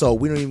done. So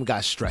we don't even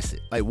gotta stress it.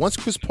 Like, once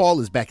Chris Paul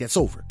is back, that's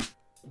over.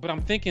 But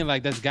I'm thinking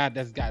like that's got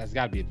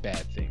to be a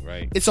bad thing,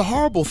 right? It's a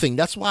horrible thing.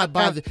 That's why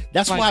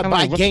It's kind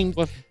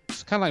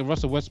of like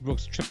Russell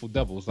Westbrook's triple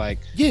doubles.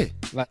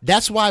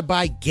 That's why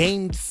by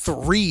game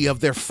 3 of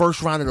their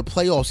first round of the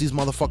playoffs, these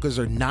motherfuckers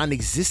are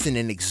non-existent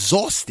and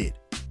exhausted.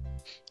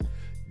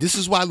 This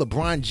is why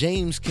LeBron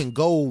James can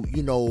go,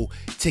 to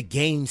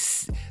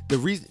games.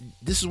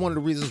 This is one of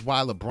the reasons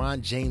why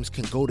LeBron James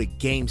can go to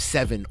game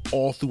 7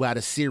 all throughout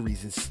a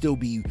series and still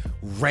be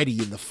ready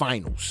in the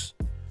finals.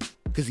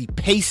 Because he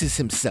paces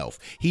himself.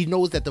 He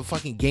knows that the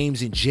fucking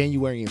games in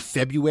January and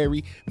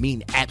February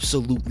mean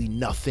absolutely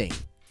nothing.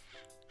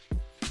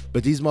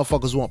 But these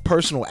motherfuckers want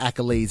personal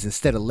accolades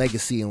instead of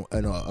legacy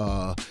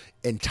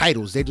and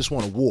titles. They just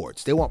want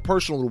awards. They want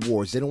personal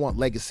awards. They don't want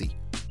legacy.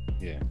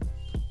 Yeah.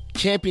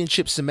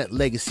 Championships cement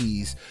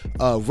legacies.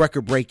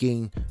 Record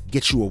breaking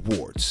get you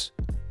awards.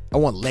 I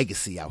want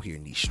legacy out here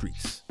in these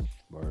streets.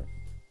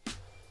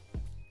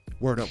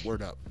 Word up.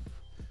 Word up,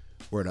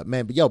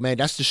 man. But yo, man,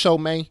 that's the show,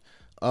 man.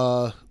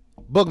 Bug,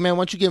 man,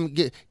 why don't you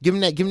give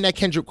him that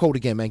Kendrick quote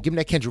again, man? Give him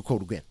that Kendrick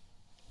quote again.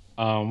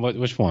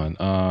 Which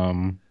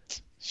one?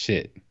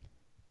 Shit.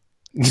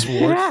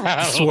 Sword.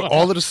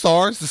 All of the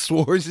stars, the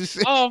swords and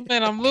shit. Oh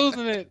man, I'm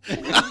losing it.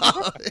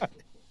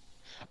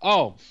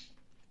 Oh,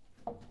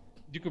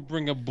 you could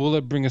bring a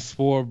bullet, bring a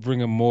sword,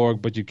 bring a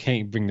morgue, but you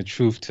can't bring the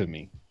truth to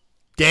me.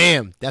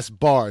 Damn, that's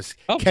bars.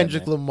 Okay,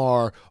 Kendrick man.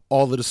 Lamar,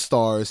 All of the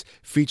Stars,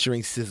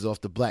 featuring SZA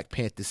off the Black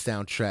Panther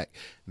soundtrack.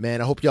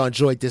 Man, I hope y'all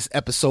enjoyed this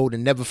episode,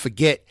 and never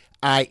forget,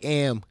 I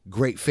am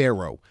Great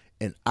Pharaoh,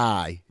 and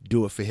I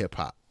do it for hip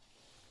hop.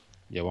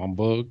 Yo, I'm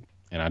Bug,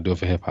 and I do it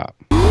for hip hop.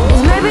 Maybe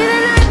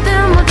the night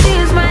that my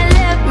tears might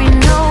let me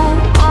know.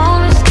 All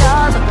the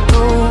stars are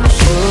close,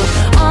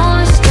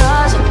 all the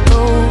stars are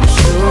close,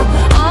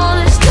 all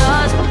the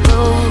stars are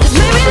close.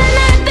 Maybe the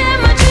night that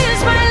my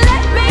tears might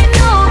let me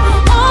know.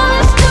 All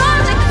the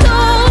stars are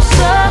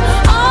closer,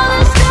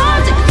 all the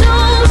stars are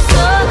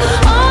closer,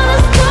 all the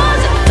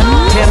stars are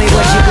closer. Tell me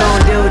what you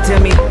gonna do to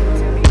me.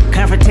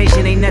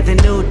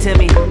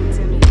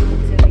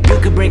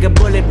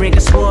 bring a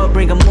sword,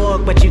 bring a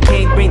morgue, but you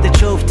can't bring the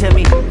truth to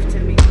me.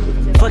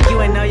 Fuck you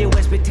and all your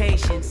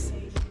expectations.